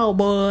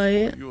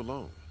cowboy. Are you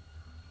alone?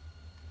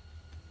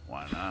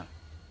 Why not?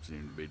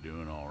 Seem to be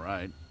doing all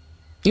right.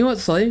 You know what,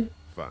 Slay?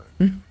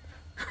 Fine.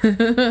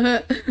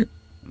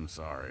 I'm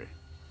sorry.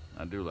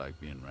 I do like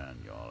being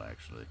around y'all,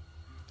 actually.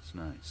 It's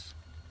nice.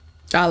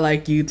 I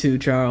like you too,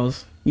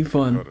 Charles. You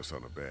fun. Caught us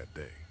on a bad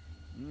day.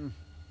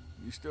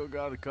 You still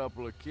got a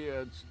couple of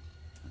kids,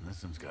 and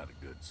this one's got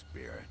a good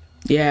spirit.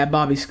 Yeah,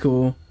 Bobby's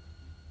cool.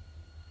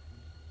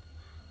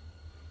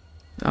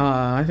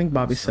 I think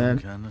Bobby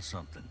said. Kind of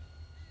something.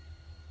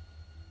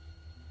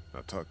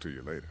 I'll talk to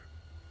you later.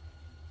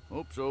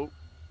 Hope so.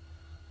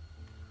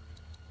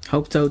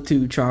 Hope so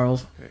too,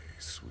 Charles. Hey,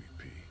 sweet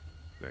pea.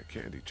 That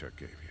candy Chuck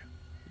gave you.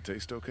 It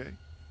taste okay?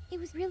 It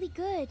was really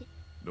good.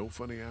 No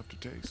funny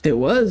aftertaste? It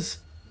was.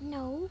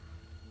 No.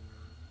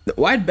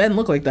 Why'd Ben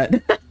look like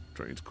that?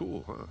 Train's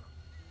cool, huh?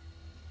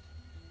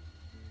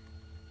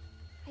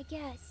 I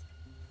guess.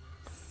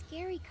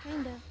 Scary,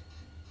 kind of.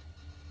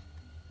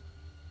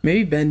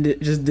 Maybe Ben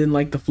just didn't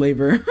like the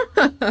flavor.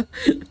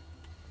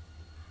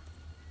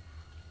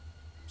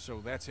 So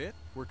that's it?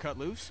 We're cut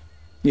loose?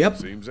 Yep.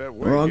 Seems that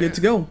way. We're all good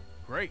to go.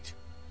 Great.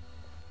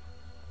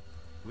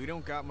 We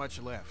don't got much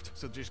left,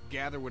 so just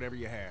gather whatever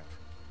you have.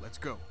 Let's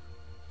go.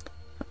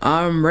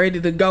 I'm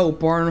ready to go,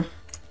 partner.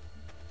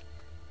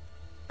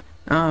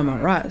 I'm a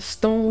right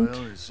stone.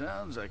 Well, it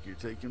sounds like you're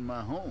taking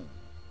my home.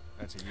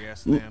 That's a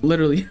yes, then?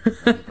 Literally.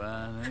 Couldn't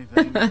find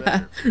anything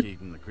better for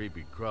keeping the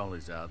creepy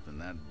crawlies out than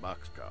that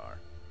boxcar.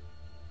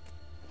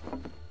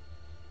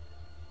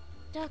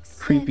 Duck's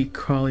Creepy sick.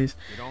 crawlies.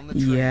 Get on the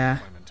train, Yeah.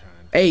 Clementine.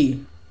 Hey,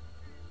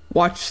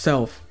 watch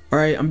yourself. All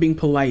right, I'm being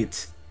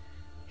polite.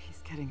 He's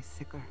getting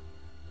sicker.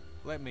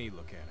 Let me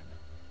look at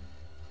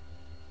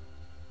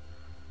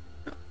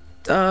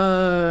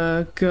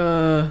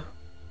him.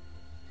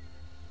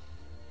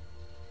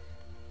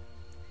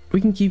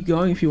 We can keep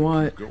going if you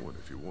want. Going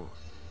if you want.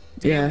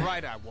 Yeah. Damn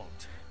right I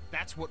won't.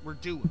 That's what we're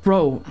doing.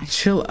 Bro,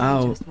 chill He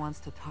out. just wants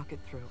to talk it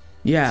through.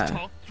 Yeah. Let's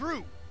talk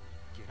through.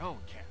 Get on,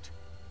 cat.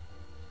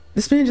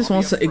 This man just I'll be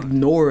wants to upfront.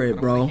 ignore I it,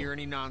 don't bro. wanna hear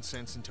any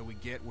nonsense until we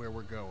get where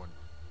we're going.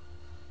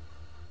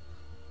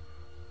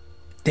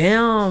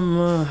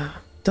 Damn.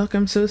 Duck,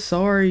 I'm so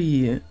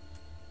sorry.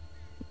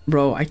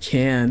 Bro, I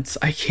can't.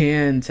 I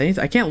can't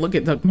look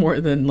at Duck more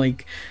than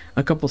like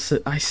a couple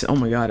oh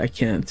my god, I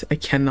can't. I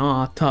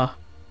cannot.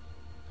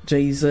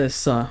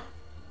 Jesus.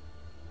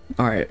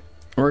 Alright,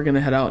 we're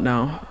gonna head out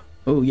now.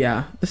 Oh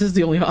yeah, this is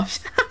the only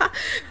option.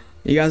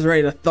 You guys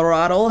ready to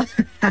throttle?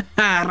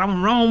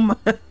 Rum rum.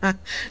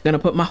 Gonna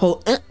put my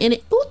whole in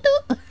it.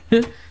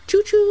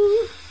 Choo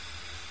choo.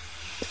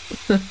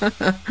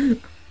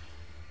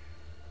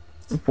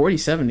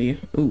 4070.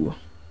 Ooh.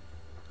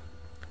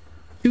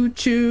 Choo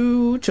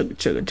choo. Chugga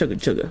chugga chugga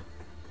chugga.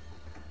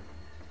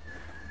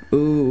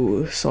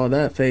 Ooh, saw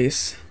that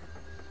face.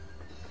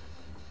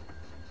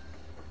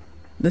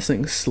 This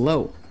thing's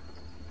slow.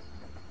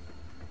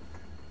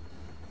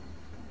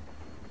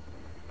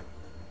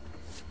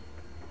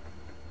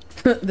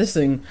 This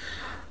thing.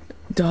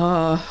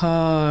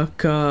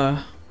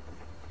 Dahaka.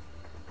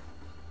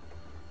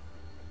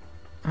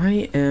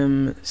 I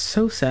am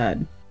so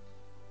sad.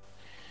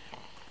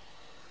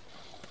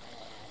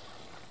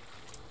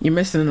 You're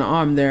missing an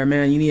arm there,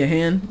 man. You need a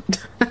hand?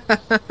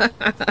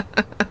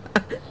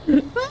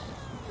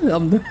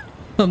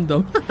 I'm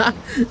dumb.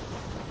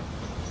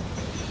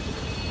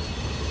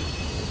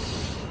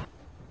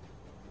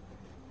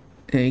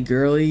 Hey,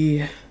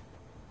 girly.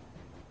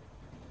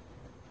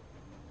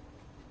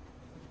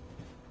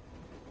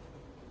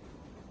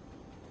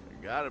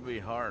 Gotta be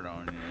hard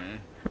on you, eh?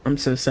 I'm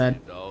so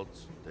sad.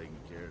 Adults taking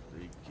care of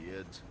 3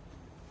 kids.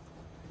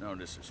 No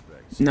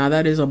disrespect. Nah,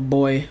 that is a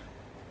boy.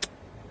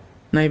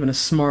 Not even a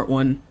smart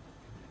one.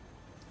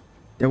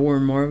 There were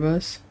more of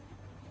us.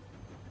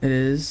 It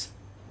is.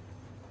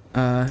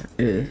 It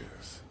is.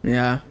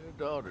 Yeah. Your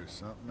daughter's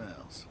something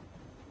else.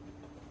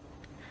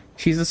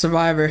 She's a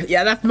survivor.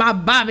 Yeah, that's my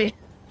Bobby.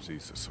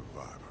 She's a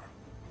survivor.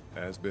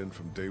 Has been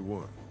from day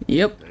one.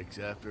 Yep. Takes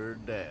after her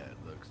dad,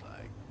 looks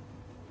like.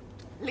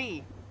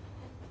 Lee.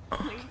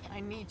 Lee,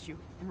 I need you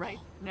right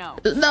now.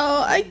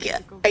 No, I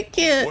can't. I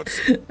can't.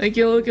 I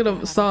can't look at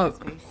him.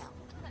 Stop.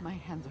 My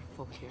hands are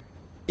full here.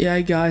 Yeah,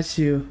 I got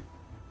you.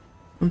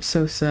 I'm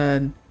so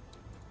sad.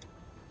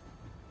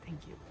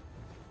 Thank you.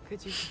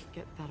 Could you just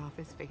get that off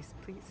his face,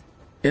 please?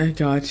 Yeah, I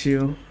got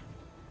you.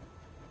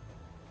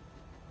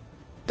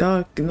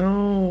 Duck,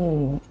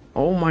 no.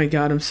 Oh my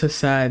god, I'm so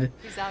sad.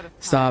 He's out of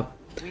time. Stop.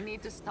 We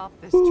need to stop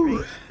this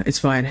train. It's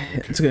fine.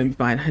 It's gonna be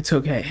fine. It's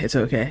okay. It's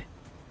okay.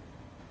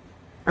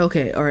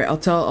 Okay, alright, I'll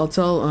tell,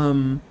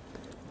 I'm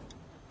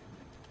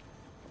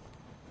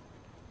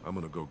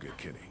gonna go get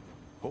Kenny.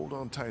 Hold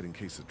on tight in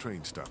case the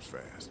train stops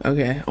fast.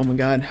 okay, oh my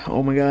god,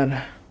 I'm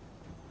gonna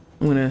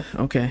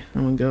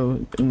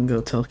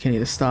go tell Kenny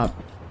to stop.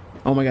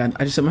 Oh my god,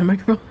 I just hit my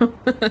microphone.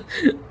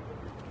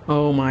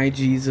 Oh my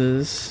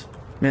Jesus.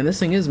 Man, this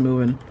thing is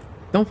moving.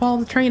 Don't follow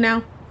the train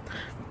now.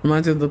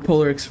 Reminds me of the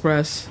Polar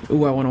Express.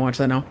 Ooh, I wanna watch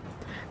that now.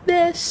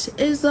 This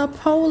is the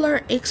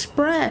Polar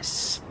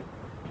Express.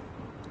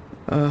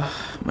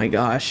 My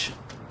gosh.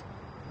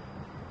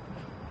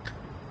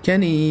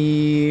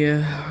 Kenny,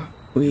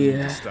 we need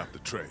to stop the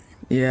train.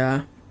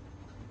 Yeah.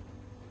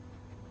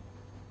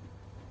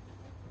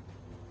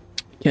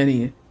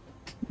 Kenny,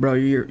 bro,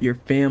 your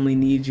family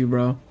needs you,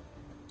 bro.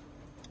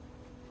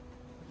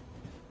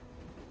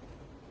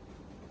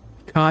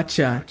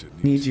 Katja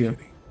needs you.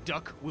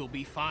 Duck will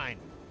be fine.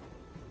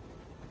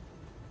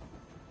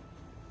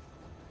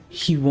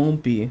 He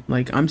won't be.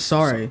 Like, I'm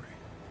sorry.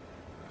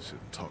 I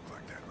shouldn't talk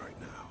like that right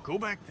now. Go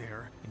back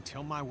there and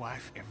tell my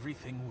wife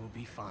everything will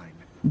be fine.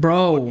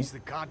 Bro. What is the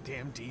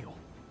goddamn deal?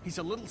 He's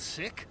a little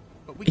sick,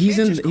 but we He's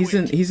can't in just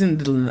he's in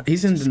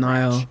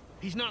denial.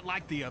 He's not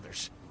like the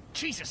others.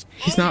 Jesus.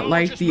 He's not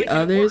like the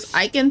others.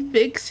 I can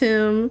fix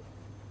him.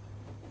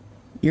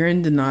 You're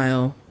in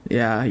denial.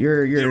 Yeah,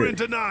 you're in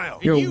denial.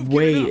 You're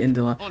way in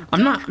denial.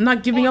 I'm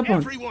not giving up on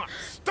everyone.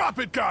 Stop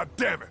it,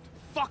 goddammit.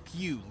 Fuck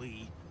you,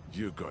 Lee.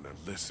 You're gonna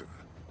listen.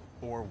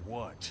 Or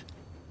what?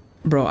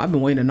 Bro, I've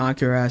been waiting to knock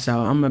your ass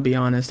out. I'm gonna be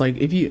honest. Like,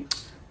 if you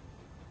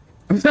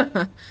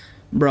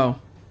bro,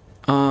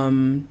 I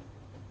don't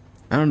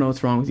know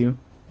what's wrong with you.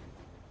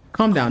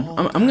 Calm down.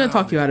 I'm gonna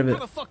talk you out of it. How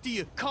the fuck do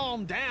you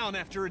calm down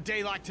after a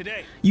day like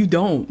today? You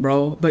don't,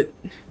 bro. But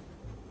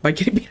by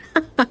getting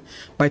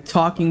by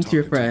talking to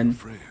your friend,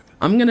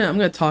 I'm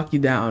gonna talk you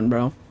down,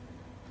 bro.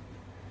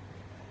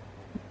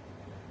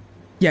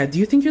 Yeah, do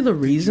you think you're the You're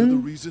the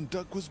reason? reason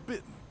Duck was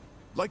bitten.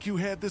 Like you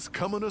had this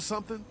coming or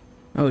something?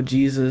 Oh,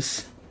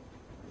 Jesus.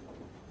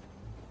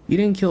 You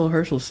didn't kill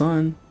Herschel's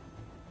son.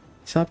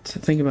 Stop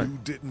thinking about... You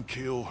didn't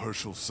kill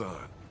Herschel's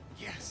son.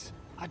 Yes,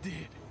 I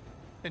did.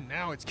 And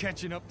now it's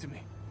catching up to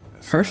me.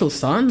 Herschel's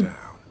son?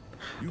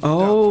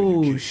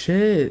 Oh,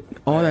 shit.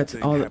 All that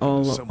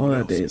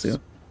days ago.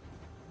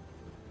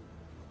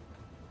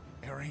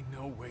 There ain't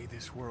no way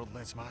this world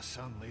lets my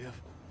son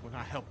live when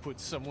I help put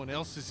someone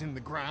else's in the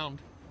ground.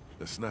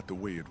 That's not the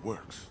way it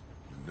works.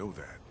 You know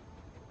that.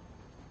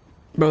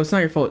 Bro, it's not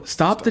your fault.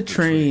 Stop the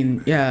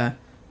train. Yeah.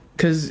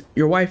 Because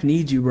your wife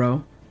needs you,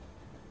 bro.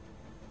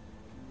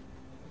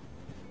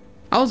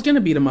 I was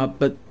gonna beat him up,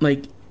 but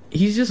like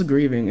he's just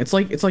grieving. It's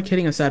like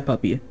hitting a sad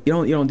puppy.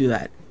 You don't do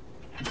that.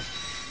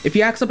 If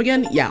he acts up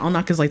again, yeah, I'll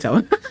knock his lights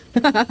out.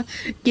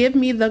 Give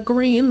me the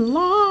green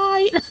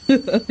light.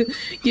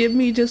 Give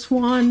me just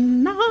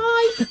one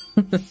night.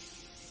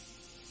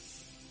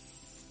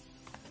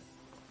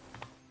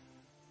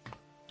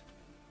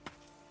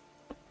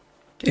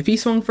 If he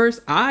swung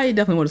first, I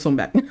definitely would have swung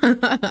back.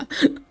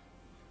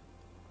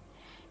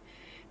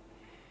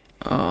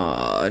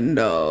 Oh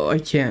no, I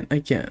can't.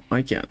 It's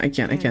I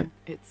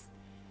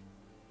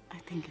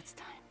think it's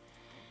time.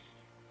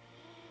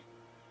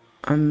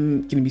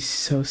 I'm gonna be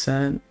so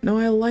sad. No,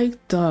 I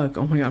like Duck.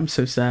 Oh my god, I'm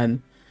so sad.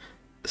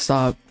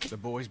 Stop. The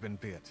boy's been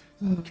bit.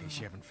 In case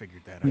you haven't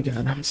figured that out. Oh my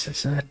god, I'm so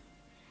sad.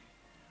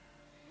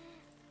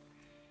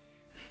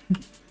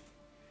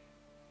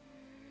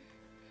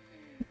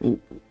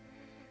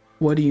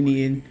 What do you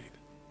need?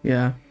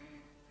 Yeah.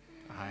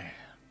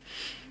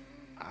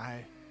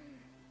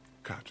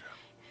 Gotcha.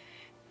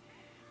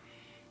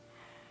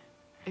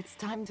 It's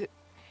time to...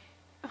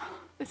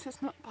 this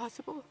is not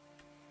possible.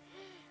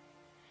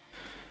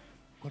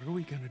 What are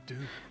we gonna do?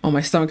 Oh,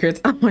 my stomach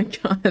hurts. Oh my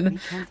god. We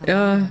can't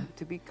allow him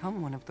to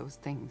become one of those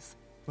things.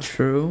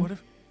 True.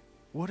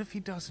 What if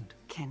he doesn't?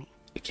 Kenny.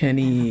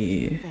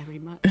 Kenny. Very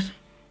much.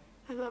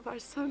 I love our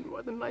son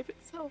more than life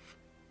itself.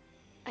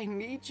 I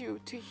need you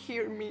to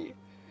hear me.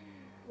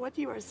 What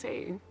you are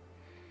saying,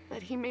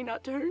 that he may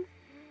not turn,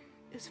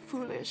 is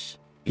foolish.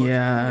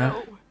 Yeah.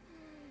 No.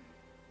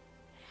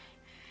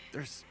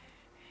 There's...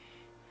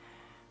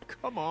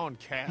 Come on,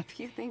 Cat.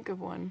 If you think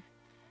of one,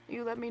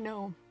 you let me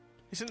know.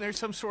 Isn't there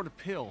some sort of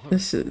pill?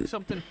 This is...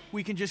 Something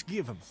we can just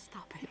give him?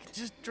 Stop it.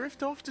 Just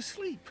drift off to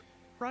sleep.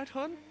 Right,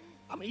 hun?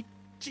 I mean,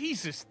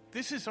 Jesus,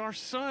 this is our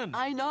son.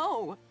 I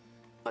know.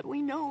 But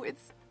we know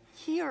it's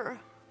here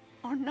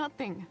or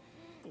nothing.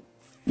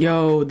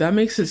 Yo, that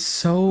makes it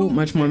so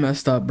much more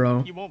messed up,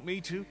 bro. You want me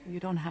to? You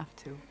don't have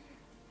to.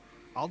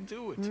 I'll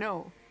do it.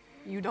 No,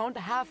 you don't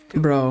have to.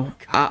 Bro,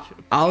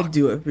 I'll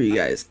do it for you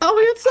guys. Oh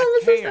my god,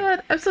 I'm so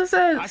sad. I'm so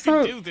sad. I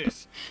Stop. can do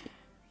this.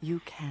 You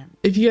can.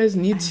 If you guys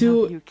need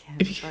to, You can,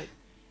 if but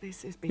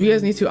this is you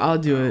guys need to, I'll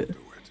do it.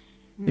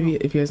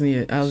 If you guys need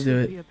it, I'll do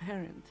it. Be a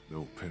parent.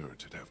 No parent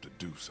should have to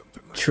do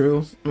something like True.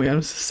 this. Oh my god,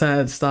 I'm so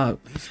sad. Stop.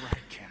 He's right,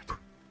 Cat.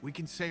 We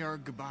can say our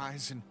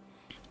goodbyes and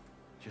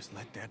just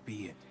let that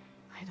be it.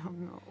 I don't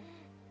know.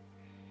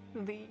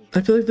 Lee,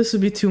 I feel like this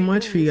would be too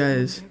much for you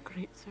guys.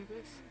 great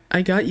service.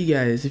 I got you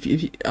guys. If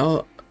you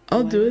I'll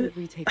do it.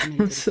 We take him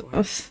into the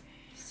forest,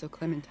 so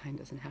Clementine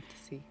doesn't have to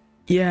see.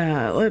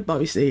 Yeah, let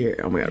Bobby stay here.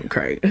 Oh my god, I'm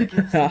crying. Give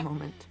us a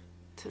moment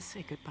to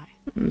say goodbye.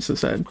 I'm so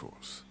sad. Of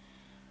course.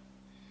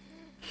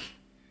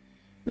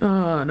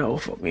 No,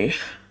 fuck me.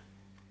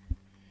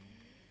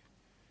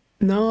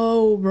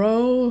 No,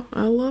 bro.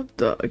 I love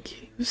Doug.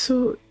 He's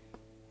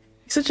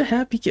such a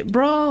happy kid.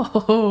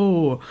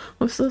 Bro!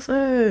 I'm so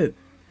sad.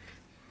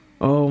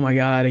 Oh my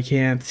god, I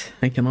can't.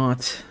 I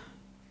cannot.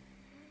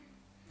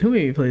 Who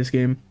made me play this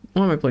game?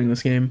 Why am I playing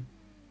this game?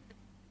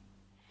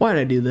 Why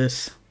did I do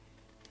this?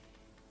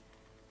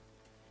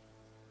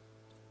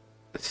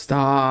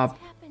 Stop.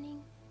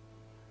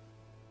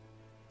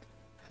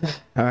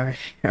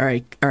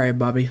 Alright,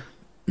 Bobby.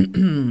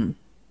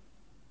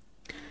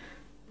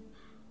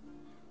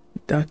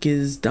 Duck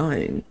is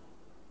dying.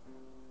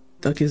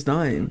 Duck is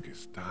dying. Duck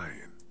is dying.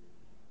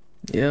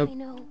 Yep. I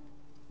know.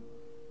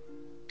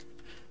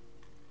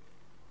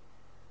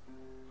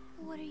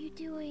 What are you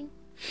doing?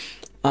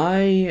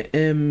 I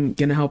am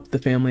gonna help the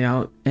family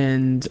out,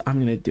 and I'm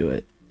gonna do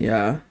it.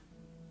 Yeah.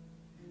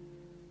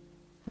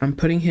 I'm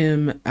putting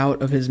him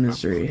out of his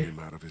misery. Him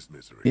out of his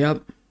misery.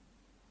 Yep.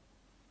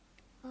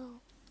 Oh.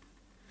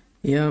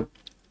 Yep.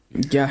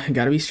 Yeah,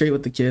 gotta be straight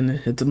with the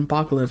kid. It's an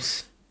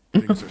apocalypse.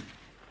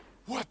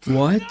 What?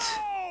 What?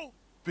 No!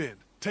 Ben,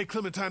 take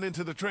Clementine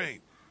into the train.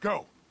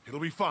 Go. It'll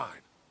be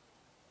fine.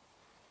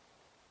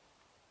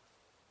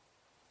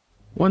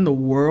 What in the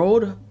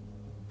world?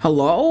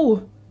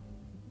 Hello?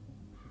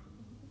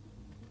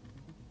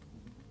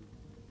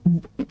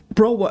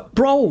 Bro, what?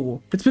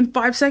 Bro, it's been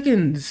 5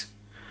 seconds.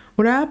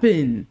 What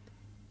happened?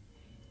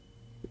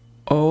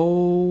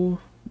 Oh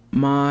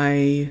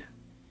my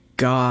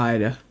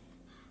god.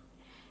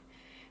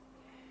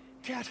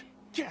 Cat,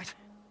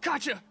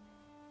 gotcha.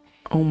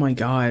 Oh my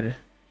god.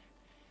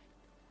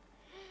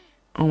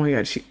 Oh my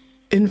god, she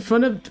in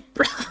front of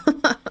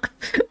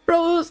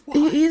bro,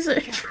 he's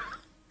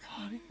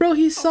Bro,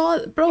 he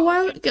saw. Bro,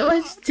 why?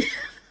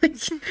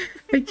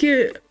 I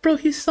can't. Bro,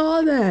 he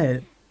saw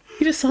that.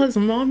 He just saw his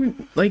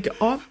mom like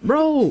off.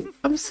 Bro,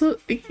 I'm so.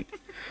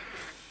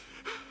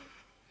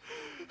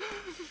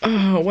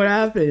 Oh, what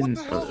happened?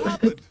 What the hell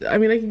happened? I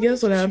mean, I can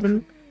guess what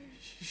happened.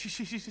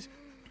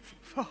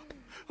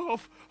 Oh,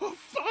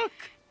 fuck!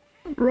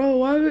 Bro,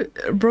 why would,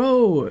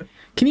 bro,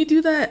 can you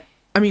do that?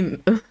 I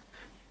mean,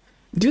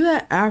 do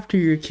that after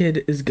your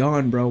kid is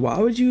gone, bro. Why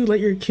would you let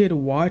your kid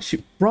watch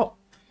you? Bro,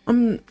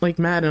 I'm like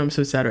mad and I'm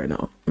so sad right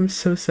now. I'm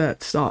so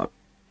sad. Stop.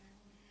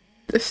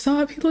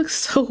 Stop. He looks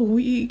so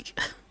weak.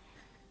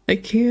 I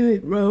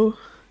can't, bro.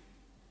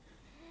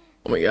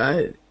 Oh my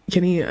god.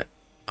 Can he?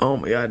 Oh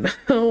my god.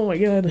 Oh my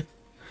god.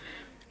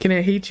 Can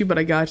I hate you? But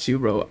I got you,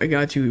 bro. I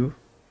got you.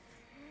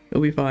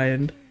 It'll be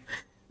fine.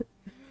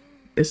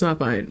 It's not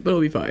fine, but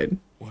it'll be fine.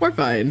 We're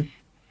fine.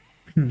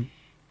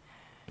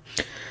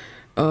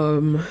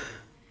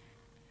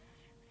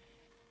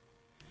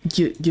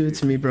 Give it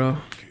to me, bro.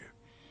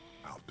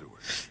 I'll do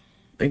it.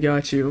 I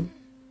got you.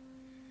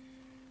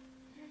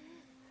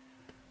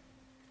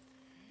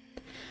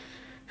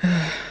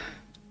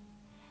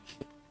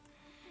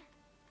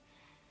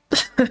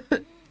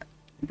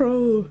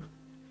 Bro.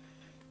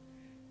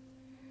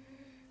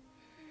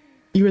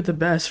 You were the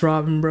best,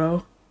 Robin,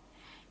 bro.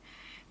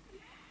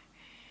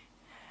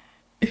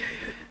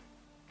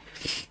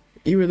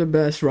 You were the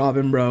best,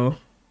 Robin, bro.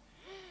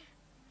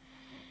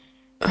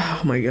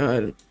 Oh my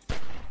god.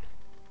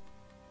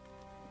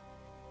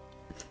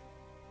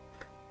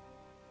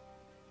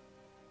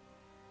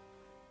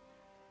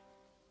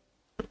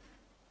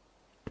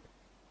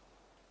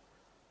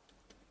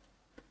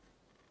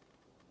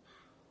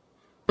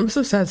 I'm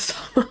so sad.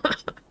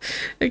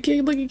 I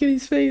can't look at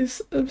Kitty's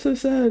face. I'm so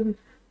sad.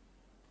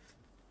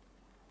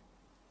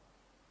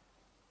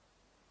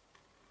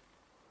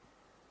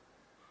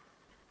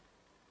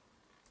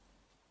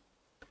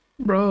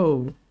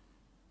 Bro.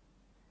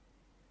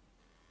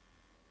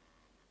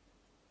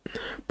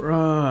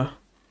 Bruh.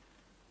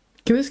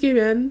 Can this game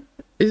end?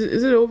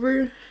 Is it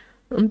over?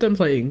 I'm done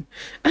playing.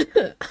 I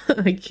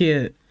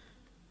can't.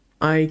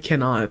 I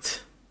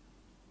cannot.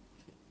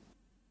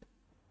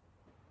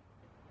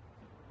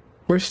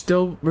 We're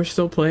still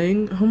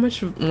playing? How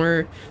much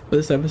more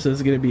this episode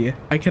is gonna be?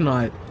 I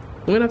cannot.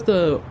 I'm gonna have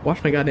to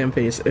wash my goddamn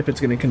face if it's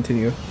gonna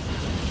continue.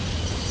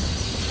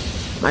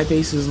 My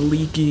face is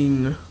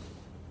leaking.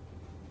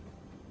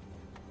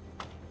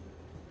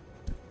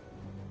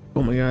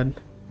 Oh my god.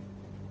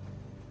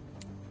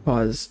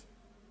 Pause.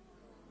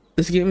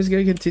 This game is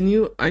gonna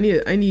continue. I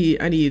need a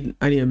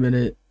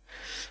minute.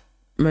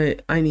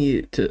 I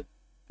need to.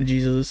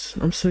 Jesus,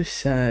 I'm so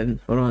sad.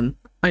 Hold on.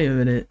 I need a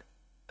minute.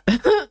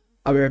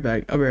 I'll be right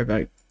back. I'll be right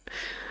back.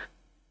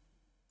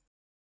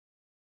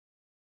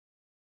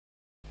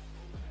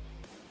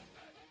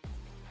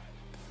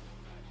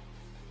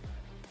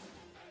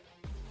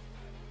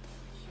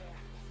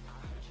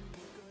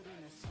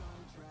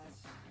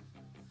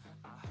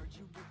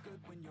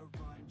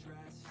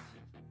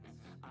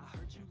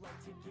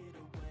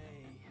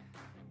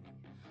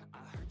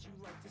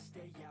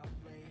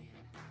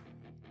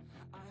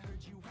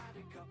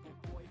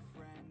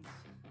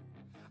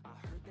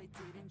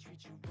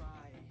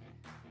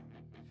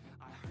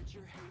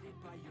 You're hated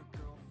by your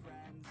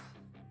girlfriends,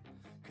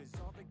 'cause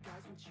all the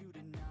guys want you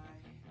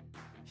tonight.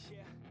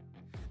 Yeah,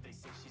 they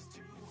say she's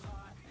too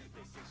hot,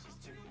 they say she's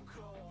too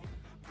cold.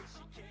 Where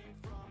she came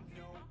from,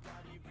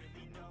 nobody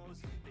really knows.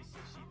 They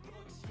say she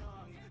looks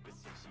young, but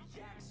say she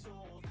acts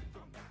old.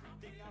 From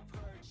everything I've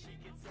heard, she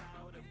gets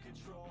out of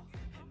control.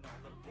 And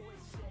all the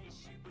boys say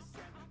she was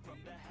sent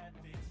from the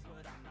heavens,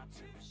 but I'm not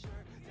too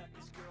sure that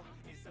this girl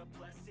is a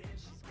blessing.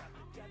 She's got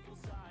the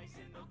devil's eyes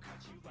and they'll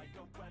cut you like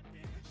a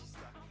weapon. She's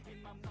stuck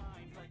in my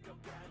mind like a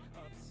bad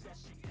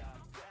obsession. Got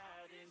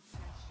bad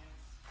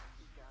intentions.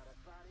 She got a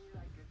body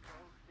like a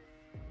cold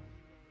thing.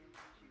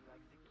 She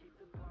likes to keep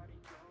the party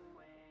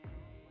going.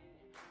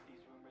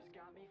 These rumors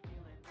got me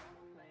feeling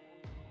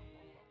lonely.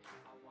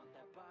 I want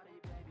that body,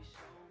 baby,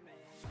 show me.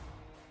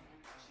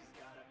 She's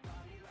got a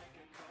body like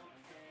a cold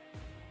thing.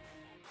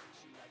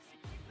 She likes to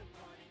keep the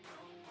party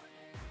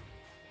going.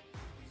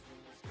 These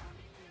rumors got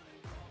me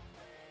feeling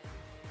lonely.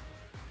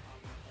 I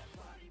want that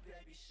body,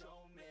 baby,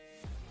 show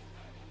me.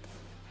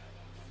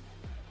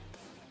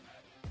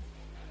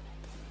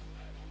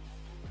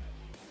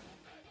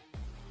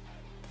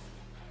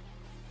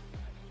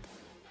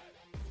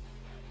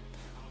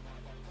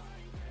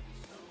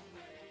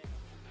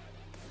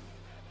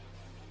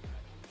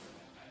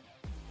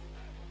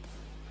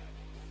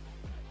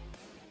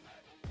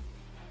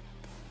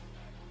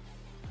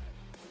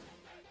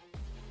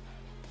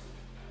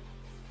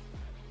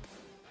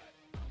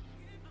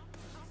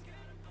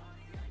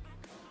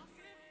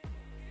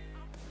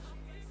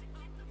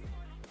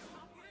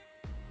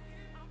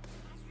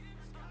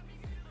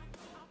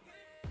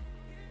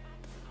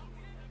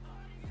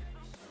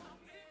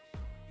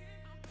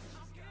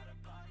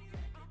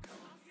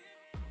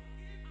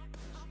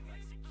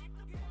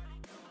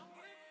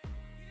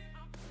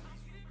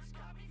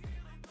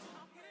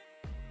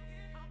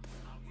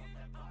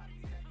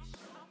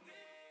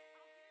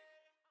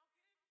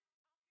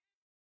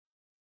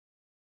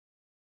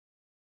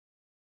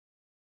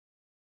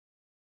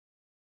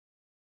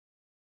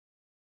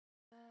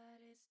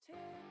 too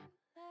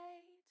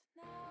late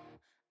now.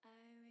 I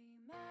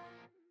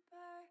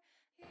remember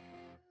you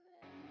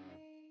and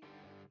me,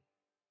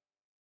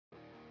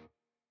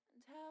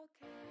 and how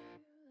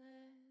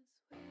careless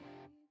we could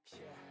be.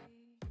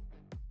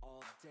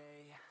 All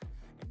day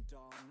and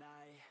all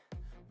night,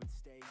 we'd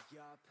stay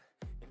up,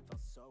 it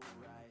felt so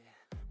right.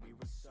 We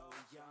were so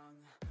young,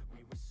 we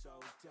were so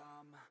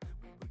dumb.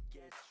 We would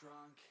get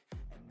drunk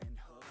and then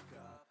hook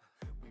up.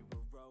 We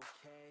were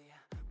okay,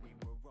 we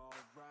were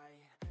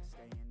alright,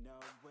 staying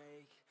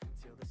awake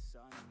till the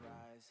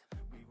sunrise.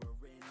 We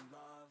were in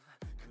love,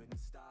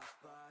 couldn't stop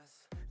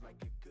us, like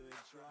a good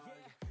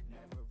drug,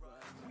 never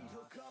run. We'd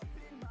hook up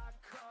in my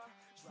car,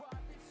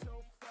 driving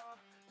so far,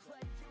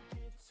 play your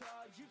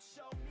guitar, you'd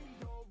show me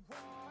your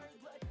art,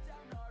 let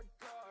down our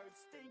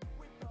guards, think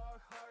with our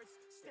hearts,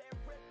 stare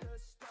at the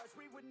stars.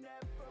 We were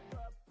never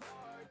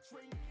apart,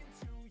 drinking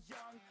too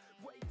young,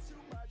 way too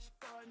much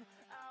fun,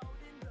 out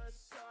in the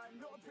sun,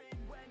 hoping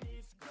when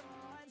it's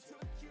gone.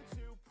 Took you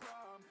to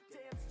prom,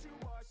 dance to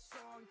our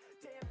song,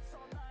 dance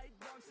all night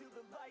long till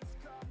the lights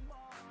come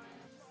on.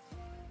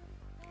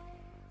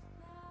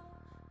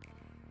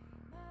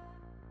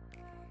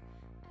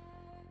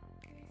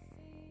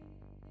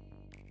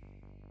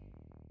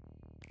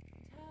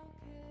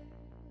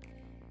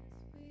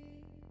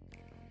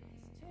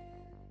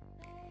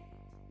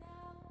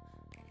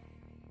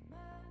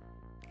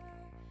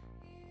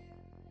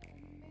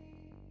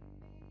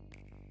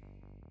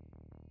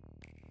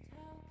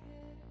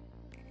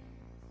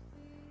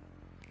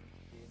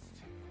 It's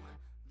too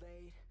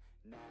late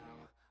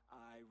now,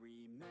 I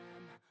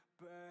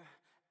remember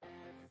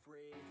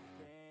everything,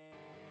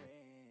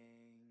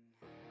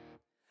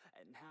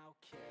 and how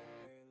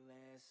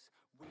careless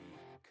we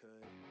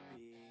could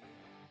be,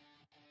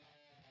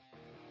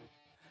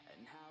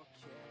 and how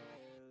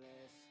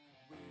careless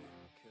we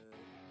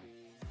could be,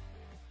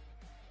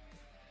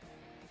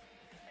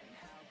 and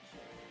how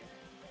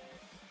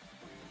careless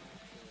we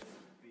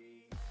could be.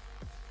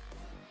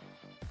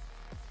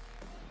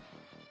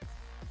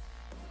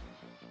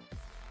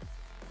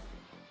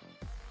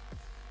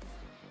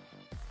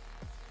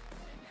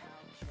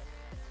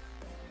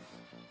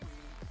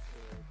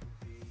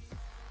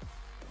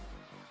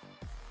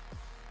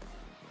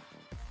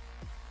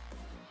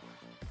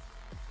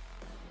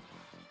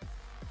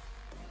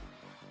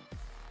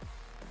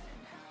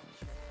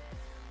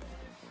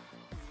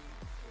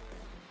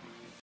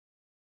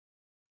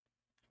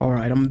 All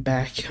right, I'm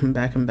back. I'm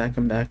back.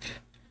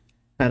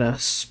 Had to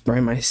spray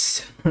my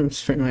face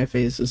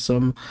with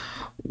some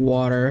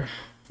water.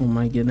 Oh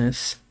my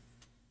goodness.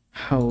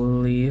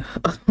 Holy.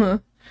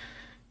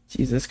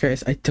 Jesus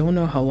Christ. I don't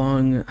know how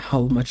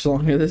much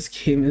longer this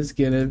game is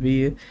gonna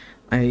be.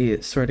 I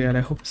swear to God,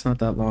 I hope it's not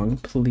that long.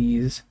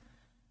 Please.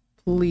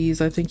 Please,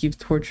 I think you've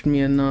tortured me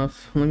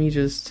enough. Let me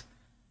just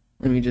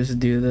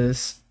do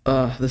this.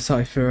 This is how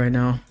I feel right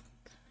now.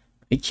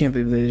 I can't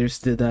believe they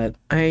just did that.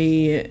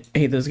 I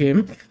hate this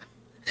game.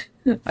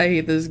 I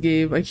hate this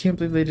game. I can't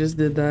believe they just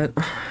did that.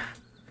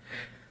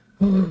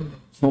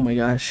 Oh my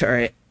gosh.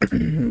 Alright.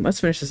 Let's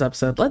finish this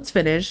episode.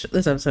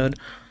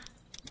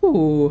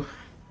 Ooh.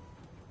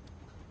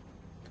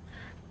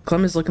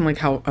 Clem is looking like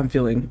how I'm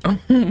feeling. Oh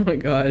my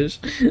gosh.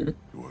 You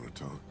want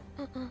to talk?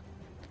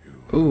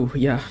 Ooh,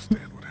 yeah.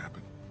 Understand what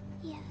happened?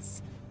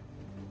 Yes.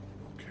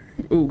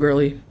 Okay. Ooh,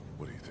 girly.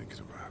 What do you think is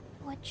about?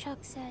 What Chuck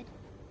said.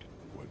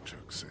 What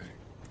Chuck say?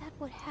 That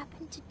what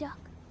happened to Duck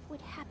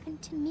would happen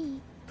to me.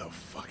 The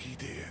fuck he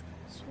did?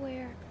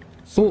 Swear.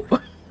 Oh.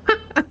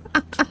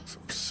 Talk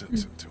some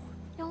sense into him.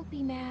 Don't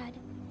be mad.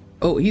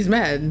 Oh, he's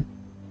mad.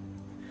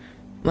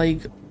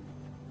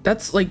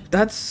 That's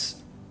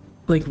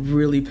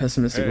really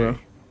pessimistic, bro.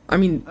 I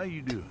mean, how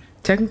you doing?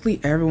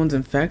 Technically everyone's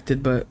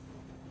infected, but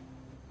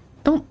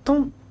don't.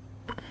 I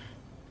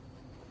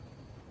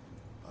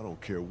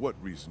don't care what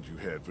reasons you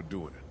had for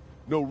doing it.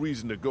 No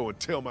reason to go and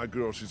tell my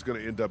girl she's gonna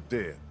end up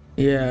dead.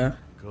 Yeah.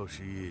 Because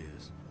she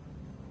is.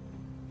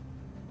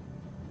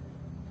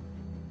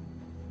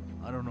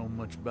 I don't know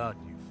much about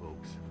you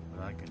folks,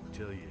 but I can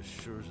tell you as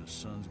sure as the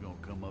sun's gonna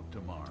come up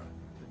tomorrow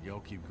that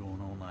y'all keep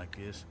going on like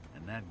this,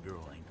 and that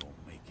girl ain't gonna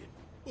make it.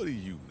 What do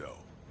you know?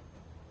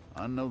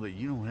 I know that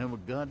you don't have a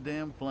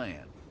goddamn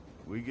plan.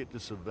 We get to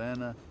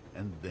Savannah,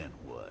 and then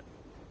what?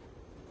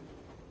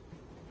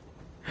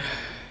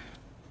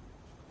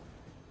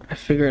 I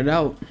figure it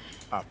out.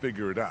 I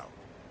figure it out.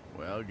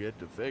 Well, get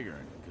to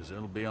figuring, because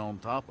it'll be on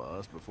top of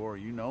us before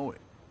you know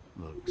it.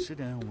 Look, sit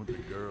down with the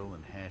girl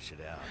and hash it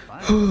out.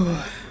 Find a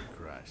plan, for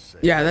Christ's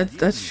sake. Yeah,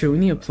 that's true. We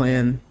need a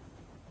plan.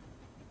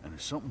 And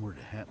if something were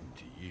to happen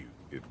to you,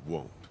 it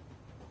won't.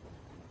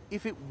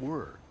 If it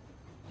were,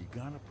 you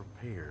gotta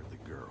prepare the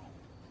girl.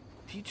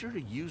 Teach her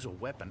to use a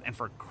weapon, and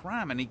for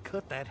crime, and he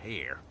cut that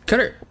hair.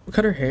 Cut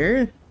her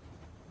hair?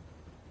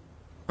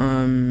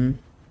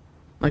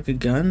 Like a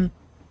gun?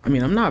 I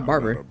mean, I'm not a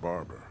barber. I'm not a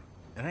barber.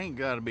 It ain't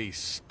gotta be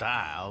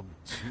styled.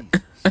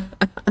 Jesus.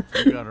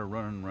 You got her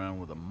running around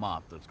with a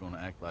mop that's gonna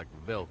act like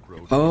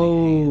Velcro.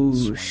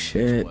 Oh,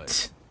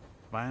 shit.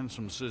 Find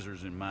some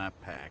scissors in my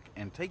pack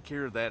and take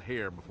care of that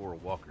hair before a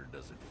walker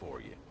does it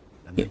for you.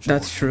 And then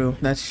That's join true. me.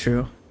 That's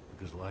true.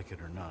 Because like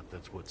it or not,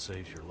 that's what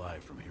saves your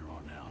life from here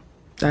on out.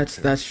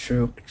 That's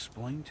true.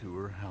 Explain to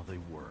her how they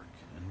work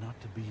and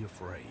not to be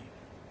afraid.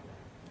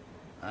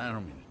 I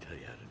don't mean to tell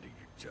you how to do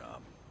your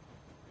job,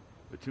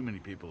 but too many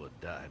people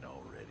have died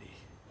already.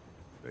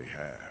 They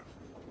have.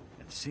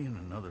 And seeing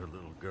another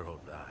little girl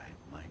die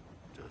might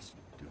just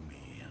do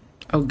me in.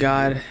 Oh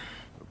God.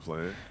 A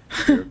plan, a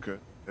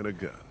haircut, and a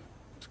gun.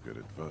 It's good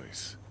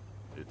advice.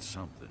 It's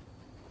something.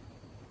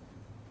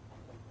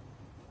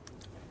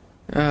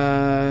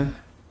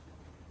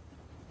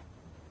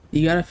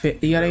 You got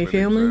any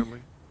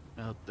family?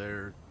 Out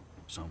there,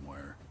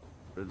 somewhere.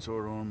 Been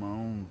sort of on my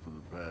own for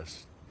the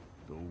past,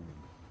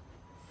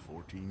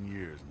 14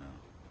 years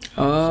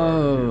now.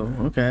 Oh,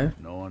 okay.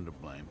 No one to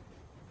blame.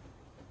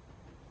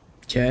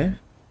 Okay.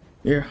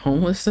 You're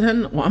homeless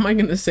then? Why am I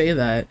gonna say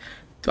that?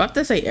 Do I have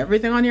to say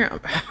everything on here?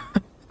 I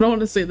don't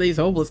want to say that he's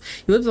homeless.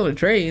 He lives on a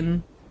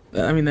train.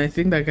 I mean, I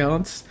think that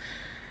counts.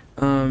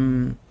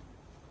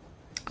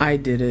 I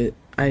did it.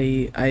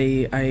 I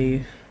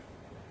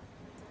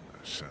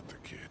shot the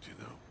kid, you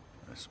know.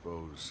 I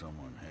suppose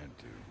someone had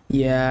to.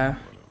 Yeah.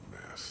 What a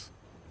mess.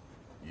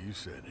 You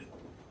said it.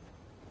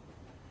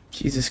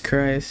 Jesus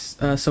Christ.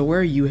 So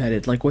where are you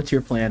headed? Like, what's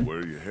your plan? Where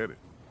are you headed?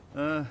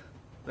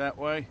 That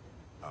way.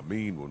 I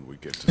mean, when we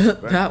get to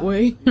that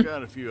way? You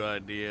got a few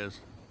ideas.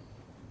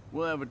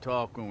 We'll have a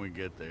talk when we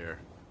get there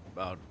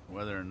about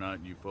whether or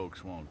not you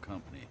folks want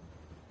company.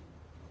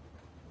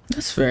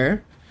 That's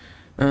fair.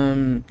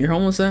 You're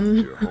homeless then?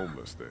 You're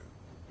homeless then.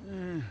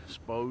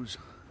 Suppose.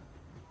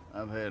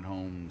 I've had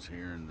homes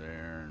here and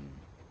there, and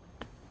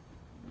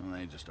well,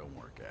 they just don't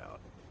work out.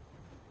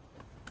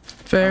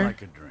 Fair. I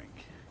like a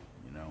drink,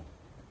 you know?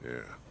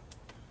 Yeah.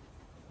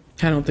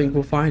 I don't think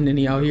we'll find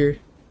any out here.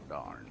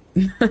 Darn.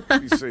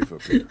 Be safe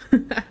up here.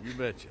 You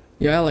betcha.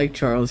 Yeah, I like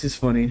Charles. He's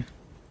funny.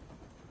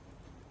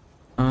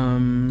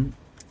 Am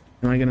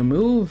I gonna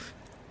move?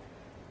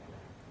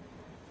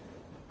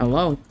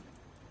 Hello?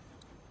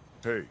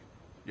 Hey.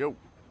 Yo.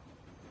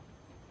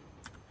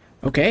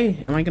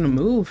 Okay, am I gonna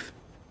move?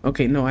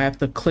 Okay, no, I have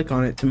to click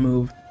on it to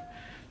move.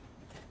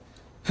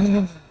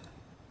 Do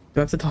I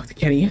have to talk to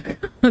Kenny?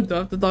 Do I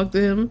have to talk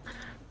to him?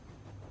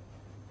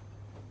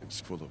 It's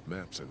full of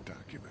maps and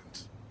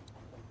documents.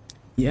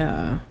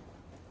 Yeah.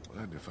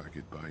 Mind if I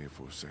get by you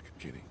for a second,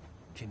 Kenny?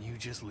 Can you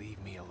just leave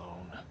me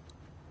alone?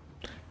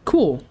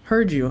 Cool,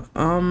 heard you.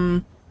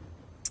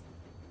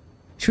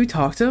 Should we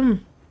talk to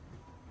him?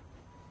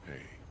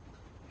 Hey.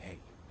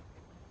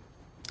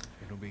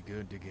 It'll be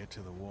good to get to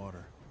the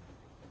water.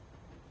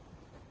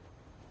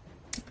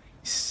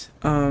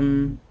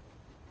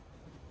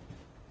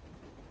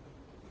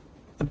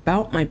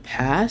 About my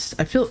past?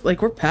 I feel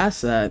like we're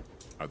past that.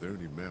 Are there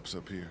any maps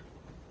up here?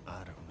 I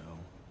don't know.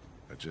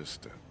 I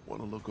just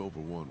want to look over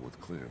one with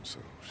Clem so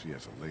she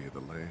has a lay of the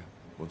land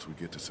once we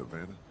get to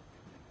Savannah.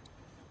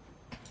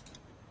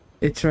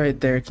 It's right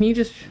there. Can you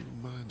just... Do you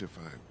mind if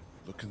I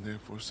look in there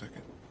for a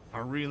second? I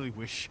really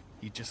wish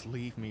you'd just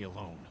leave me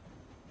alone.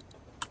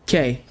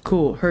 Okay,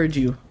 cool. Heard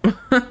you.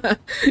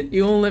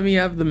 You won't let me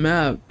have the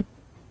map.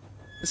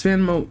 This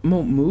man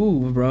won't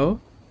move, bro.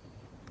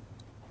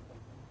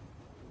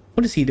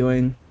 What is he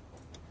doing?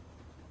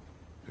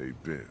 Hey,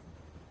 Ben.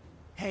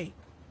 Hey.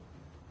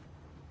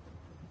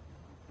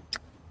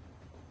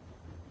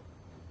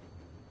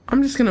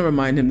 I'm just gonna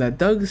remind him that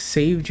Doug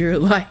saved your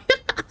life.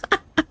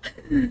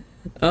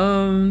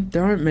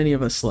 There aren't many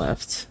of us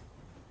left.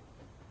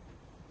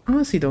 I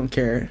honestly don't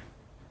care.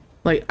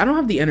 Like, I don't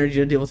have the energy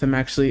to deal with him,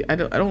 actually. I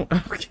don't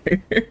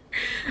care.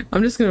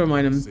 I'm just gonna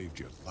remind him. Saved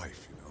your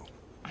life, you know.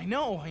 I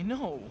know.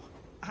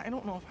 I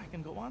don't know if I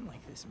can go on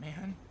like this,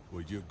 man.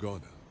 Well, you're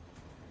gonna.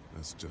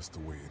 That's just the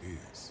way it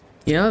is.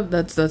 Yeah,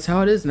 that's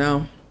how it is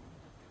now.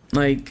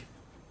 Like,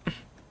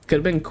 could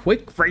have been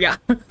quick for ya.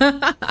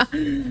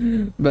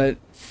 But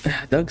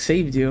Doug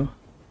saved you.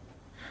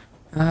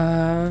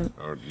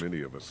 Aren't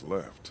many of us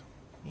left.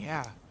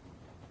 Yeah.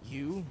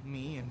 You,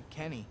 me, and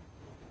Kenny.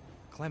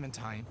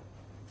 Clementine.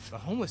 The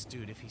homeless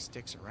dude if he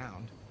sticks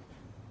around.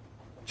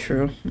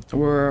 True.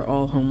 We're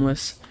all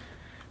homeless.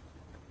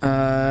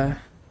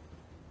 We're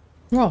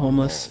all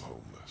homeless.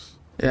 All homeless.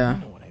 Yeah.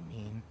 You know what I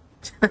mean.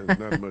 There's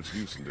not much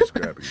use in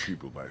describing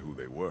people by who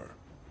they were.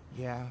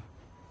 Yeah.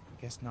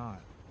 I guess not.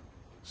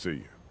 See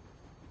you.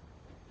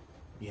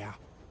 Yeah.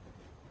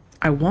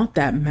 I want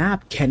that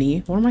map, Kenny.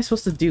 What am I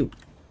supposed to do?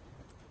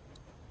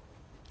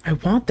 I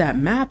want that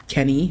map,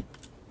 Kenny.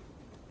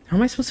 How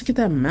am I supposed to get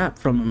that map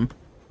from him?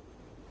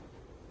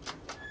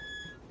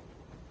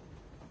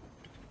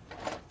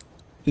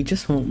 He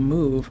just won't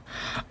move.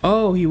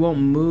 Oh, he won't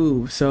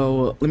move.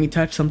 So let me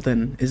touch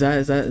something. Is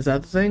that the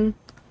thing?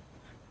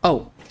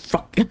 Oh,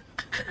 fuck.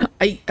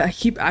 I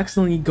keep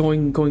accidentally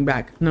going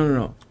back.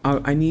 No.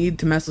 I need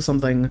to mess with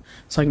something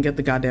so I can get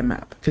the goddamn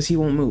map because he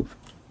won't move.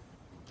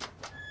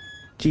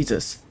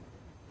 Jesus.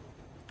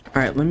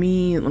 All right, let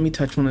me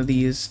touch one of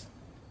these.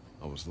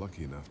 I was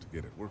lucky enough to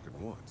get it working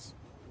once.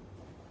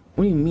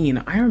 What do you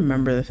mean? I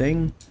remember the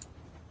thing.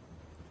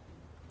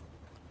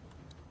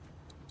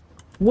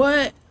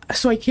 What?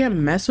 So I can't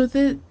mess with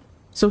it?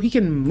 so he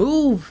can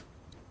move.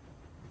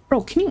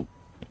 Bro, can you?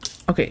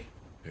 Okay.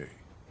 Hey.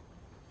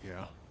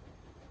 Yeah?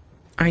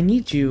 I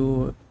need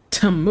you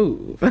to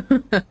move.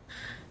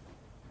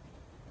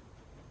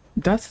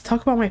 Do I have to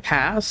talk about my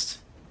past?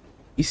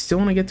 You still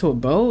want to get to a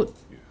boat?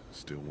 You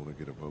still want to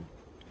get a boat?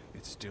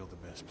 It's still the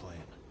best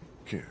plan.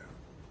 Yeah.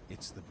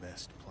 It's the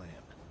best plan.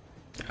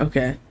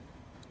 Okay.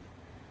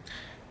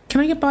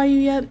 Can I get by you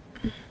yet?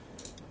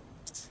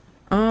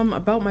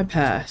 About my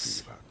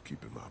past. About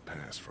keeping my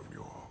past from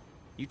you all.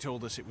 You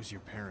told us it was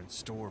your parents'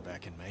 store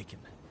back in Macon.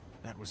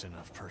 That was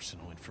enough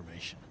personal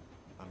information.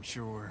 I'm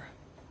sure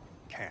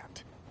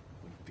Cat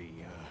would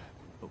be,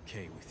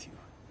 okay with you.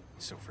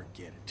 So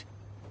forget it.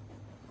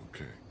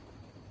 Okay.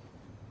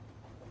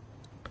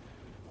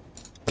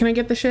 Can I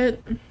get the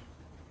shit?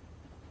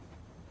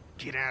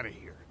 Get out of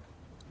here.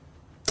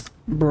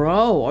 Bro,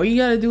 all you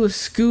gotta do is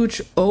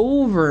scooch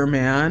over,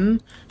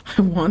 man.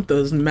 I want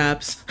those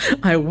maps.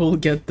 I will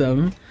get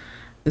them.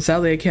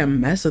 Sadly, I can't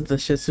mess with the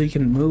shit so you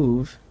can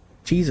move.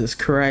 Jesus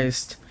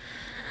Christ.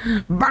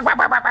 Hey, bro,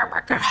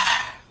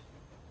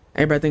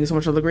 thank you so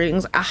much for the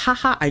greetings.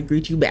 Ahaha, I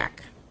greet you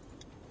back.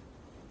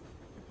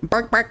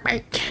 Bark, bark,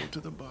 bark. To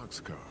the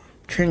boxcar.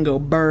 Train go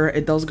burr.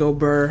 It does go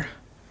burr.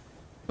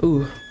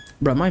 Ooh,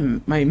 bro, my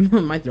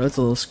throat's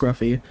a little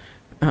scruffy.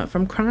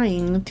 From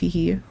crying,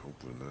 teehee.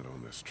 Hope we're not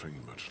on this train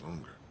much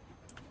longer.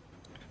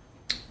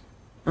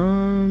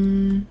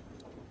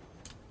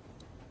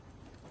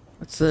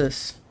 What's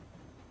this?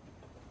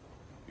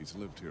 He's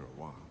lived here a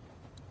while.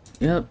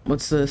 Yep,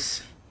 what's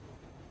this?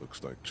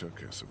 Looks like Chuck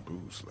has some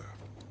booze left.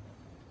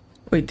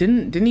 Wait,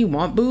 didn't he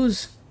want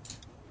booze?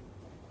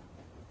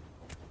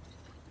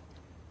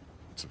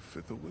 It's a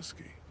fifth of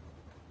whiskey.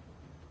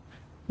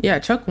 Yeah,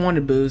 Chuck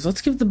wanted booze.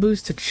 Let's give the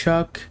booze to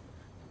Chuck.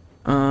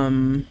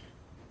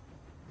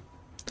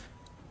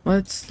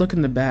 Let's look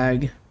in the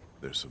bag.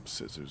 There's some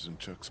scissors in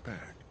Chuck's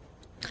bag.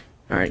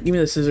 All right, give me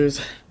the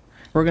scissors.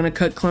 We're gonna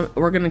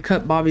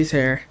cut Bobby's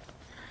hair.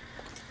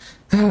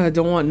 I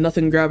don't want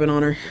nothing grabbing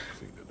on her.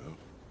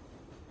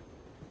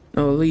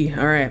 Oh, Lee.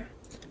 All right.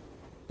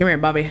 Come here,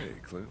 Bobby. Hey,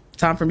 Clint.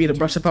 Time for me to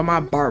brush up on my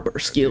barber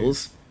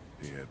skills.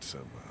 He had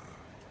some,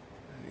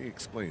 he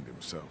explained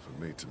himself and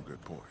made some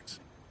good points.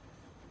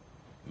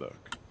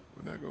 Look,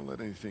 we're not gonna let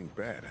anything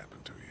bad happen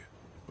to you,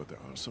 but there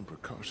are some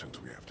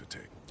precautions we have to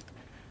take.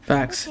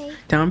 Facts. Okay.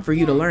 Time for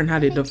you to learn how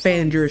to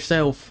defend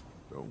yourself.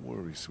 Don't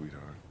worry,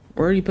 sweetheart.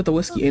 Where did he put the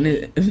whiskey in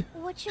it?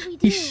 What should we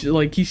do?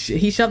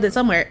 He shoved it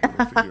somewhere.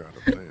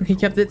 He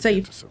kept it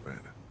safe.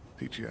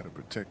 Teach you how to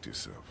protect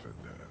yourself and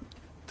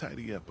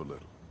tidy up a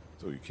little,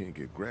 so you can't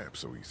get grabbed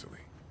so easily.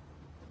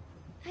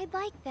 I'd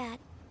like that.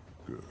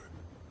 Good.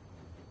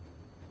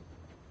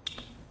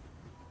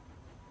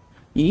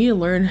 You need to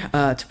learn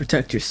to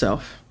protect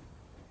yourself.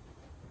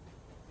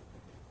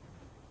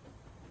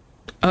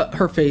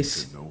 Her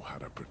face. You know how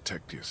to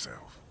protect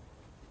yourself.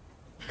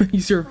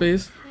 You see her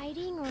face?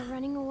 Hiding or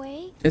running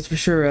away? It's for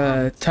sure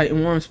a tight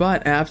and warm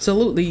spot.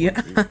 Absolutely.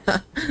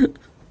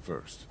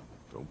 First,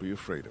 don't be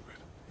afraid of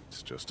it.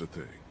 It's just a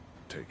thing.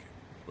 Take it.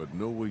 But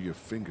know where your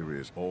finger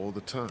is all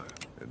the time.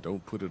 And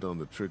don't put it on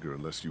the trigger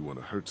unless you want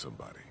to hurt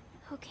somebody.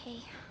 Okay.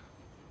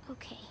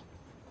 Okay.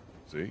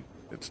 See?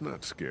 It's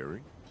not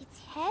scary. It's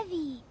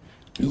heavy.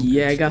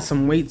 Yeah, I got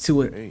some weight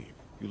to it. Aim.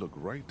 You look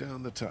right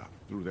down the top,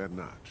 through that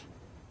notch.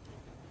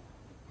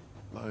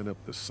 Line up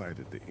the sight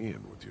at the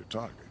end with your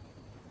target.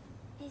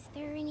 Is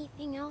there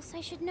anything else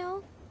I should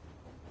know?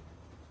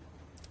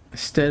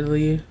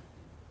 Steadily.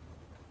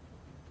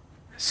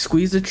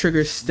 Squeeze the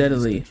trigger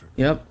steadily.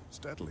 Yep.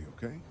 Steadily,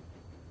 okay?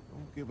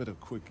 Don't give it a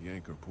quick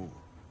yank or pull.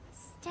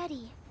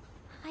 Steady.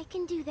 I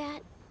can do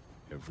that.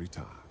 Every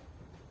time.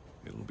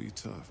 It'll be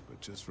tough,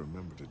 but just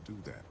remember to do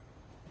that.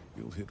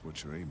 You'll hit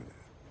what you're aiming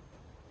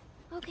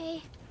at.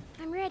 Okay,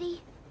 I'm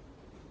ready.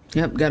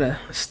 Yep, gotta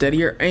steady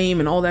your aim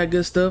and all that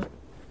good stuff.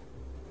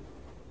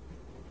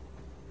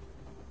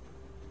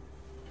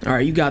 All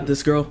right, you got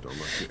this, girl.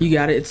 You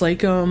got it. It's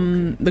like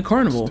the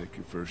carnival. Take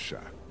your first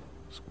shot.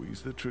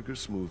 Squeeze the trigger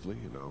smoothly,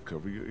 and I'll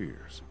cover your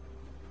ears.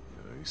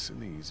 Nice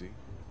and easy.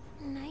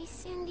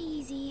 Nice and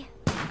easy.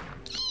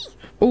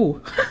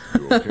 Ooh.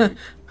 You okay?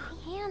 My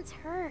hands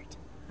hurt.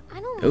 I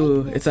don't Ooh,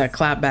 like this. it's that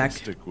clap back.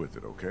 Stick with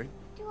it, okay?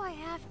 Do I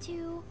have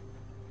to?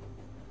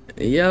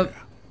 Yep.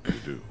 Yeah, you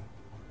do.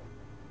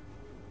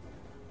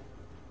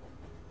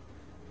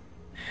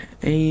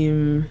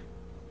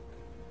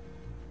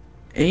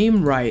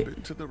 Aim right.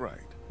 Bit to the right.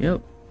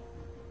 Yep.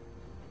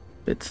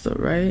 Bit to the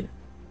right.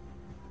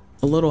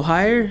 A little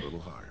higher. A little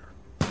higher.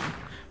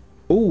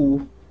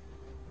 Ooh.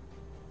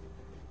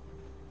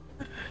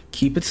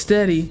 Keep it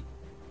steady.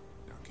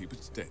 Now keep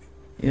it steady.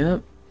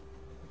 Yep.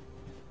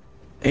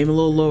 Aim a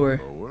little lower.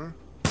 Lower.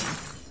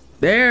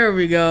 There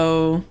we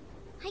go.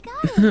 I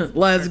got it.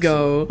 Let's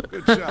go.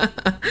 Good shot.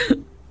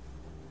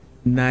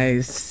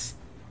 Nice.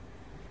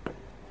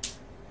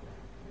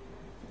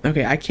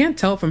 Okay, I can't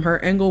tell from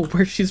her angle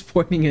where she's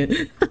pointing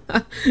it.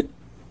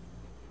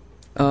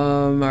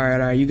 All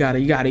right, you got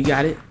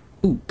it.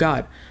 Ooh,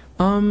 God.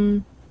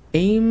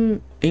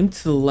 Aim Aim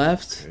to the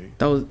left. Okay.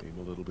 That was Aim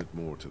a little bit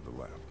more to the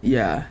left.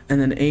 yeah, and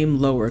then aim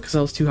lower because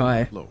that was too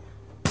high. Lower.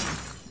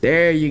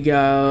 There you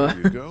go.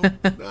 There you go.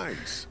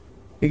 Nice.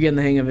 You're getting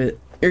the hang of it.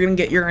 You're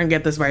gonna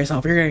get this by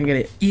yourself. You're gonna get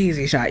it.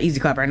 Easy shot, easy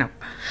clap right now.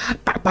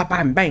 Bang, bang,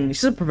 bang, bang.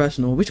 She's a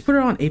professional. We should put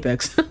her on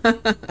Apex.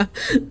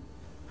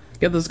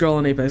 Get this girl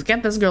on Apex.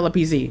 Get this girl a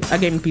PC. A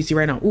gaming PC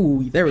right now.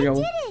 Ooh, there we go.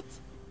 Did it!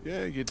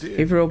 Yeah, you did.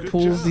 Gabriel Good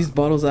pulls job. these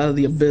bottles out of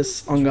the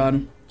abyss. On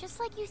God, Just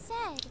like you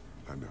said.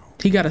 I know.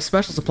 he got a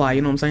special supply.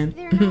 You know what I'm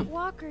They're saying? not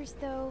walkers,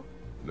 though.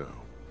 No,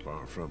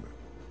 far from it.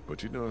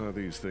 But you know how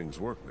these things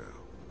work now.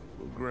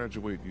 We'll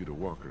graduate you to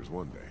walkers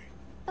one day.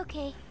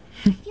 Okay,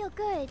 I feel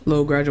good.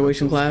 Low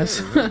graduation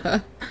class.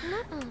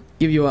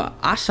 Give you a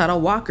I shot a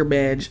Walker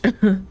badge.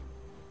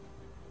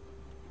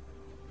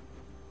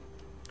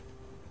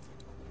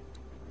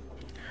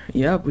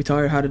 Yep, we taught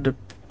her how to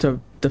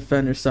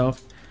defend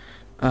herself.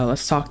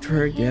 Let's talk to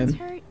her My hands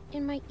again. hurt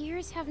and my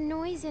ears have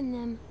noise in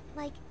them.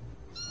 Like,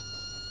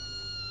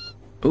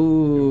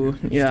 Ooh,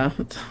 yeah,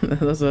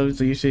 that's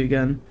obviously you should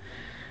again.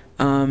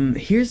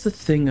 Here's the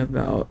thing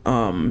about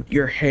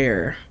your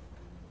hair.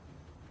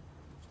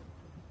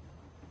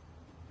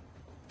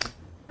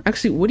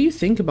 Actually, what do you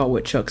think about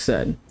what Chuck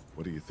said?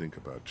 What do you think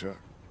about Chuck?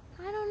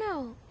 I don't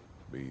know.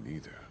 Me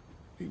neither.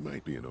 He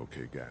might be an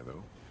okay guy,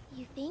 though.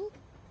 You think?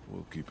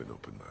 We'll keep an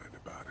open mind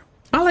about him.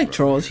 I like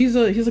Charles. He's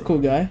a cool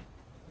guy.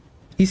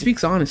 He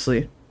speaks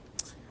honestly.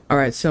 All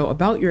right, so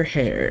about your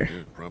hair.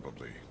 You're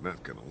probably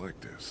not gonna like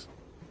this.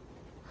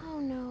 Oh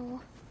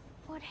no.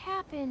 What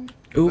happened?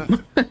 Oop.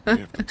 Nothing. We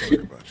have to talk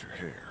about your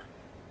hair.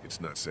 It's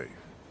not safe.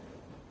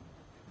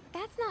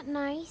 That's not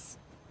nice.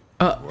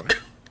 What?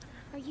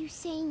 Are you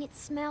saying it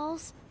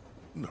smells?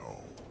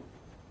 No.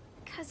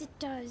 'Cause it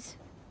does.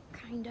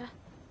 Kinda.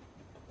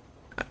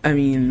 I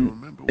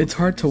mean, it's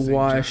hard to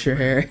wash your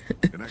hair.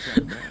 And I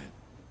got mad.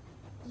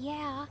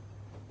 Yeah.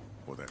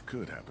 Well, that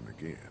could happen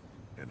again.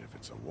 And if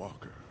it's a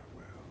walker,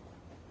 well,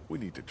 we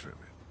need to trim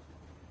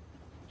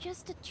it.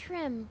 Just a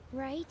trim,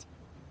 right?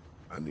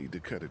 I need to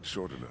cut it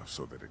short enough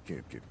so that it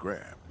can't get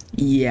grabbed.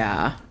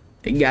 Yeah,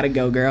 you gotta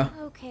go, girl.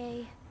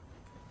 Okay.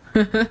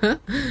 All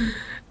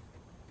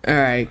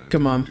right,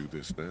 come on. Do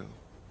this now.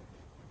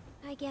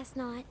 I guess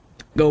not.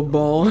 Go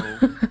bald.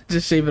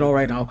 Just shave it all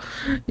right now.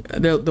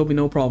 There'll be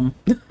no problem.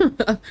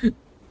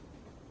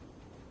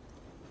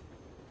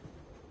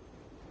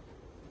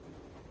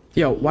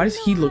 Yo, why does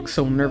he look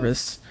so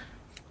nervous?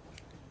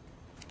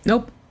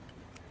 Nope.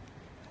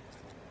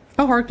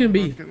 How hard can it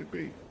be? Can it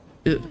be?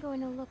 I'm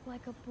going to look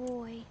like a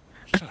boy.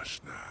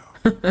 Shush now.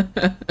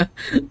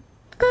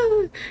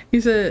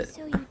 He said,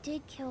 So you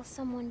did kill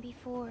someone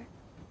before.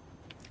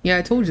 yeah,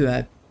 I told you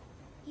that.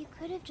 You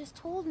could have just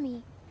told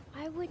me.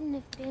 I wouldn't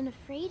have been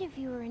afraid of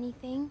you or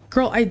anything.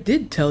 Girl, I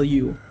did tell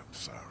you. I'm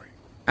sorry.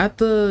 At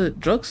the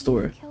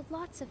drugstore. You've killed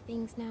lots of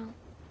things now.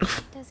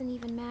 Doesn't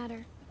even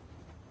matter.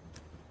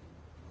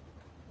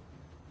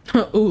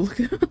 Oh,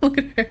 look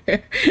at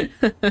her.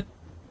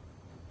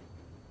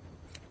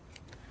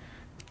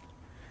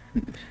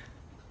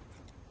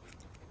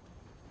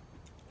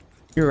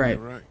 You're right.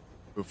 You're right.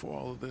 Before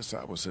all of this,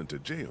 I was sent to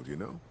jail, you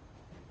know?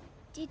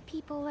 Did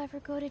people ever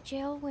go to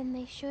jail when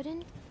they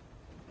shouldn't?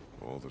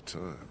 All the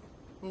time.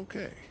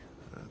 Okay.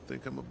 I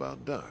think I'm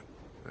about done.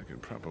 I can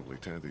probably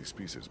tie these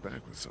pieces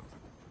back with something.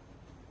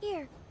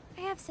 Here,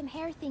 I have some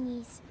hair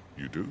thingies.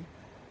 You do?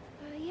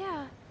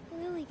 Yeah.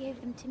 Lily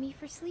gave them to me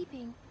for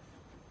sleeping.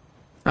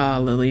 Ah,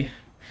 Lily.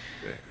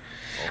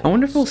 I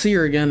wonder if we'll see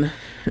her again.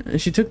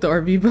 She took the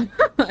RV,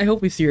 but I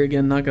hope we see her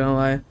again, not gonna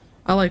lie.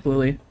 I like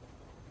Lily.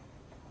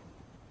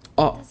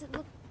 Oh. Does it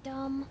look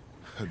dumb?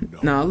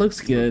 Nah, it looks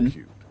good.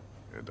 Cute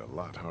and a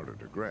lot harder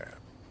to grab.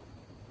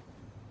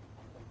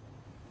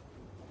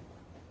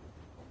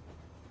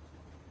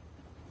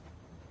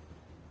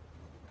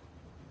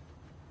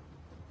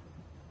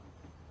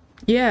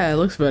 Yeah, it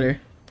looks better.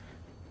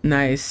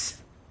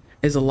 Nice.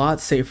 It's a lot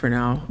safer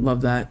now.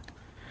 Love that.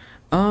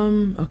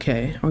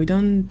 Okay. Are we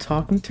done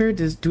talking to her?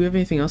 Do we have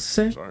anything else to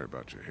say? Sorry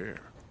about your hair.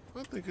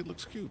 I think it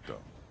looks cute, though.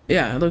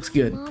 Yeah, it looks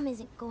good. Mom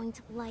isn't going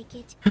to like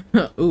it.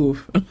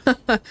 Oof.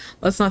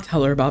 Let's not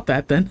tell her about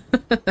that then.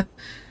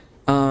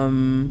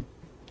 I'm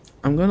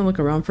gonna look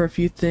around for a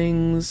few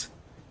things.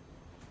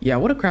 Yeah,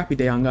 what a crappy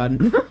day on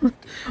God.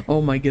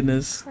 Oh my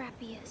goodness.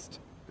 Crappiest.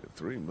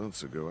 3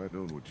 months ago, I'd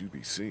known what you'd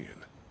be seeing.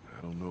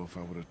 I don't know if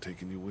I would have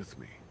taken you with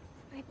me.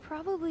 I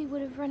probably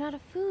would have run out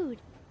of food.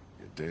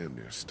 You're damn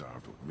near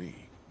starved with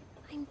me.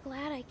 I'm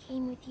glad I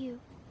came with you.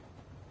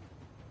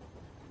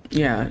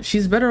 Yeah,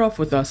 she's better off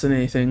with us than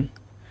anything.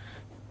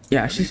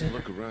 Yeah, I she's... need to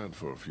look around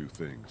for a few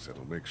things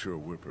that'll make sure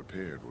we're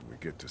prepared when we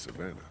get to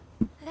Savannah.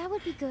 That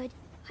would be good.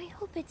 I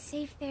hope it's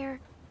safe there.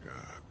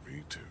 God,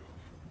 me too.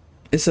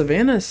 Is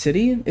Savannah a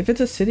city? If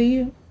it's a city,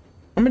 I'm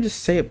gonna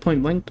just say it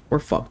point blank, we're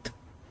fucked.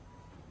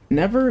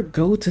 Never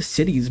go to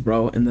cities,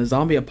 bro. In the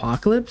zombie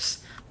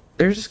apocalypse,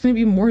 there's just gonna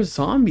be more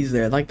zombies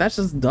there. Like, that's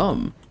just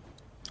dumb.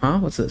 Huh?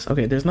 What's this?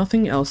 Okay, there's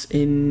nothing else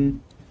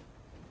in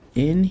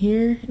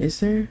here, is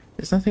there?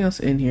 There's nothing else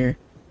in here.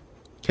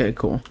 Okay,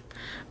 cool.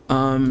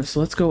 So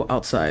let's go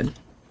outside.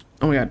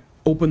 Oh my god.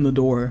 open the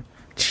door.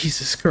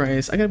 Jesus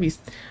Christ. I gotta be...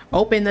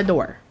 Open the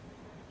door.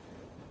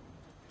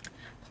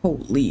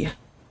 Holy.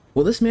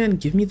 Will this man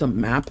give me the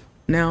map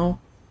now?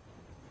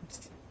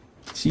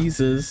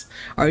 Jesus.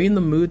 Are you in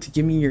the mood to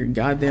give me your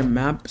goddamn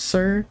map,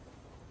 sir?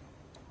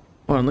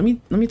 Hold on,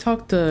 let me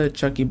talk to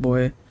Chucky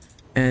boy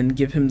and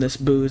give him this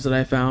booze that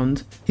I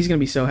found. He's gonna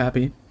be so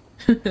happy.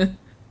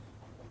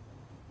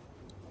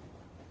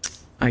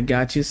 I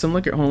got you some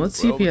liquor. Hold on, let's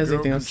see if he has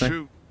anything else to say.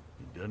 It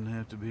doesn't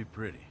have to be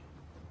pretty.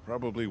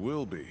 Probably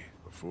will be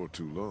before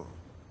too long.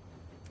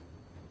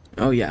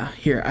 Oh yeah,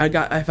 here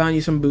I found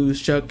you some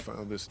booze, Chuck. I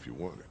found this if you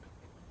want it.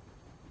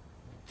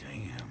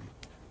 Damn.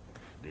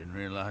 Didn't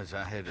realize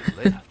I had it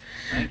left.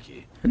 Thank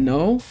you.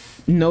 No?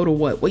 No to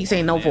what? What you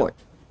saying no for?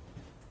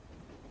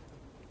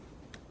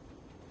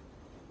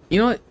 You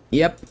know what?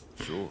 Yep.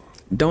 Sure.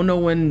 Don't know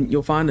when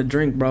you'll find a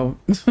drink, bro.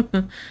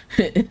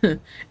 in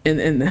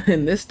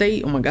this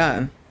state, oh my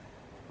god.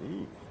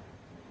 Ooh.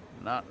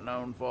 Not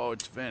known for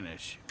its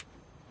finish.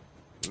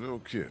 No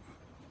kidding.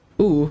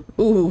 Ooh,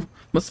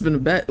 must have been a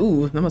bad.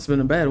 Ooh, that must have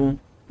been a bad one.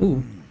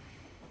 Ooh.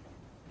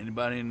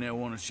 Anybody in there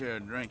want to share a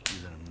drink? You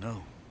let them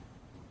know.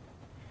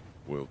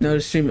 Well, no,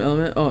 the stream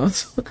element. Oh,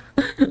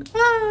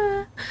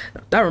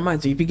 that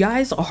reminds me. If you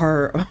guys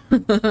are,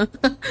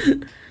 that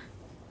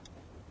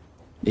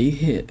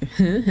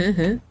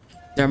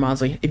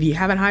reminds me. If you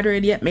haven't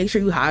hydrated yet, make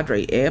sure you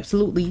hydrate.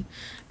 Absolutely,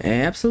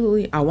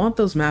 absolutely. I want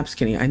those maps,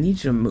 Kenny. I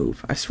need you to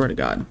move. I swear to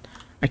God,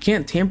 I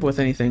can't tamper with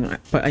anything,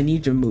 but I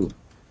need you to move.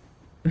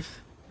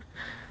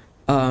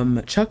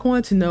 Chuck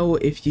wanted to know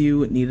if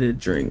you needed a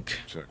drink.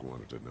 Chuck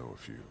wanted to know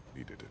if you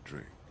needed a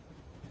drink.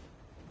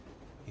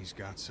 He's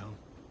got some.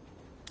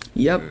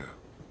 Yep.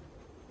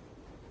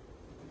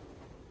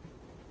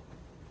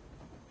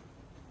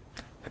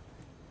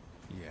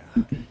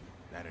 Yeah,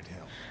 that'd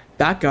help.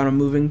 That got him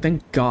moving.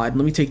 Thank God.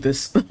 Let me take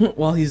this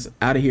while he's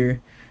out of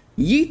here.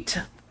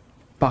 Yeet.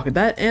 Pocket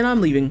that, and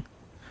I'm leaving.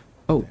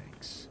 Oh.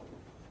 Thanks.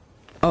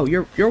 Oh,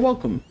 you're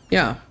welcome.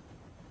 Yeah.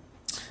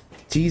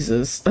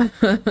 Jesus.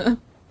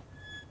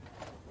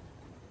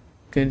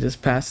 Can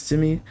just pass it to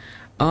me.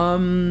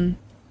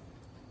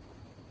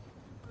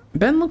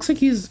 Ben looks like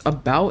he's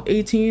about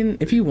 18.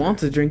 If he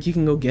wants a drink, you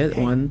can go get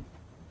one.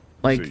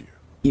 Like,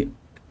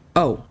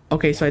 oh,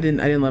 okay. So I didn't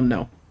let him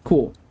know.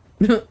 Cool.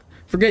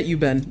 Forget you,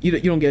 Ben. You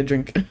don't get a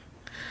drink.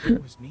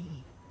 It was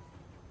me.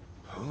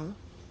 Huh?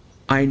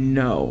 I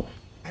know.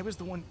 I was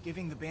the one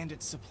giving the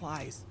bandits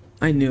supplies.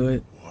 I knew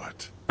it.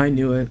 What? I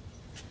knew it.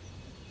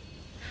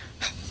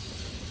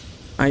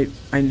 I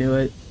knew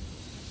it.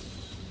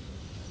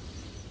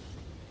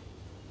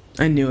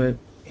 I knew it.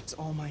 It's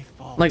all my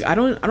fault. Like I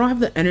don't have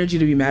the energy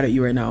to be mad at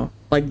you right now.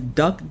 Like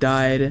Duck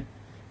died,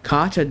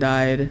 Katja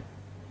died.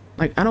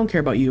 Like I don't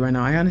care about you right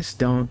now. I honestly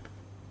don't.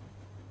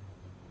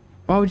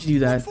 Why would you do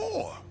that? What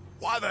for?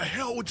 Why the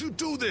hell would you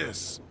do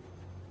this?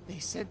 They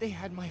said they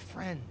had my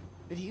friend,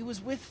 that he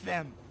was with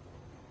them.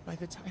 By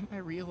the time I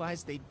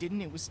realized they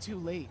didn't, it was too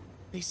late.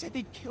 They said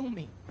they'd kill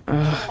me.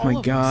 Oh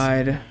my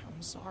God.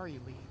 I'm sorry,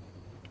 Lee.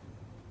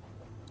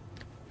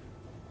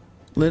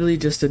 Literally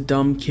just a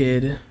dumb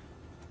kid.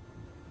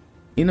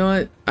 You know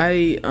what?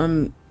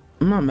 I'm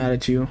not mad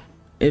at you.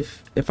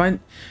 If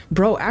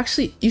bro,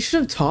 actually, you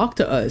should have talked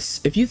to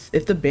us.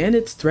 If the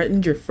bandits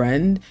threatened your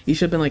friend, you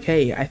should have been like,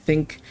 hey, I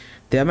think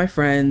they have my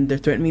friend. They're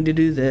threatening me to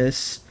do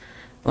this.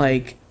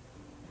 Like,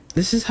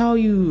 this is how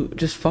you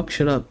just fuck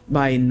shit up,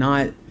 by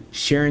not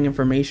sharing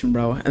information,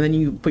 bro. And then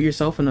you put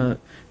yourself in a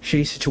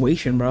shitty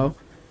situation, bro.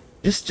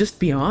 Just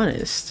be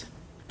honest.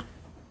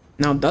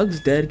 Now Doug's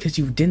dead because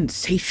you didn't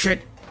say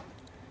shit.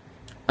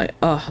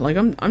 Like,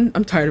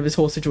 I'm tired of this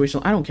whole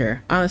situation. I don't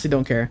care. I honestly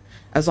don't care.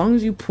 As long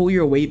as you pull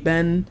your weight,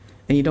 Ben,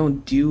 and you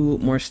don't do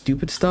more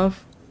stupid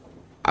stuff,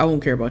 I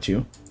won't care about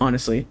you.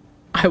 Honestly,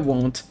 I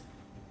won't.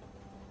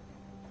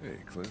 Hey,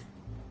 Clint.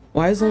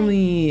 Why is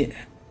only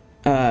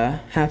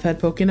half head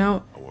poking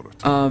out?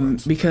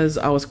 Because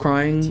I was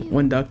crying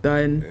when Duck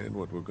died.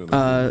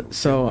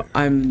 So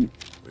I'm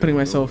putting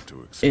myself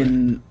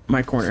in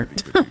my corner.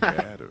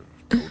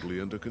 Totally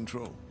under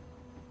control.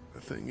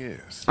 The thing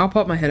is, I'll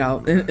pop my head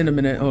out in a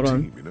minute. Hold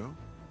on. You know,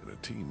 and a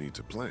team needs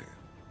a plan.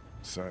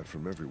 Aside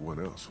from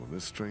everyone else, when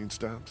this train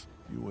stops,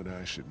 you and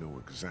I should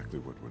know exactly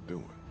what we're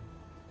doing.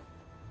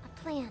 A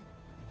plan.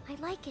 I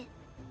like it.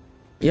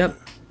 Yep.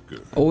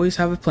 Good. Always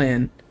have a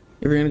plan.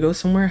 If you're gonna go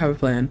somewhere, have a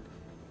plan.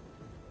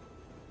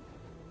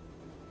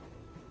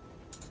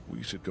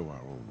 We should go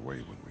our own way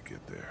when we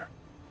get there.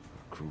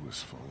 Our crew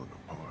is falling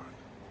apart.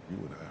 You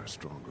and I are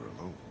stronger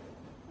alone.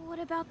 What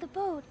about the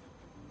boat?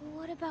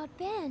 What about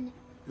Ben?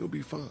 You'll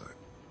be fine.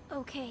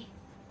 Okay.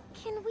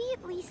 Can we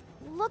at least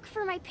look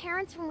for my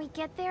parents when we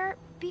get there,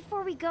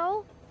 before we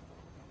go?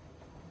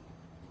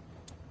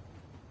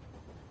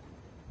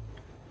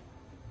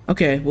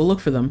 Okay, we'll look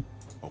for them.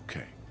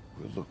 Okay,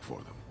 we'll look for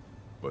them.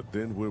 But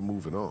then we're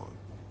moving on.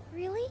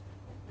 Really?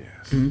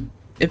 Yes. Mm-hmm.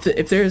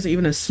 If there's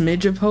even a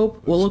smidge of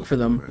hope, we'll look for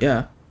them.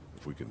 Yeah.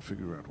 If we can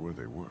figure out where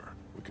they were,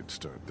 we can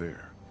start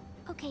there.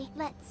 Okay,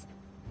 let's.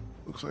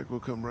 Looks like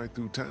we'll come right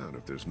through town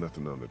if there's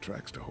nothing on the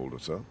tracks to hold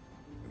us up.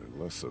 And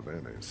Unless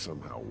Savannah is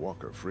somehow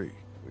walker-free,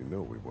 we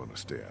know we want to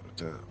stay out of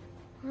town.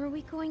 Are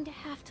we going to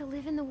have to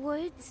live in the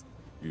woods?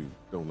 You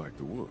don't like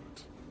the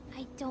woods?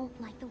 I don't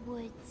like the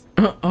woods.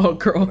 Oh,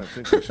 girl. What I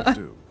think we should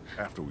do,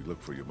 after we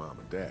look for your mom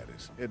and dad,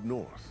 is head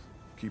north,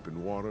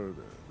 keeping water,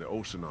 the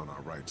ocean on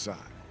our right side.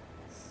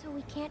 So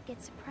we can't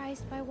get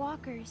surprised by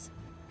walkers.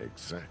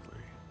 Exactly.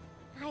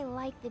 I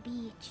like the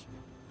beach.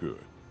 Good.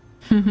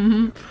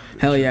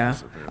 Hell yeah.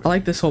 I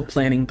like this whole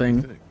planning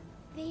thing.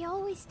 They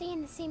always stay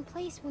in the same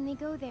place when they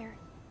go there.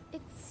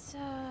 It's,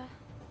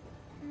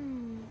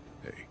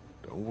 Hey,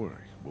 don't worry.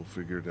 We'll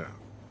figure it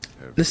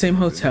out. The same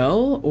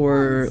hotel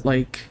or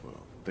like... Well,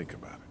 think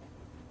about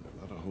it.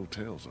 A lot of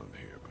hotels on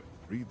here, but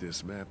read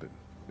this map and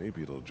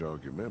maybe it'll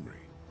jog your memory.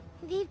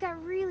 They've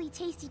got really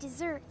tasty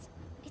desserts.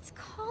 It's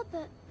called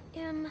the,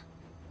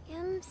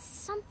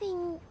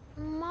 something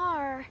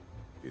Mar.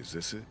 Is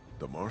this it?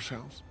 The Marsh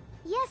House?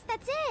 Yes,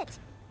 that's it!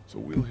 So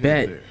we'll Bet.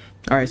 head there.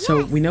 All right,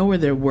 so we know where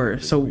they were,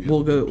 so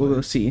we'll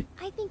go see.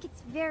 I think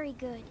it's very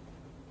good.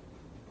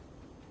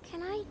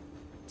 Can I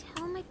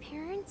tell my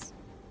parents?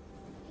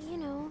 You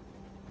know.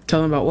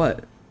 Tell them about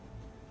what?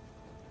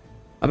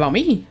 About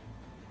me?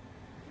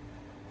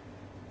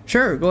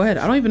 Sure, go ahead.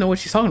 I don't even know what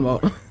she's talking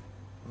about. All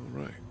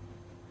right.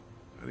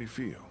 How do you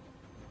feel?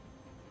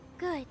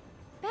 Good.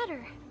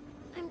 Better.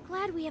 I'm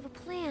glad we have a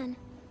plan.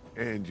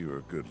 And you're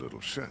a good little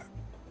shot.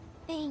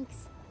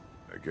 Thanks.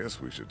 I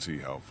guess we should see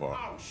how far.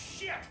 Oh,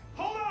 shit!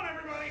 Hold on,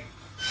 everybody!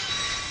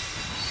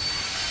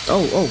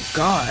 Oh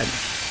God.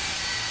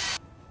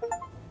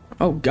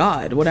 Oh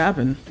God, what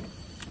happened?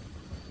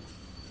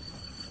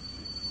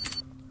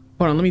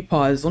 Hold on, let me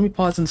pause. Let me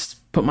pause and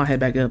put my head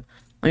back up.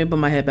 Let me put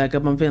my head back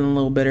up. I'm feeling a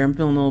little better. I'm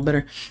feeling a little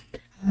better.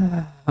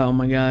 Oh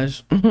my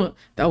gosh.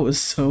 That was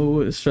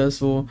so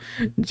stressful.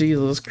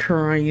 Jesus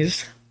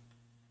Christ.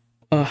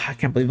 Oh, I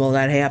can't believe all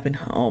that happened.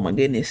 Oh my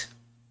goodness.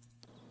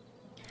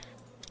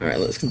 Alright,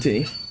 let's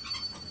continue.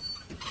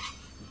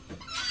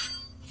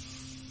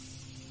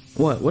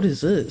 What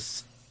is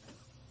this?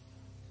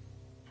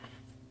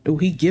 Oh,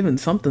 he giving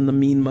something the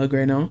mean mug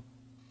right now.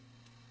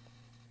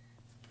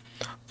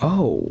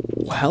 Oh,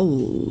 Fuck!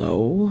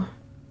 hello.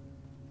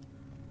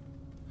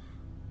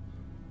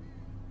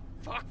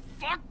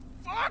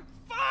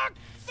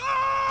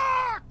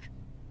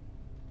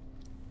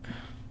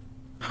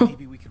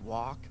 Maybe we could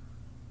walk.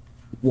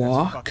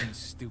 Walk? That's fucking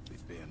stupid,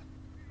 Ben.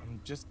 I'm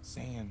just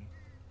saying.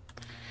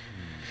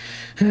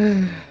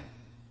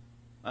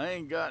 I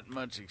ain't got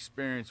much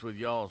experience with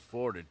y'all's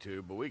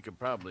fortitude, but we could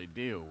probably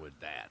deal with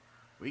that.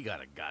 We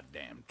got a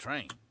goddamn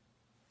train.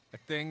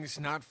 That thing's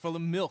not full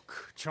of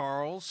milk,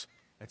 Charles.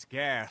 That's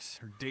gas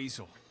or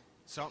diesel.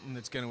 Something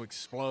that's gonna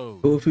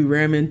explode. Oh, if we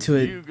ram into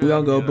it, we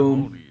all go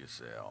boom.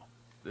 Yourself.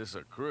 This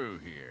a crew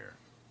here.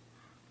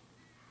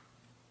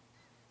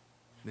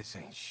 This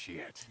ain't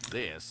shit.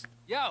 This?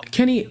 Yo,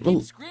 Kenny, you well-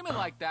 keep screaming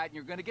like that and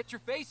you're gonna get your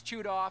face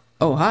chewed off.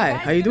 Oh, hi.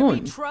 How you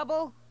doing?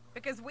 Trouble?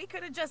 Because we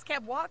could have just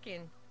kept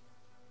walking.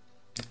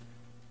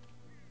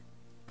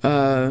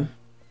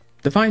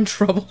 Define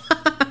trouble.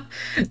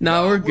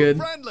 No, we're good.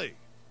 Friendly.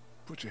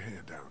 Put your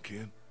hand down,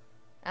 Ken.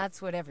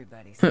 That's what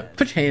everybody says.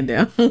 Put your hand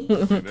down.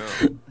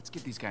 Let's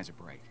give these guys a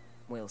break.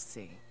 We'll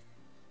see.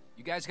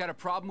 You guys got a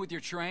problem with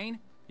your train?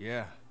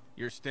 Yeah,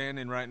 you're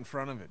standing right in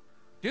front of it.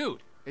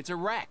 Dude, it's a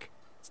wreck.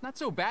 It's not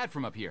so bad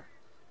from up here.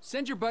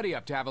 Send your buddy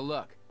up to have a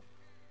look.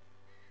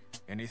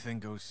 Anything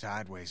goes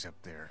sideways up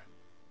there,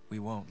 we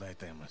won't let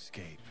them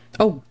escape.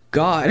 Oh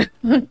God.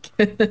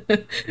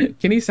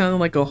 Kenny sounded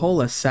like a whole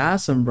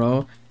assassin,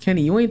 bro.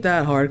 Kenny, you ain't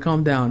that hard.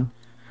 Calm down.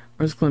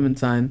 Where's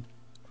Clementine?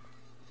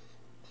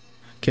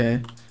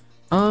 Okay.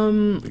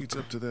 Leads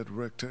up to that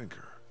wrecked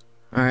tanker.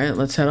 Alright,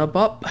 let's head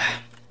up.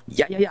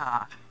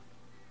 Yeah.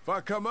 If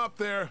I come up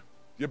there,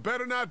 you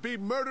better not be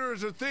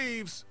murderers or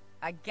thieves.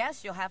 I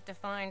guess you'll have to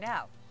find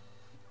out.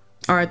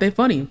 Alright, they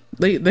funny.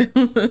 They they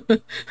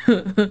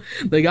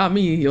got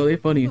me, yo, they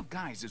funny.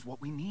 Guys is what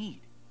we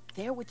need.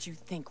 They're what you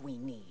think we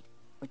need.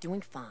 We're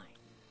doing fine.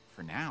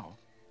 For now.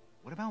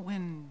 What about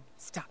when...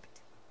 Stop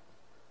it.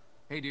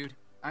 Hey, dude.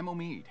 I'm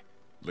Omid.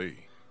 Lee,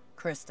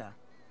 Krista,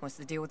 what's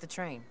the deal with the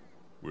train?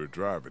 we're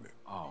driving it.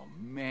 Oh,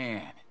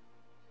 man.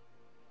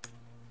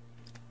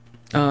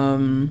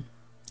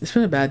 It's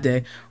been a bad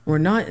day. We're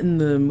not in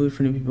the mood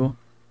for new people.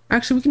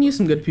 Actually, we can use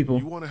some good people.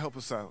 You want to help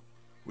us out?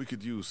 We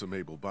could use some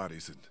able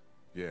bodies, and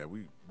yeah,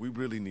 we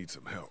really need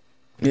some help.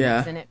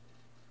 Yeah. Isn't it?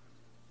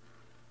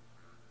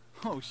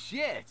 Oh,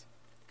 shit.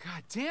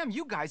 God damn,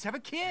 you guys have a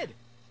kid.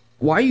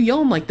 Why are you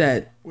yelling like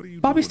that?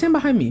 Bobby, stand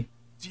behind me.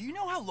 Do you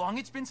know how long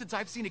it's been since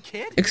I've seen a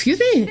kid? Excuse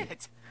me?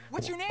 Shit.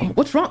 What's your name?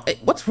 What's wrong?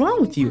 What's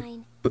wrong with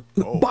you?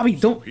 Bobby,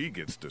 so don't. he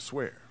gets to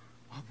swear.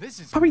 Oh, this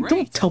is Bobby, great.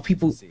 don't tell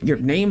people your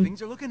name.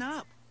 Things are looking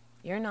up.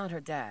 You're not her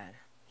dad.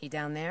 He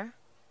down there?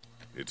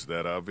 It's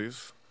that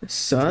obvious?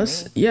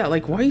 Sus? Yeah,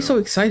 like, why are you so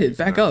excited?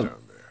 Back up.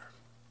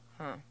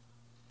 Huh.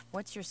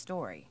 What's your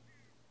story?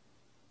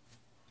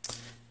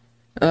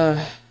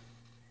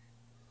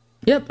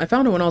 Yep, I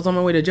found her when I was on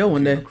my way to jail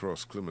one day.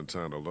 Across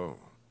Clementine alone.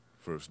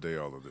 First day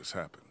all of this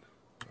happened,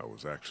 I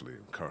was actually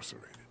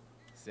incarcerated.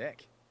 Sick.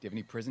 Do you have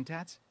any prison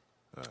tats?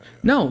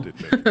 No,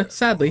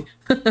 sadly.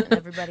 And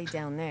everybody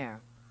down there,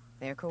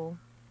 they're cool?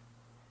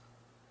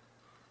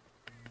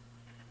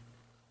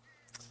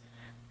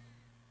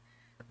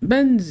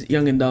 Ben's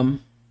young and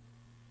dumb.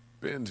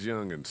 Ben's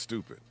young and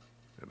stupid,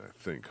 and I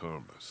think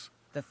harmless.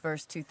 The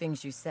first two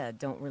things you said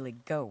don't really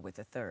go with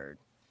the third.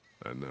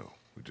 I know.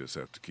 We just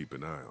have to keep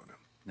an eye on him.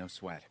 No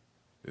sweat.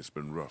 It's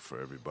been rough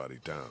for everybody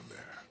down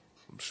there.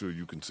 I'm sure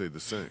you can say the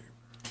same.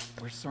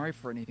 We're sorry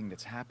for anything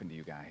that's happened to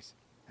you guys.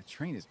 That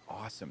train is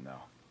awesome,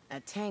 though.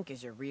 That tank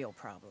is your real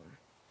problem.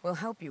 We'll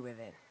help you with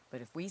it,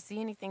 but if we see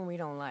anything we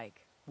don't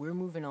like, we're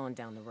moving on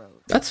down the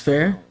road. That's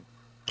fair.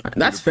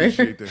 That's fair.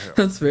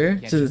 That's fair.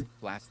 Can't just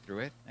blast through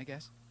it, I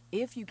guess.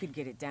 If you could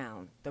get it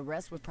down, the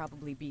rest would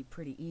probably be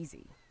pretty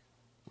easy.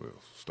 We'll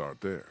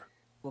start there.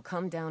 We'll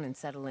come down and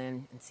settle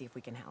in and see if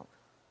we can help.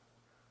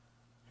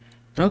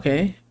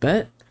 Okay,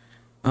 bet.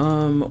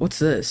 What's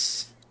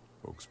this?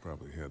 Folks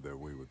probably had their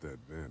way with that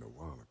van a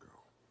while ago.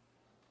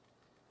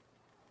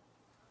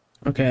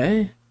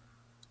 Okay.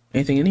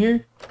 Anything in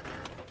here?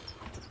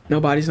 No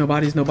bodies, no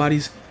bodies, no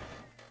bodies.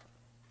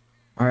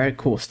 Alright,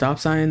 cool. Stop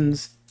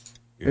signs.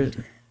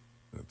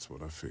 That's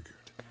what I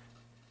figured.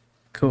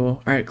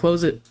 Cool. Alright,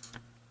 close it.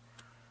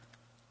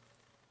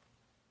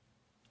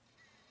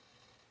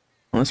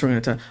 Unless we're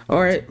gonna tell.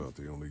 Alright. About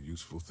the only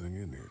useful thing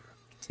in here.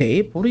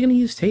 Tape? What are we gonna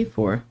use tape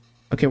for?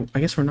 Okay, I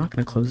guess we're not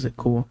gonna close it.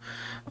 Cool.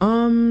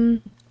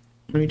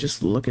 Let me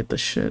just look at the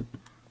shit.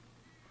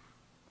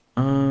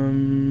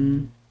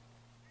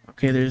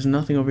 Okay, there's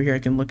nothing over here I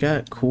can look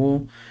at.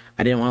 Cool.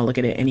 I didn't want to look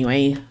at it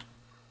anyway.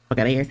 Fuck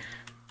out of here.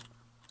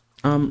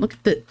 Look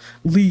at the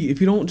Lee.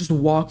 If you don't just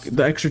walk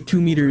the extra 2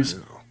 meters.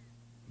 No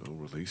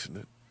releasing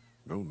it.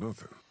 No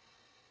nothing.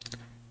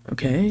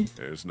 Okay.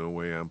 There's no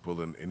way I'm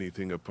pulling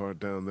anything apart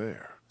down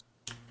there.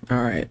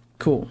 All right.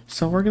 Cool.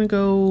 So we're gonna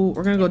go.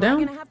 We're gonna go down.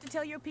 Am I gonna have to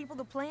tell your people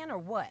the plan or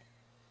what?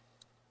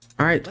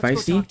 All right,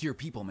 Let's go Feisty. talk to your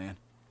people, man.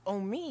 Oh,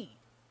 me?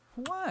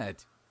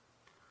 What?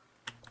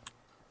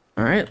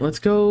 All right, let's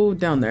go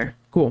down there.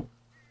 Cool.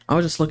 I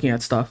was just looking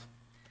at stuff.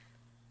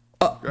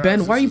 Guys,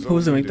 Ben, why are you this is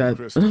posing only like that?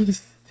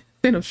 Christmas.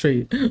 Stand up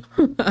straight. Big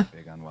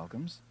on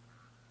welcomes.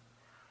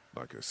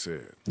 Like I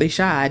said. They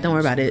shy. Don't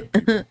worry about it.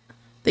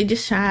 They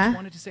just shy. Just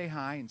wanted to say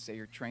hi and say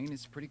your train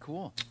is pretty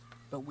cool.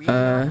 But we're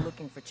not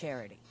looking for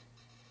charity.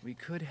 We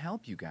could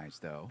help you guys,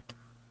 though.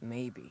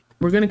 Maybe.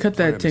 We're gonna cut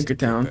that Plan is to tanker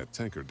cut down. that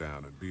tanker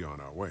down and be on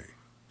our way.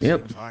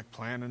 Yep. Seems like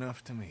plan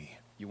enough to me.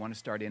 You want to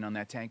start in on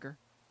that tanker?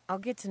 I'll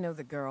get to know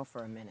the girl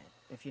for a minute,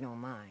 if you don't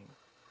mind.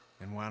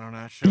 And why don't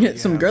I show you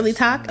Some how girly this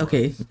talk? thing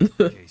Okay. works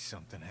in case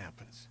something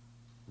happens.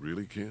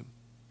 Really, Ken?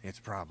 It's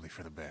probably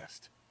for the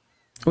best.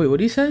 Wait, what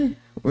do you say?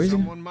 Where's he?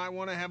 Someone might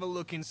want to have a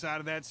look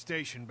inside of that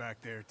station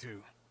back there,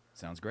 too.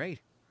 Sounds great.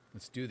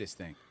 Let's do this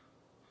thing.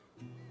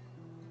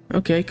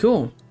 Okay,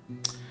 cool.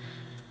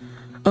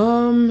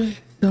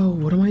 So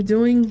what am I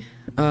doing?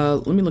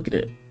 Let me look at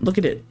it. Look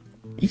at it.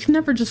 You can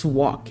never just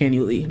walk, can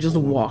you, Lee? Just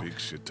walk. Big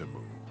shit to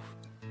move.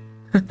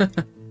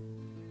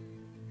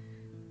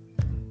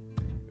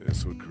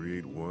 This would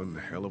create one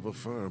hell of a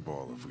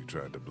fireball if we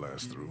tried to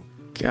blast through.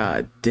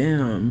 God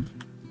damn.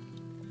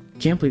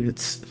 Can't believe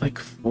it's like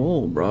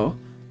full, bro.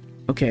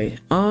 Okay.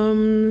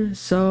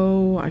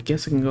 So I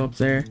guess I can go up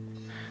there.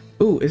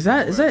 Ooh, is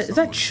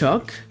that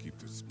Chuck?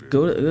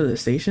 Go to the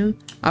station?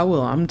 I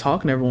will. I'm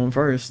talking to everyone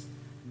first.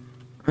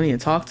 I need to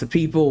talk to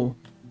people.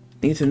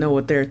 Need to know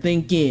what they're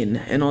thinking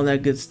and all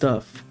that good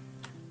stuff.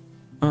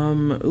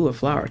 Ooh, a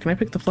flower. Can I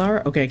pick the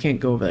flower? Okay, I can't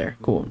go over there.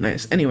 Cool,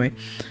 nice. Anyway.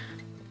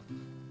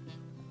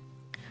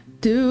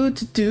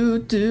 Just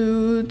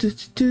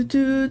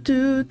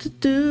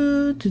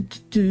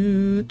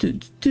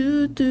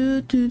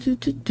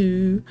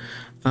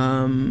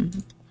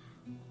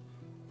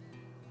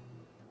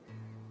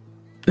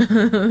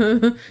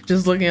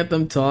looking at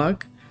them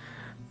talk.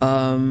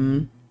 I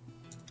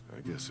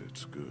guess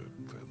it's good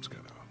Clem's got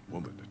a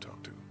woman to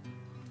talk to.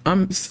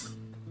 I'm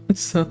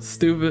so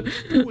stupid.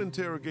 You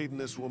interrogating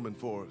this woman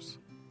for us?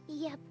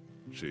 Yep.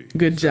 She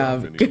Good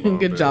job.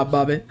 Good job,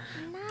 Bobby.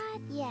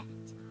 Not yet.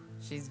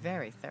 She's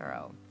very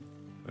thorough.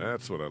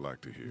 That's what I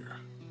like to hear.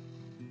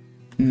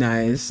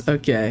 Nice.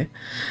 Okay.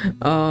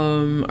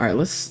 All right.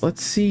 Let's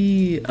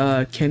see.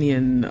 Kenny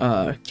and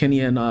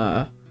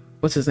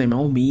what's his name?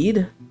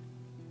 Omid.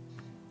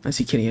 I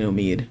see Kenny and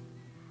Omid.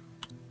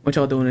 What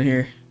y'all doing in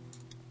here?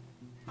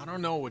 I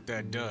don't know what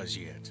that does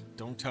yet.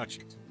 Don't touch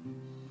it.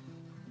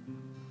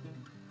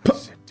 I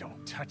said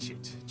don't touch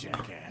it,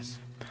 jackass.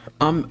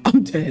 I'm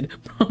dead.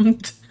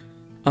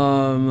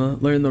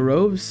 Learn the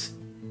ropes.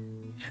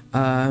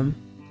 How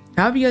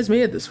have you guys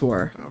made it this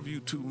far? How have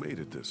you two made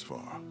it this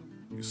far?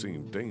 You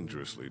seem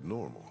dangerously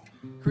normal.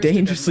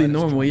 Dangerously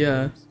normal,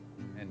 yeah.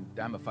 And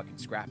I'm a fucking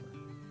scrapper.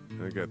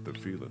 I got the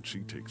feeling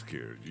she takes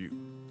care of you.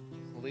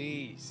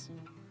 Please.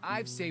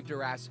 I've saved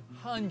her ass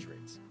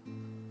hundreds.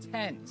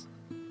 Tens.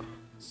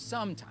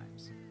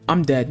 Sometimes.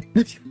 I'm dead.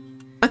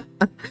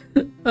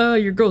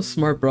 Your girl's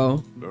smart,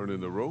 bro. Learning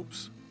the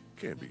ropes?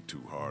 Can't be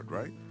too hard,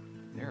 right?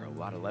 There are a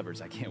lot of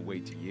levers I can't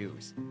wait to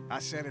use. I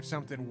said if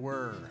something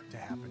were to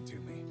happen to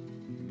me.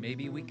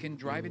 Maybe we can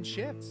drive in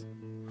shifts.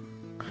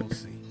 We'll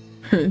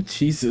see.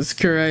 Jesus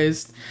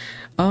Christ.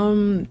 How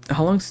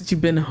long since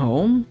you've been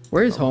home?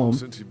 Where's How long home?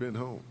 since you've been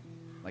home?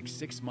 Like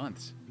 6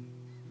 months.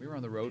 We were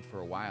on the road for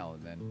a while,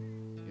 and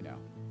then, you know.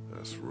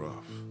 That's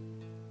rough.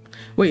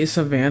 Wait, is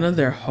Savannah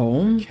their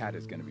home? Cat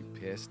is gonna be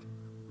pissed.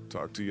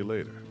 Talk to you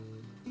later.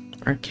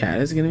 Our cat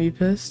is gonna be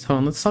pissed? Hold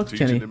on, let's talk to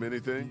Kenny. Teaching him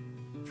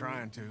anything?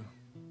 Trying to.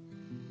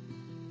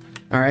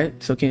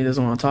 Alright, so Kenny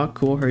doesn't want to talk.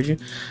 Cool, heard you.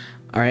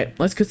 Alright,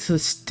 let's get to the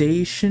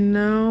station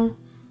now.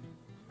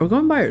 We're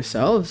going by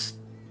ourselves.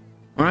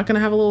 We're not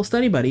gonna have a little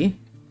study buddy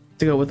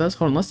to go with us.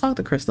 Hold on, let's talk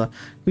to Krista.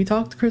 We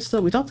talked to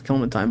Krista. We talked to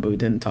Clementine, but we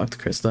didn't talk to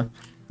Krista.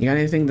 You got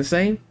anything to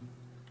say?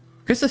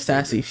 Krista's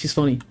sassy. She's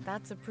funny.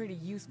 That's a pretty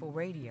useful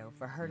radio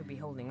for her to be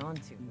holding on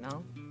to,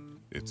 no?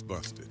 It's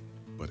busted,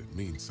 but it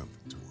means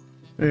something to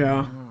her.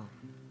 Yeah. Oh,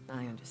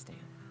 I understand.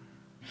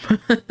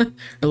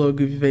 A little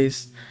goofy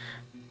face.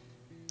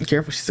 Be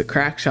careful, she's a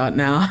crack shot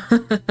now.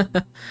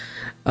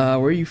 Where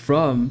are you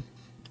from?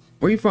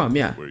 Where are you from?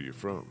 Yeah. Where are you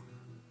from?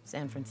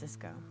 San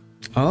Francisco.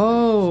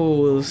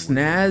 Oh,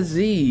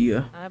 snazzy.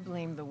 I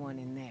blame the one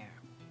in there.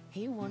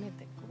 He wanted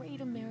the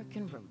great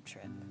American road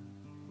trip.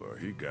 Well,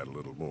 he got a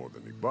little more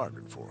than he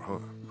bargained for, huh?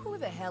 Who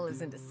the hell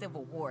is into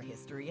Civil War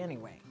history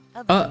anyway?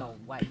 Other than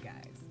old white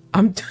guys.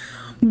 I'm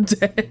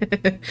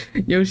dead.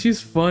 Yo,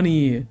 she's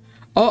funny.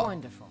 Oh,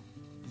 wonderful.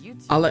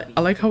 I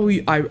like how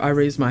I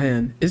raised my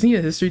hand. Isn't he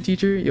a history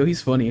teacher? Yo,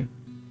 he's funny.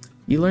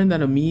 You learned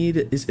that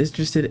Amid is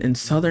interested in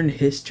Southern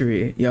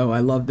history. Yo, I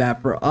love that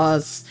for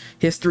us.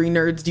 History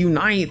nerds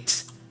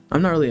unite.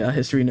 I'm not really a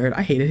history nerd.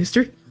 I hate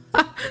history.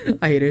 I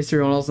hate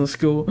history when I was in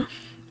school.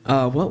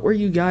 What were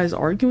you guys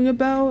arguing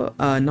about?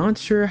 Not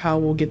sure how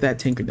we'll get that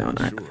tanker down.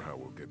 Sure how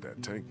we'll get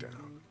that tank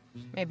down.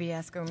 Maybe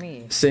ask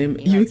me. Same.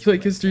 You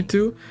like history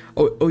too?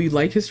 Oh, you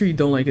like history? You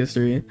don't like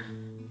history?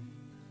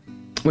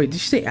 Wait, did you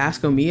say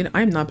ask me?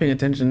 I'm not paying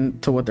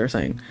attention to what they're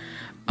saying.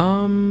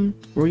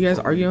 Were you guys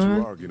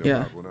arguing?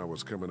 Yeah. About when I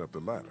was coming up the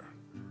ladder.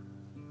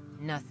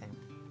 Nothing.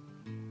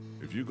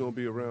 If you're gonna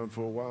be around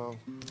for a while,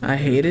 I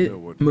hate it.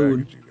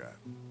 Mood. You got.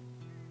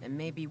 And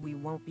maybe we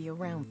won't be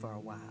around for a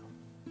while.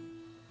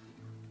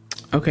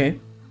 Okay,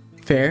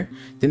 fair.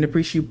 Didn't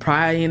appreciate you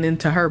prying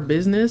into her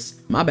business.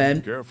 My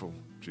bad. Careful,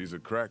 she's a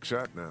crack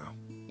shot now.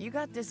 You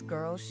got this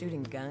girl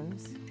shooting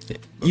guns?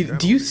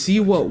 Do you see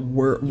what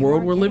world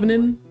we're living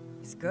in?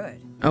 It's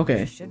good.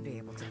 Okay. She should be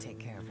able to take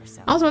care of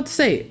herself. I was about to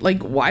say,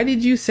 like, why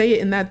did you say it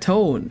in that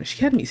tone?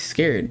 She had me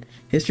scared.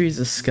 History is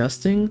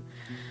disgusting.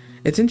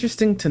 It's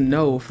interesting to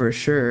know for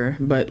sure,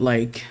 but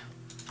like,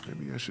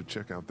 maybe I should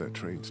check out that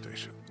train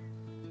station.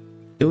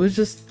 It was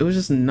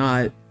just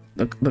not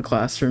the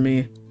class for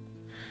me.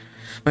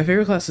 My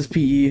favorite class is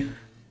PE. Can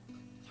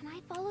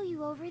I follow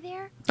you over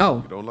there?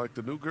 Oh. You don't like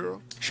the new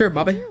girl? Sure,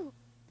 Bobby. I do,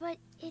 but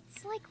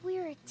it's like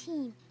we're a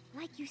team,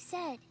 like you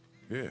said.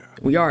 Yeah.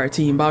 We are a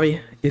team,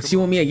 Bobby. It's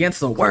you and me against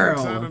the world.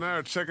 Clementine and I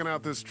are checking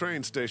out this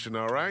train station,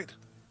 all right?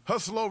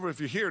 Hustle over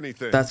if you hear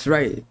anything. That's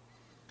right.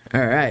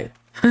 All right.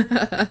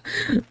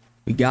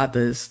 We got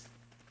this.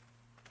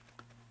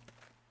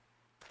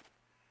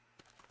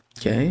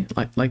 Okay,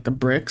 like the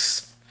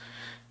bricks.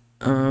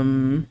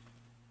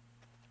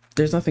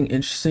 There's nothing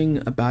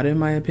interesting about it in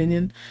my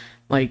opinion.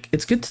 Like,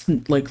 it's good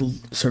to like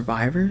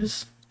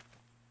survivors.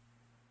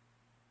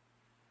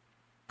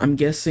 I'm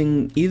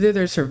guessing either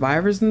there's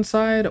survivors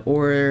inside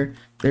or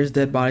there's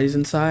dead bodies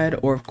inside,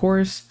 or of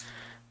course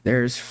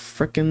there's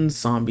frickin'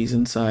 zombies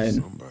inside.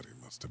 Somebody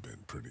must have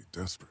been pretty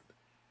desperate.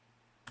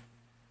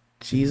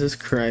 Jesus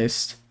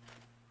Christ.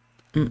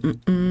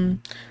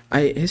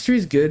 History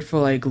is good for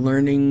like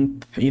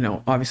learning, you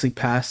know, obviously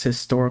past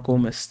historical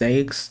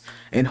mistakes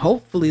and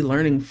hopefully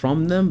learning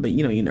from them, but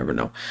you know, you never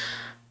know.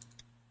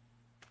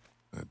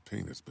 That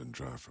paint has been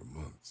dry for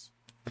months.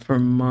 For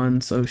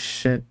months, oh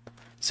shit.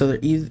 So they're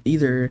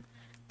either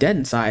dead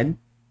inside,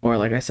 or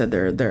like I said,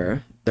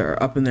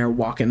 they're up in there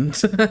walking.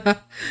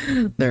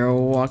 They're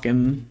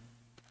walking.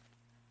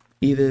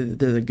 Either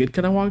they're the good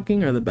kind of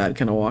walking or the bad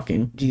kind of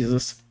walking.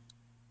 Jesus.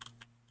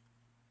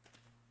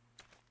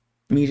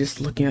 Me just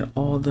looking at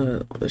all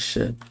the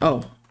shit.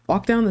 Oh,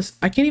 walk down this.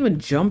 I can't even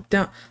jump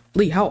down.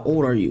 Lee, how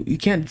old are you? You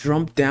can't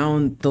jump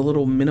down the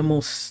little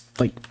minimal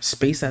like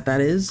space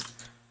that is.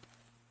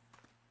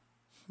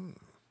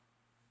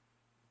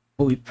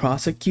 Will be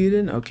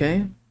prosecuted.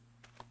 Okay,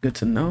 good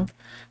to know.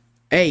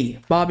 Hey,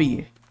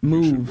 Bobby,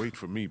 move. You should wait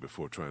for me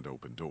before trying to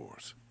open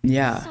doors.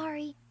 Yeah.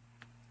 Sorry.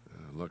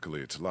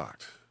 Luckily, it's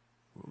locked.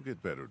 We'll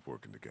get better at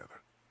working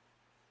together.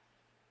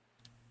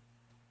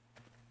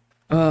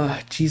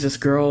 Jesus,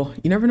 girl.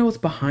 You never know what's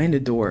behind a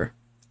door.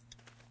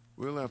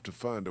 We'll have to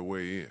find a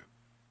way in.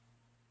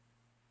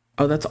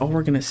 Oh, that's all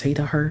we're gonna say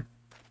to her?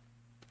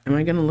 Am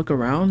I gonna look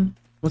around?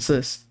 What's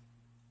this?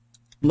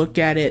 Look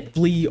at it,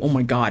 flee. Oh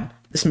my god.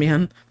 This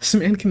man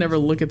can never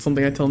look at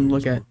something I tell him to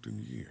look at.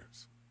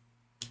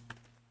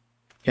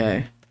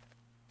 Okay.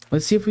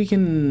 Let's see if we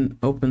can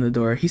open the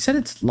door. He said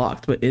it's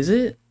locked, but is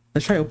it?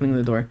 Let's try opening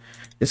the door.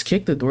 Just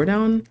kick the door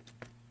down.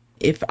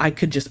 If I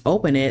could just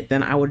open it,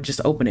 then I would just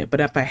open it. But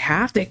if I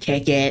have to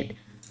kick it,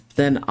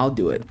 then I'll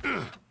do it.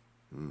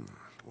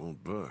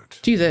 Won't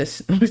budge.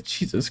 Jesus.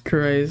 Jesus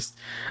Christ.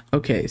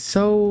 Okay,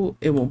 so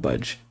it won't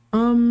budge.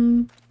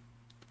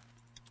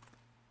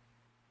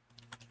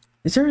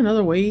 Is there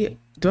another way?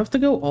 Do I have to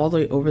go all the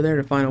way over there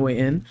to find a way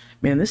in?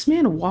 Man, this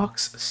man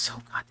walks so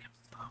goddamn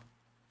slow.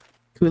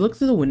 Can we look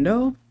through the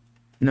window?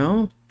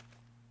 No?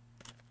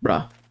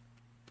 Bruh.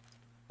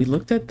 We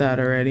looked at that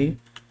already.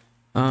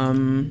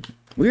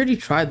 We already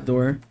tried the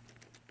door.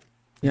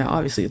 Yeah,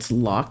 obviously it's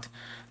locked.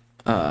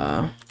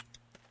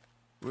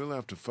 We'll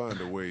have to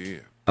find a way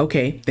in.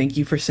 Okay, thank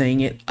you for saying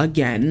it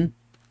again.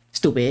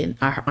 Stupid.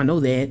 I know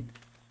that.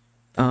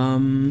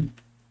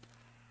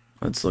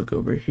 Let's look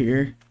over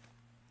here.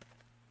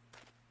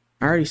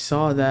 I already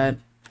saw that.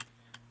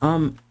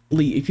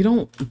 Lee, if you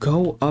don't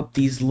go up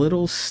these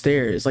little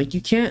stairs, like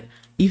you can't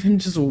even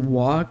just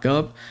walk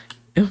up.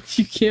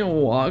 You can't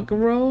walk,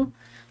 bro.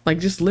 Like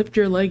just lift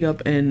your leg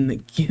up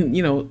and,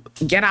 you know,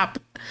 get up.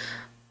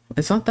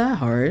 It's not that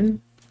hard.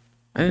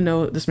 I didn't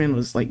know this man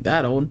was like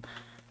that old.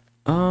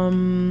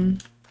 Can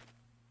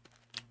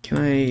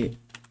I...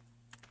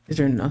 Is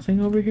there nothing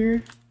over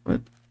here?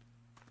 What?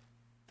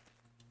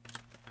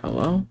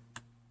 Hello?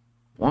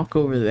 Walk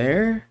over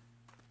there?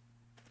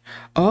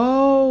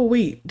 Oh,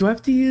 wait. Do I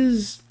have to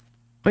use...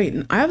 Wait,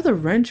 I have the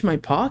wrench in my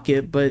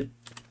pocket, but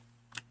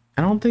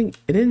I don't think...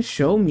 It didn't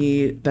show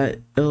me that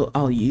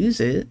I'll use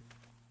it.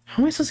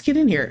 How am I supposed to get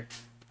in here?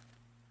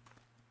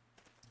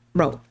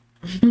 Bro.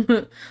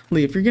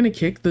 Lee, if you're gonna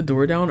kick the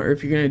door down or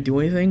if you're gonna do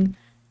anything,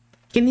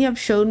 can you have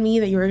showed me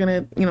that you were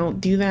gonna, you know,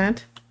 do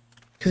that?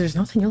 Because there's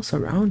nothing else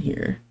around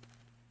here.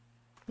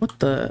 What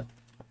the...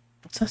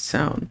 What's that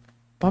sound?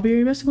 Bobby, are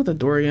you messing with the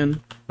door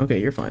again?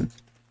 Okay, you're fine.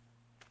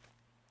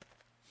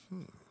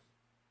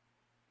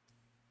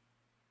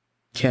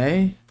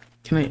 Okay.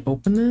 Can I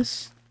open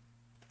this?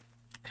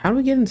 How do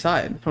we get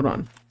inside? Hold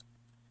on.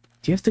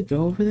 Do you have to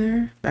go over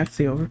there? Back to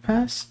the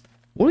overpass?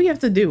 What do you have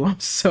to do? I'm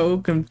so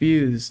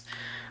confused.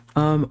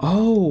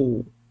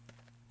 Oh.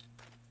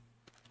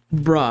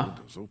 Bruh.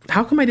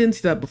 How come I didn't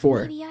see that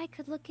before? Maybe I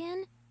could look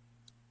in.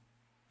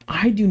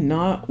 I do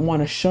not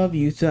want to shove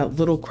you to that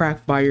little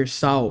crack by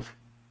yourself.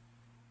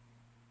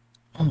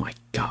 Oh my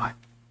god.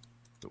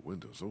 The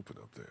window's open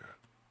up there.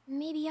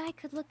 Maybe I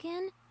could look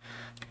in.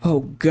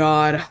 Oh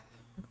god.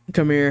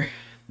 Come here.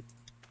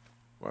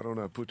 Why don't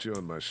I put you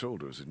on my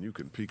shoulders and you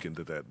can peek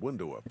into that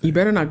window up there? You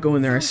better not go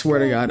in there. I swear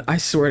to god. I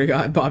swear to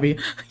god, Bobby.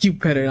 You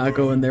better not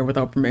go in there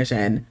without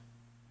permission.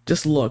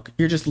 Just look.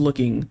 You're just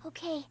looking.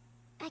 Okay.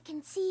 I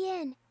can see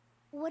in.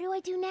 What do I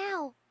do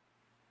now?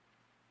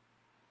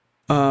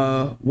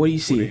 What do you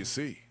see? What do you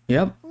see?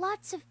 Yep.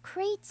 Lots of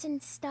crates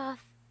and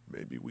stuff.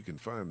 Maybe we can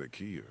find the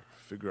key or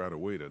figure out a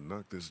way to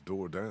knock this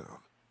door down.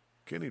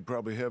 Kenny'd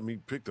probably have me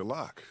pick the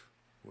lock,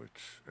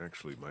 which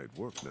actually might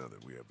work now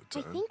that we have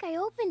the time. I think I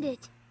opened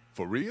it.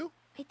 For real?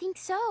 I think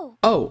so.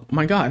 Oh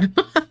my god.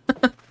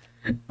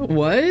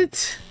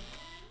 What?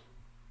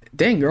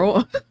 Dang,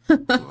 girl.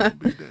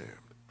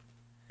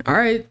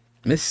 Alright,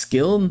 Miss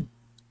Skilled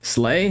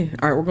Slay.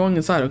 Alright, we're going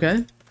inside,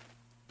 okay?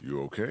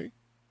 You okay?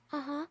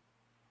 Uh-huh.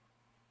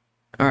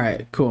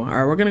 Alright, cool.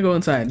 Alright, we're gonna go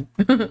inside.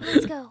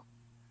 Let's go.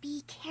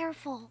 Be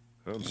careful.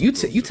 You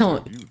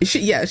telling...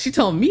 She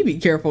telling me be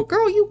careful.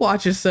 Girl, you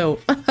watch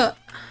yourself.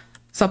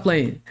 Stop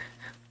playing.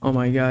 Oh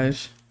my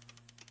gosh.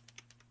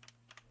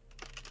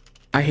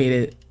 I hate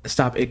it.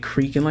 Stop it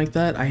creaking like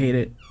that. I hate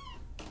it.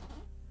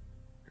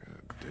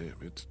 God damn,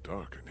 it's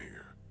dark in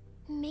here.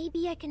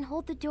 Maybe I can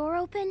hold the door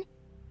open?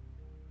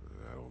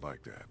 I don't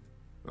like that.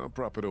 I'll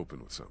prop it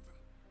open with something.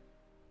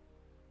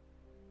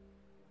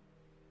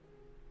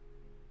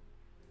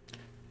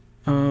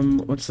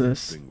 What's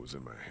this? Thing was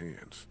in my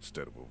hands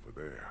instead of over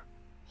there.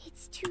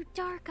 It's too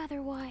dark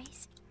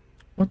otherwise.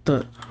 What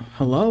the...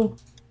 Hello?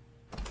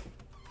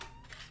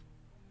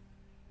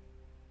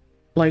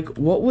 Like,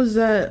 what was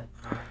that?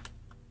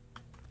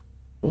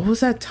 What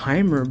was that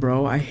timer,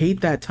 bro? I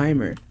hate that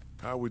timer.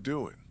 How we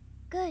doing?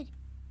 Good.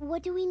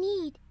 What do we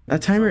need?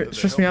 That timer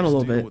stressed me out a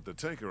little bit. With the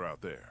tanker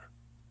out there.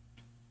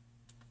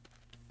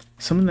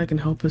 Something that can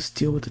help us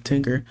deal with the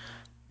tinker.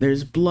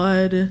 There's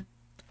blood.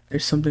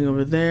 There's something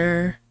over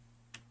there.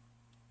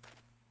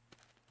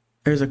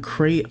 There's a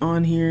crate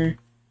on here.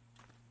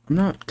 I'm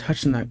not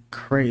touching that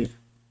crate.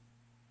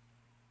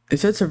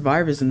 It said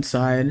survivors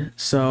inside,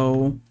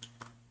 so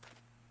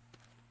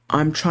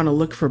I'm trying to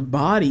look for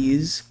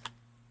bodies,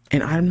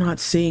 and I'm not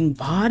seeing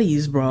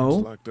bodies, bro.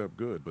 It's locked up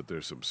good, but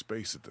there's some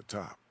space at the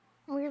top.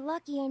 We're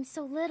lucky I'm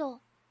so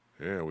little.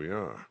 Yeah, we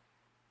are.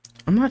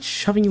 I'm not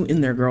shoving you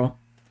in there, girl.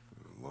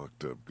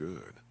 Locked up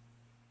good.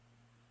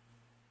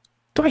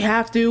 Do I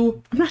have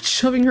to? I'm not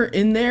shoving her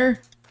in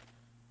there.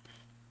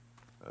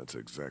 That's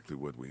exactly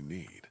what we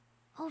need.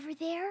 Over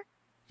there?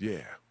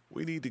 Yeah,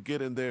 we need to get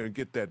in there and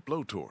get that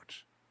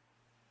blowtorch.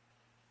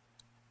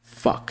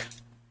 Fuck.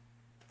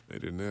 They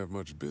didn't have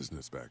much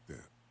business back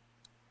then.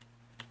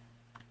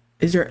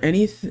 Is there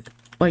anything...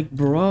 Like,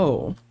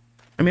 bro.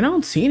 I mean, I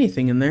don't see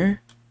anything in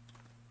there.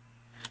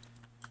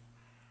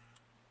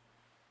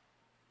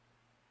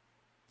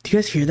 Do you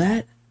guys hear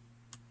that?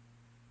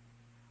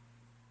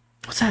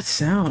 What's that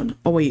sound?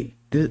 Oh, wait.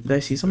 Did I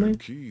see something?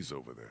 Keys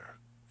over there.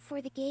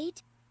 For the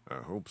gate? I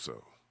hope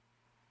so.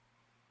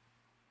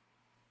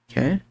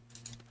 Okay.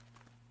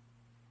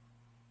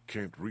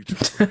 Can't reach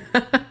it.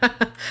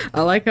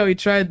 I like how he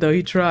tried though.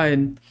 He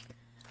tried.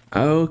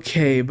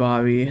 Okay,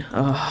 Bobby.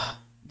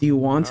 Do you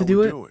want to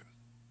do it? Doing?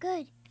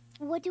 Good.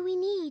 What do we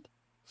need?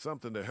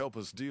 Something to help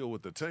us deal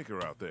with the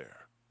tanker out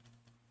there.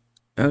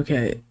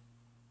 Okay.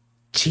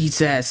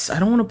 Jesus, I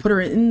don't want to put her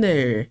in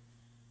there.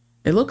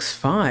 It looks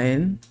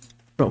fine.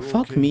 Bro,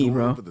 fuck me,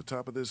 bro. Over the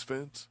top of this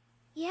fence?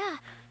 Yeah,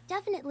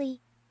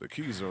 definitely. The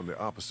keys are on the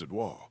opposite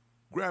wall.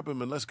 Grab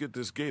them and let's get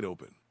this gate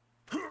open.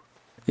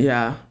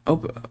 Yeah.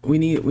 We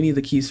need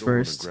the keys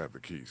first. Grab the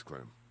keys,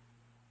 Clem.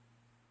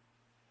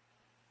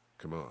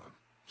 Come on,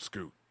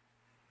 scoot.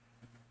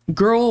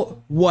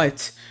 Girl,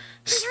 what?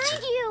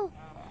 Behind you.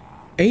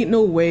 Ain't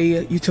no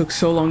way you took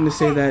so long to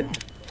say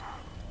that.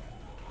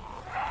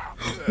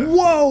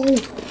 Whoa!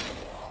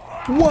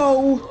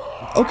 Whoa!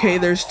 Okay,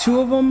 there's two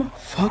of them.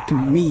 Fuck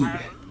me.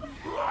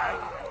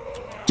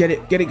 Get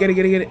it, get it, get it,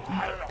 get it, get it.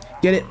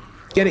 Get it,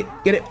 get it,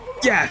 get it.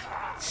 Yeah!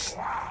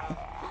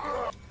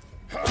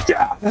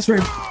 Yeah, that's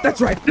right.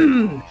 That's right.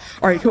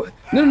 Alright, go.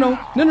 No, no,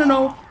 no, no,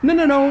 no, no,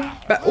 no, no.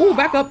 Ooh,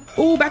 back up.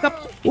 Ooh, back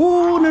up.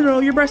 Ooh, no, no,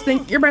 you're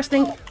breasting. You're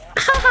breasting.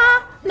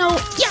 Haha. No,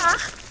 yeah.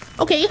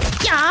 Okay,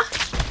 yeah.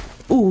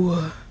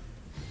 Ooh.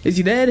 Is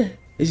he dead?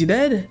 Is he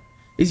dead?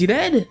 Is he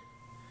dead?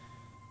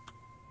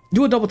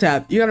 Do a double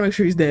tap. You gotta make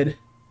sure he's dead.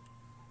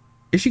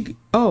 Is she?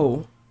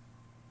 Oh.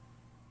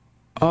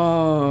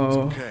 Oh. It's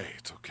okay.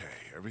 It's okay.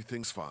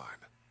 Everything's fine.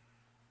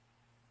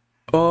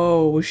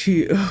 Oh, was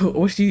she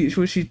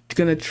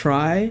gonna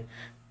try?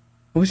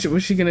 Was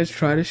she gonna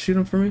try to shoot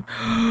him for me?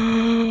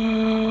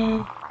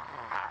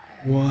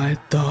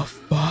 What the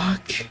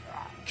fuck?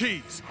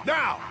 Keys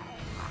now.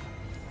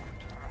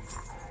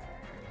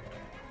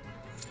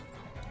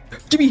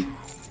 Jimmy,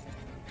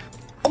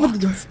 open the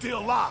door.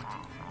 Still locked.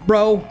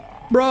 Bro.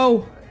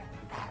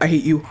 I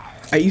hate you.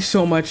 I hate you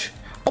so much.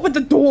 Open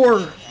the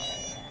door.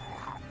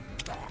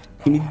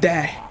 Give me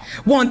that.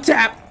 One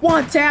tap.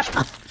 One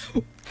tap.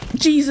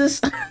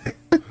 Jesus.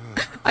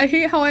 I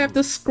hate how I have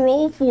to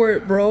scroll for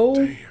it, bro.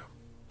 Damn.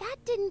 That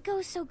didn't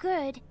go so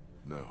good.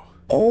 No.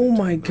 Oh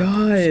my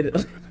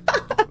god.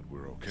 But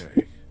we're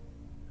okay.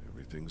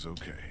 Everything's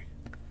okay.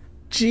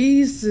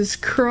 Jesus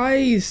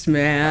Christ,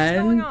 man.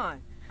 What's going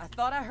on? I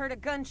thought I heard a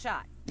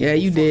gunshot. Yeah,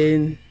 you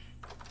did.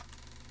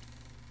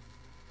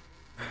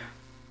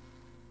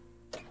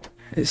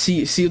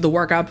 See the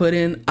work I put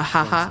in?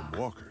 Ahaha.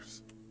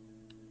 Walkers.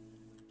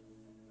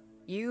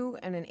 You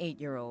and an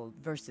 8-year-old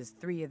versus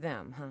 3 of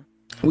them, huh?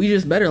 We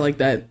just better like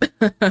that.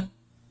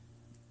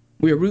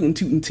 We a rootin'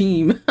 tootin'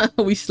 team.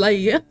 We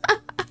slay.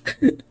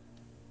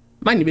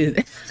 Mind your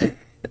business.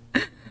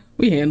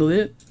 We handled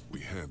it.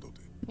 We handled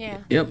it. Yeah.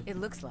 Yep. It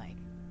looks like.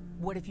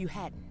 What if you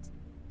hadn't?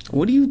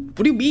 What do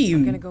you mean?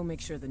 I'm gonna go make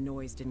sure the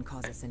noise didn't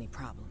cause us any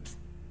problems.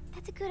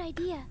 That's a good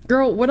idea.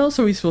 Girl, what else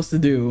are we supposed to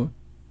do?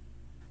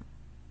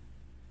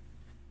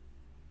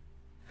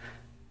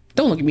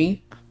 Don't look at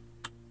me.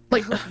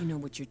 Like, I hope you know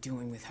what you're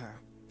doing with her.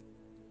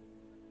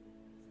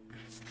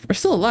 We're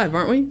still alive,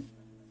 aren't we?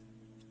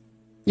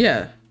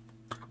 Yeah.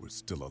 We're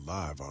still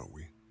alive, aren't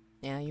we?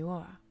 Yeah, you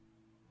are.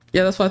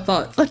 Yeah, that's what I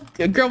thought.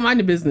 Like, girl, mind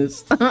your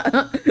business.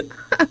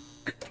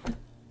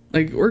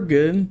 Like, we're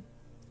good.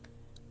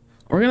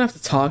 We're gonna have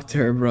to talk to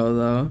her, bro,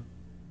 though.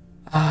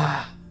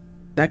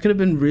 That could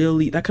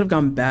have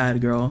gone bad,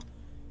 girl.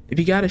 If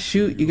you gotta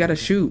shoot, you gotta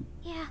shoot.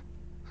 Yeah,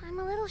 I'm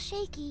a little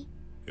shaky.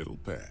 It'll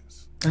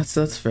pass.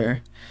 That's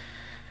fair.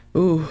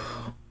 Ooh,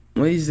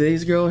 one of these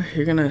days, girl,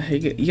 you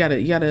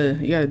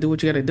gotta do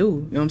what you gotta do. You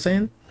know what I'm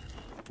saying?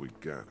 We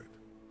got it.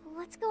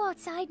 Let's go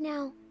outside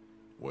now.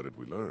 What did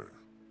we learn?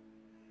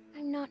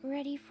 I'm not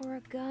ready for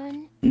a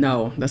gun.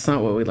 No, that's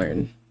not what we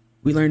learned.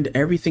 We learned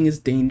everything is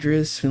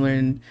dangerous. We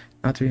learned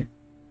not to.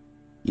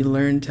 You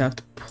learn to have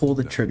to pull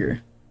the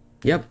trigger.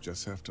 Yep.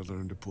 Just have to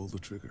learn to pull the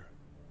trigger.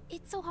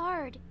 It's so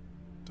hard.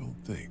 Don't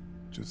think.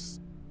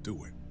 Just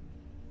do it.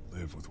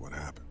 Live with what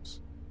happens.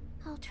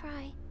 I'll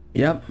try.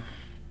 Yep.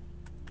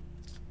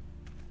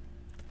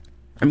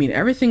 I mean,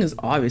 everything is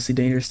obviously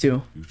dangerous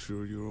too. You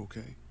sure you're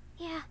okay?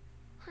 Yeah,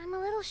 I'm a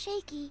little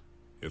shaky.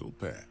 It'll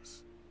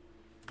pass.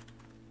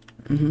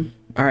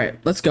 All right,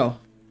 let's go.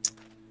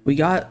 We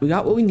got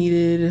what we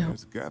needed.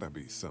 There's gotta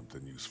be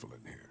something useful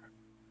in here.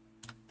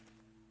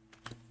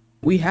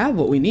 We have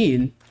what we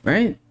need,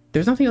 right?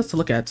 There's nothing else to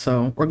look at,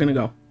 so we're gonna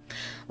go.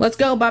 Let's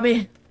go,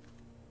 Bobby.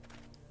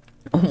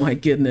 Oh my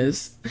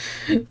goodness.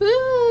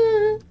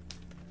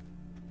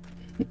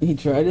 He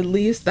tried at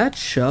least. That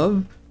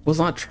shove was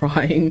not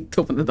trying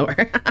to open the door.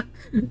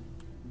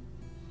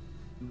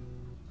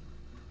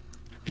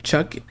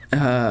 Chuck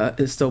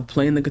is still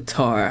playing the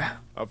guitar.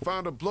 I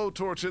found a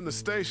blowtorch in the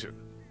station.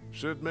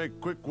 Should make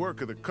quick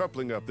work of the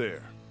coupling up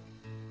there.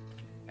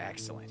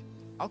 Excellent.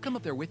 I'll come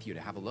up there with you to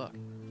have a look.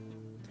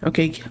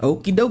 Okay,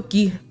 okie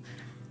dokie.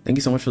 Thank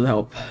you so much for the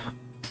help.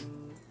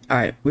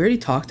 Alright, we already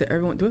talked to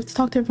everyone. Do we have to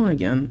talk to everyone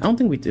again? I don't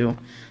think we do.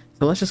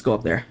 So let's just go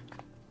up there.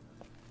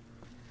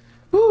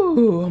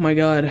 Ooh, oh my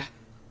god.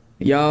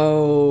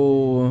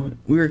 Yo,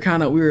 we were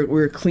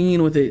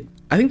clean with it.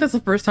 I think that's the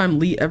first time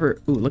Lee ever.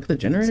 Ooh, look at the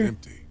generator. It's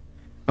empty.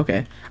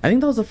 Okay, I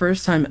think that was the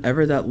first time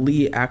ever that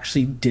Lee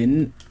actually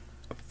didn't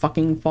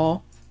fucking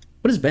fall.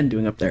 What is Ben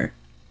doing up there?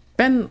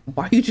 Ben,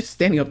 why are you just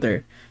standing up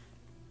there?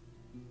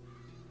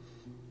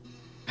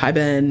 Hi,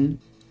 Ben.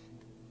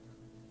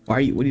 What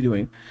are you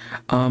doing?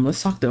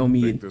 Let's talk to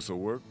Omid. Think this'll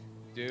work?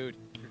 Dude,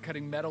 you're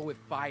cutting metal with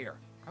fire.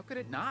 How could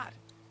it not?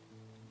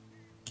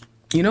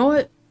 You know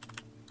what?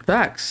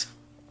 Facts.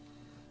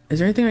 Is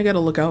there anything I gotta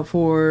look out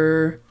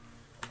for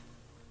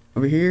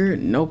over here?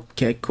 Nope.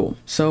 Okay, cool.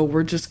 So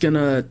we're just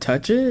gonna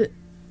touch it.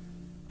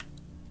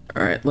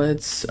 All right,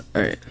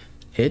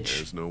 hitch.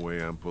 There's no way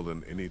I'm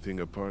pulling anything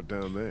apart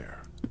down there.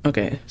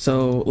 Okay,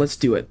 so let's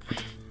do it.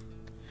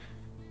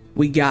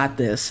 We got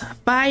this.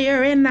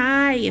 Fire and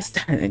ice.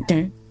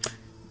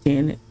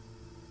 Damn it.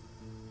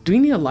 Do we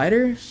need a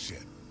lighter?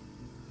 Shit.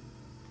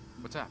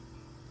 What's up?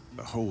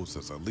 The hose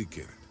has a leak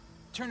in it.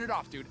 Turn it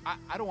off, dude.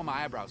 I don't want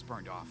my eyebrows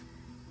burned off.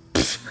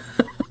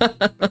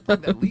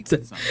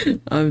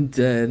 I'm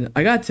dead.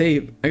 I got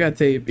tape.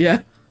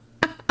 Yeah.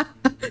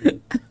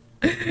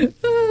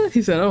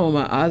 He said I don't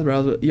want my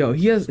eyebrows, but yo,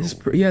 he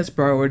has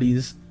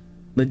priorities.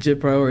 Legit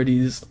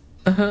priorities.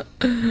 All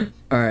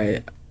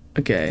right.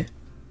 Okay.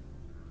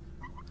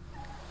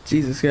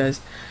 Jesus, guys.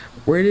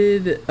 Where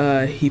did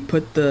he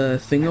put the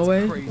thing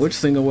away? Crazy. Which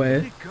thing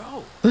away?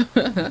 Where'd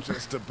it go?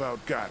 Just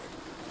about got it.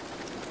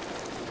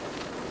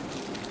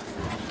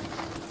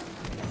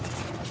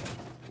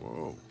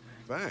 Whoa,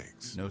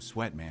 thanks. No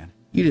sweat, man.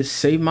 You just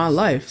saved my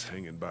life.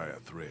 Hanging by a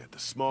thread. The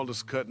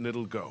smallest cut and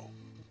it'll go.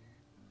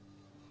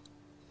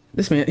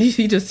 This man,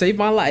 he just saved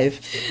my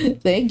life.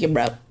 Thank you,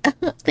 bro.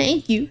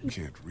 Thank you.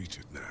 Can't reach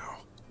it now.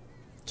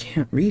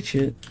 Can't reach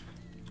it.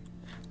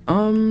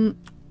 Oh,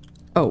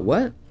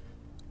 what?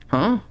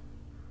 Huh?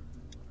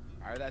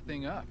 Fire that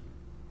thing up.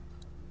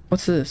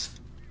 What's this?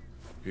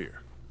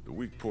 Here, the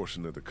weak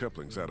portion of the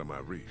coupling's out of my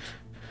reach.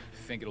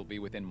 Think it'll be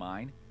within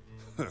mine?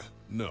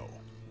 No,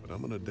 but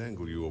I'm gonna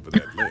dangle you over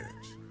that ledge.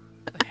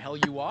 The hell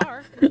you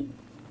are?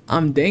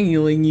 I'm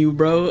dangling you,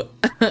 bro.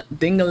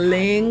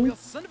 Ding-a-ling. Real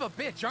son of a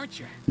bitch, aren't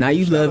you? Now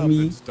you love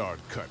me. Start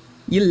cutting.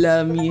 You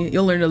love me.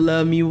 You'll learn to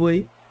love me,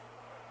 boy.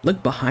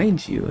 Look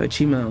behind you.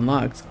 Achievement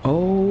unlocked.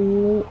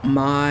 Oh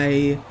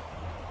my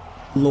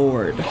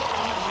lord.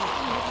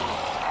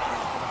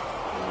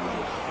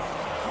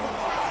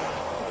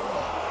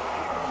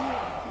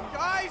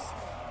 Guys,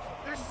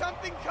 there's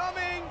something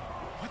coming.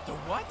 What the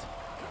what?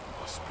 There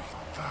must be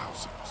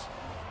thousands.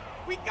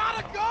 We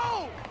gotta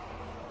go.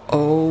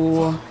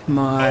 Oh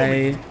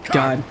my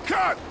god.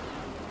 Cut!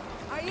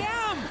 I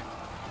am.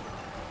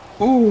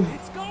 Ooh.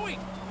 It's going.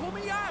 Pull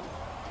me up.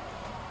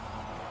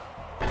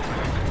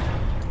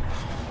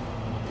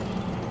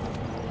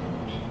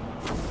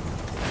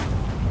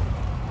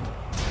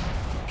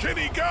 Can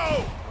he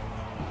go?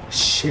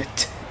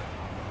 Shit.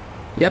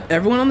 Yep,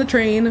 everyone on the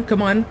train.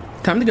 Come on.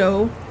 Time to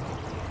go.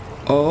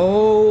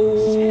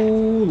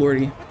 Oh,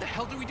 lordy. What the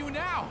hell do we do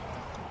now?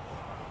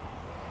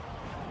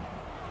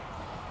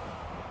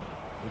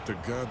 Hope to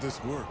God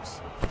this works.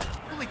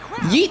 Holy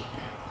crap. Yeet.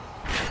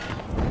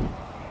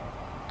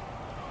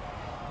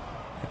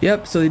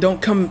 Yep, so they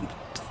don't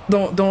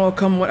all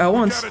come at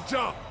once. Gotta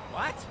jump.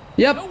 What?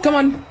 Yep, No come way.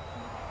 on.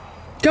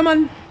 Come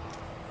on.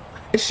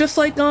 It's just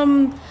like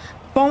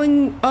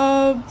falling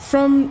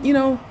from, you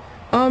know,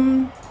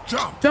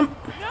 Jump.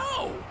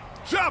 No.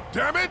 Jump,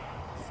 damn it.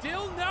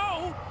 Still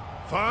no.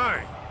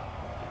 Fine.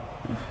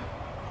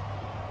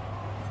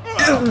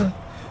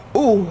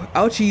 Ooh,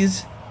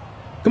 ouchies.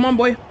 Come on,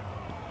 boy.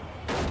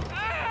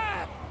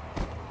 Ah.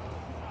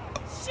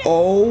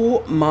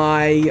 Oh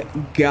my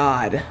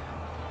god.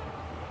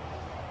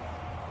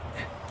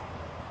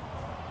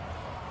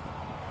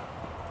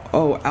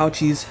 Oh,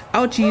 ouchies.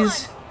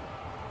 Ouchies.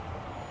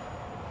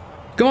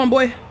 Come on,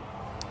 boy.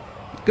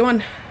 Come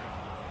on.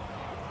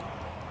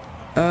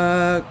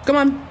 Come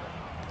on.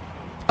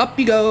 Up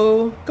you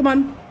go. Come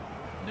on.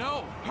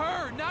 No,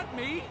 her, not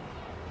me.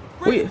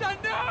 Wait. Krista,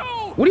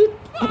 no. What are you...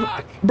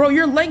 Fuck. Bro,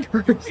 your leg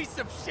hurts. Piece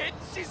of shit.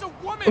 She's a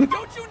woman.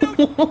 Don't you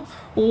know?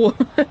 What?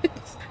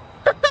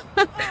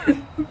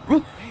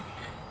 Bro,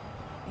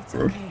 It's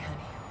okay, honey.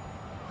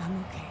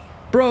 I'm okay.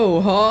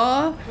 bro,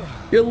 huh?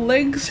 Your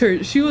legs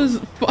hurt. She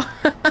was...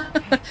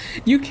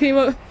 You came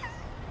up...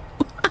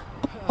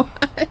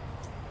 What?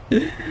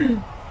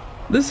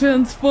 This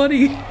man's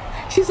funny.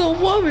 She's a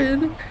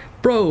woman.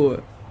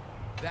 Bro,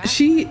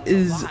 she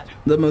is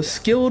the most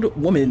skilled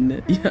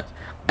woman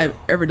I've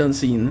ever done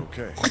seen.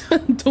 Okay.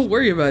 Don't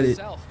worry about it.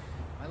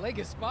 My leg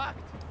is fucked.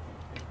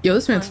 Yo,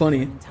 this man's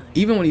funny.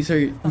 Even when he's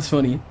hurt, he's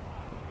funny.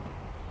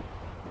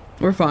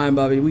 We're fine,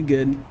 Bobby. We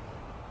good.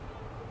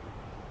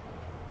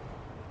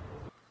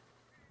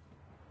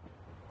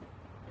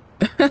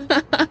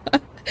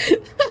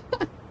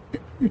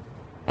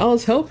 I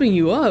was helping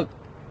you up.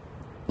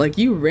 Like,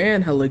 you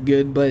ran hella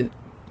good, but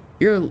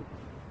you're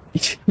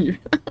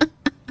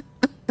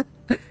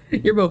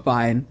you're both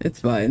fine.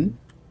 It's fine.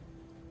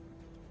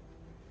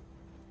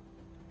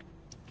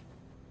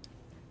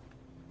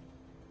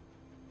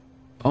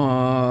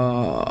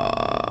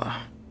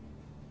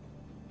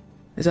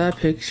 Is that a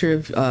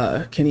picture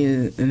of Kenny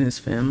and his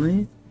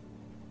family?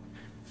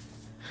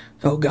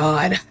 Oh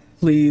God,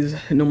 please,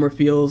 no more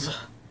feels.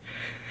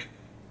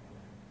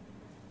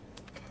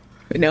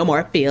 No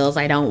more feels,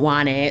 I don't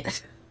want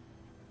it.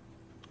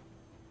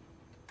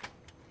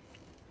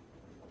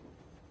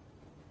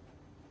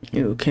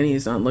 Ew, Kenny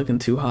is not looking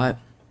too hot.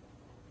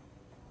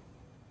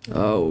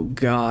 Oh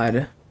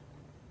God.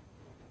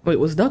 Wait,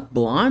 was Duck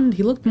blonde?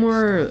 He looked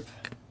more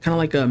kind of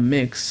like a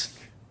mix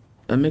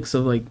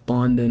of like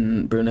blonde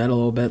and brunette a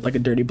little bit, like a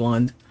dirty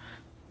blonde.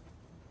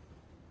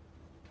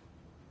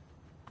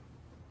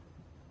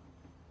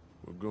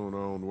 We're going our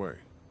own way,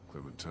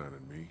 Clementine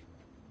and me.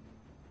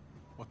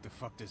 What the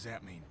fuck does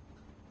that mean?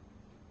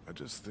 I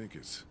just think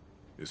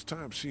it's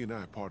time she and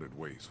I parted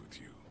ways with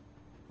you.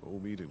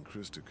 Omid and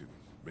Krista can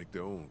make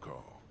their own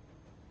call.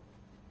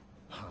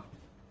 Huh.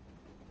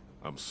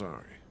 I'm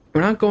sorry.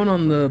 We're not going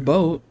on the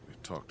boat. We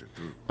talked it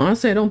through.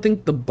 Honestly, I don't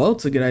think the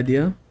boat's a good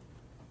idea.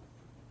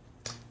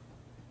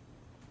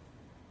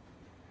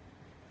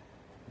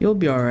 You'll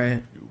be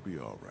alright. You'll be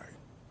alright.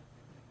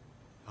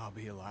 I'll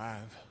be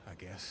alive, I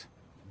guess.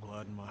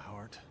 Blood in my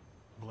heart.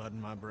 Blood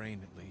in my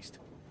brain, at least.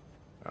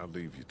 I'll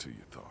leave you to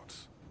your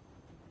thoughts.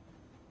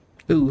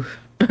 Ooh.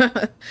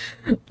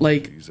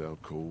 Like... He's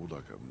out cold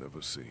like I've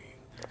never seen.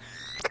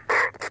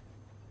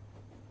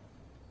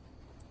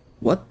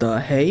 What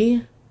the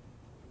hey?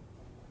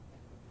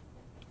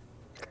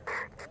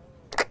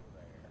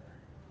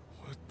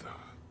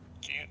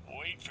 Can't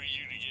wait for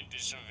you to get to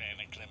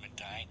Savannah,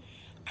 Clementine.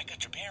 I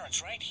got your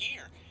parents right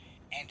here,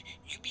 and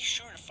you be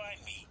sure to find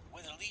me,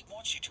 whether Lee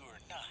wants you to or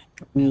not.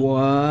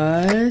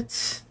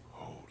 What?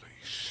 Holy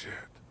shit.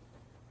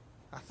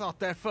 I thought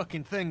that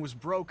fucking thing was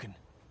broken.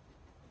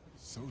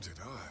 So did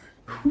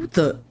I. Who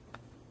the...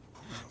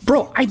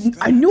 Bro,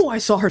 I knew I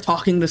saw her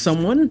talking to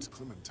someone. It's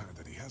Clementine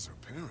that he has her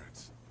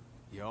parents.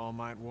 Y'all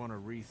might want to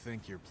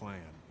rethink your plan.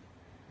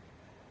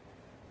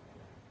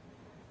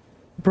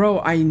 Bro,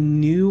 I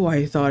knew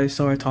I thought I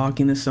saw her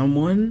talking to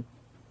someone.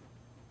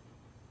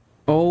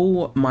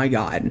 Oh my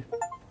God.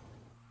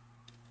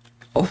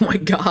 Oh my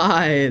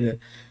God.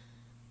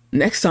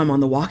 Next time on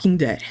The Walking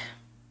Dead.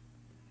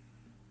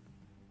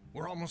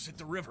 We're almost at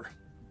the river.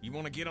 You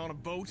want to get on a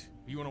boat?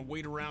 Or you want to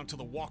wait around till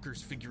the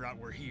walkers figure out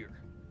we're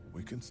here?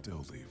 We can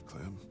still leave,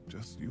 Clem.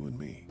 Just you and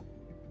me.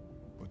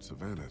 But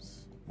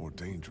Savannah's more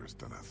dangerous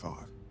than I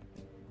thought.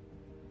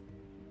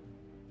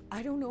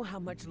 I don't know how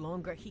much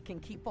longer he can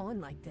keep on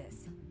like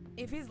this.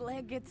 If his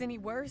leg gets any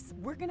worse,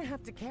 we're gonna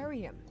have to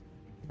carry him.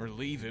 Or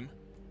leave him.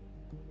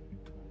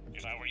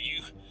 If I were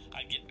you,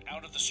 I'd get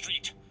out of the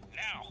street,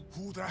 now.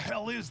 Who the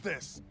hell is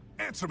this?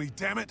 Answer me,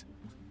 damn it!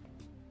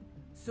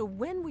 So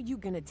when were you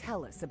gonna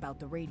tell us about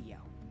the radio?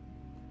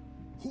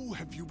 Who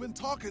have you been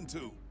talking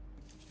to?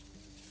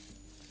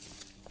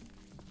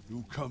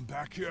 You come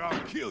back here, I'll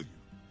kill you.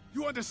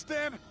 You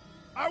understand?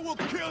 I will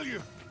kill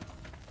you!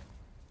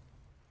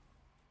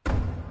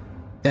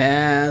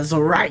 That's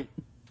right.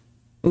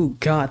 Oh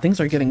God, things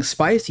are getting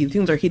spicy.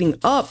 Things are heating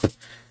up.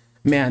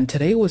 Man,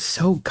 today was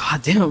so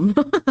goddamn.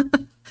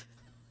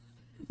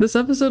 This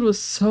episode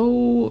was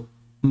so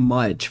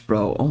much,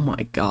 bro. Oh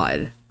my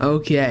God.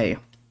 Okay.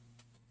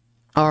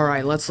 All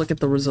right, let's look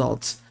at the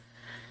results.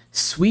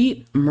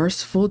 Sweet,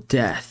 merciful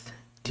death.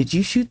 Did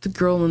you shoot the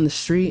girl in the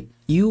street?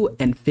 You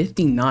and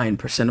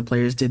 59% of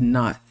players did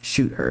not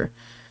shoot her.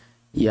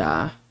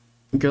 Yeah,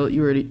 girl,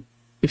 you already.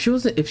 If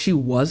she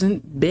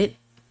wasn't bit.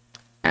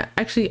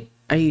 Actually,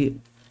 I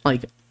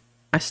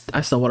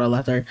still would have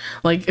left her.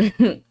 Like,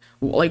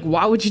 like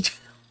why would you?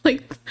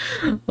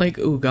 Like,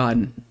 oh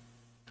God.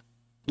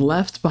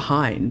 Left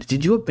behind.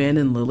 Did you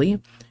abandon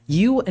Lily?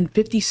 You and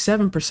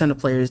 57% of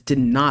players did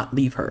not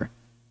leave her.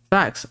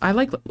 Facts. I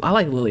like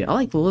Lily. I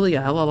like Lily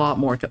a hell of a lot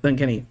more than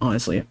Kenny,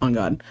 honestly. On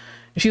God.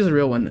 She's a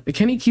real one.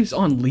 Kenny keeps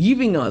on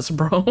leaving us,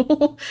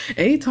 bro.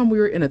 Anytime we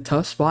were in a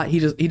tough spot, he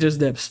just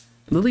dips.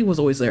 Lily was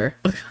always there.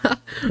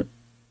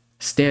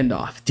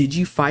 Standoff. Did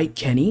you fight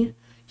Kenny?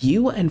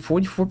 You and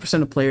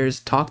 44% of players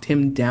talked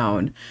him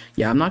down.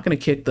 Yeah, I'm not gonna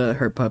kick the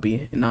hurt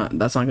puppy.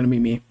 That's not gonna be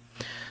me.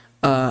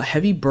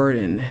 Heavy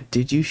burden.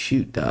 Did you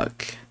shoot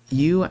Duck?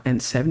 You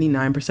and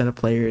 79% of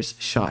players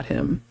shot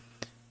him.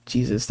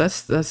 Jesus,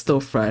 that's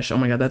still fresh. Oh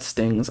my God, that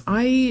stings.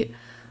 I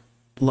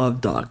love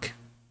Duck.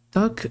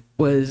 Duck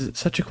was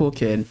such a cool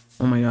kid.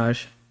 Oh my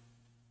gosh.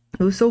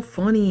 He was so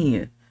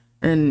funny.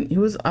 And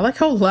I like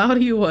how loud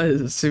he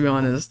was, to be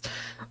honest.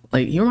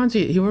 Like, he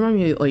reminded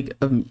me like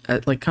of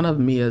like kind of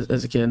me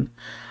as a kid.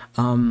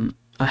 A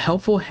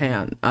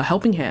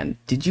helping hand.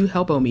 Did you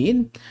help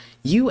Omid?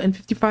 You and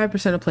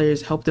 55% of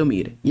players helped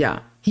Omid.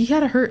 Yeah, he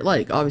had a hurt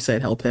leg. Obviously,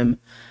 I'd help him.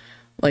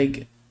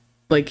 Like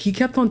he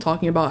kept on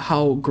talking about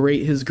how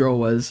great his girl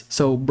was.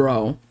 So,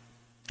 bro,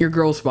 your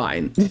girl's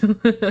fine.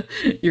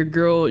 your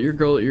girl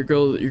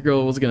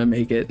was gonna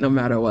make it no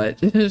matter what.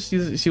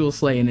 She will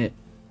slay in it.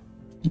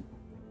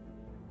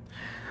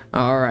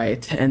 All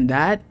right, and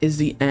that is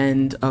the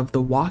end of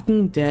The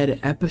Walking Dead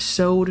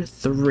episode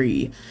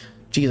 3.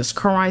 Jesus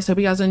Christ, hope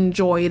you guys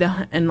enjoyed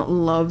and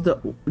loved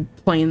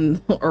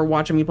playing or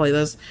watching me play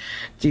this.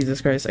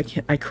 Jesus Christ,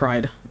 I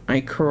cried.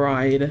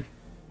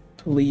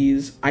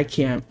 Please, I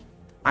can't.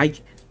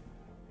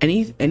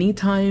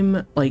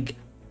 Anytime like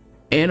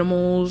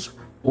animals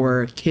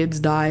or kids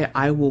die,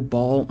 I will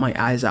bawl my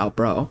eyes out,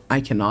 bro.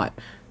 I cannot.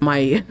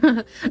 My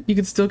you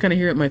can still kind of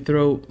hear it in my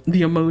throat.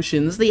 The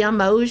emotions,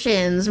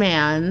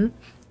 man.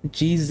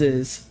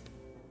 Jesus.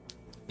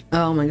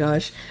 Oh my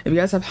gosh. If you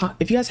guys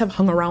have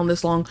hung around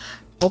this long,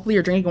 hopefully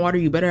you're drinking water.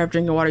 You better have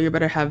drinking water. You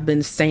better have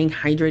been staying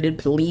hydrated,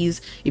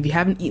 please. If you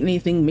haven't eaten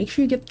anything, make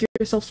sure you get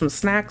yourself some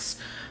snacks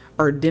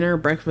or dinner,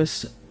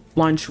 breakfast,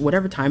 lunch,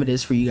 whatever time it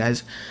is for you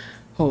guys.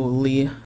 Holy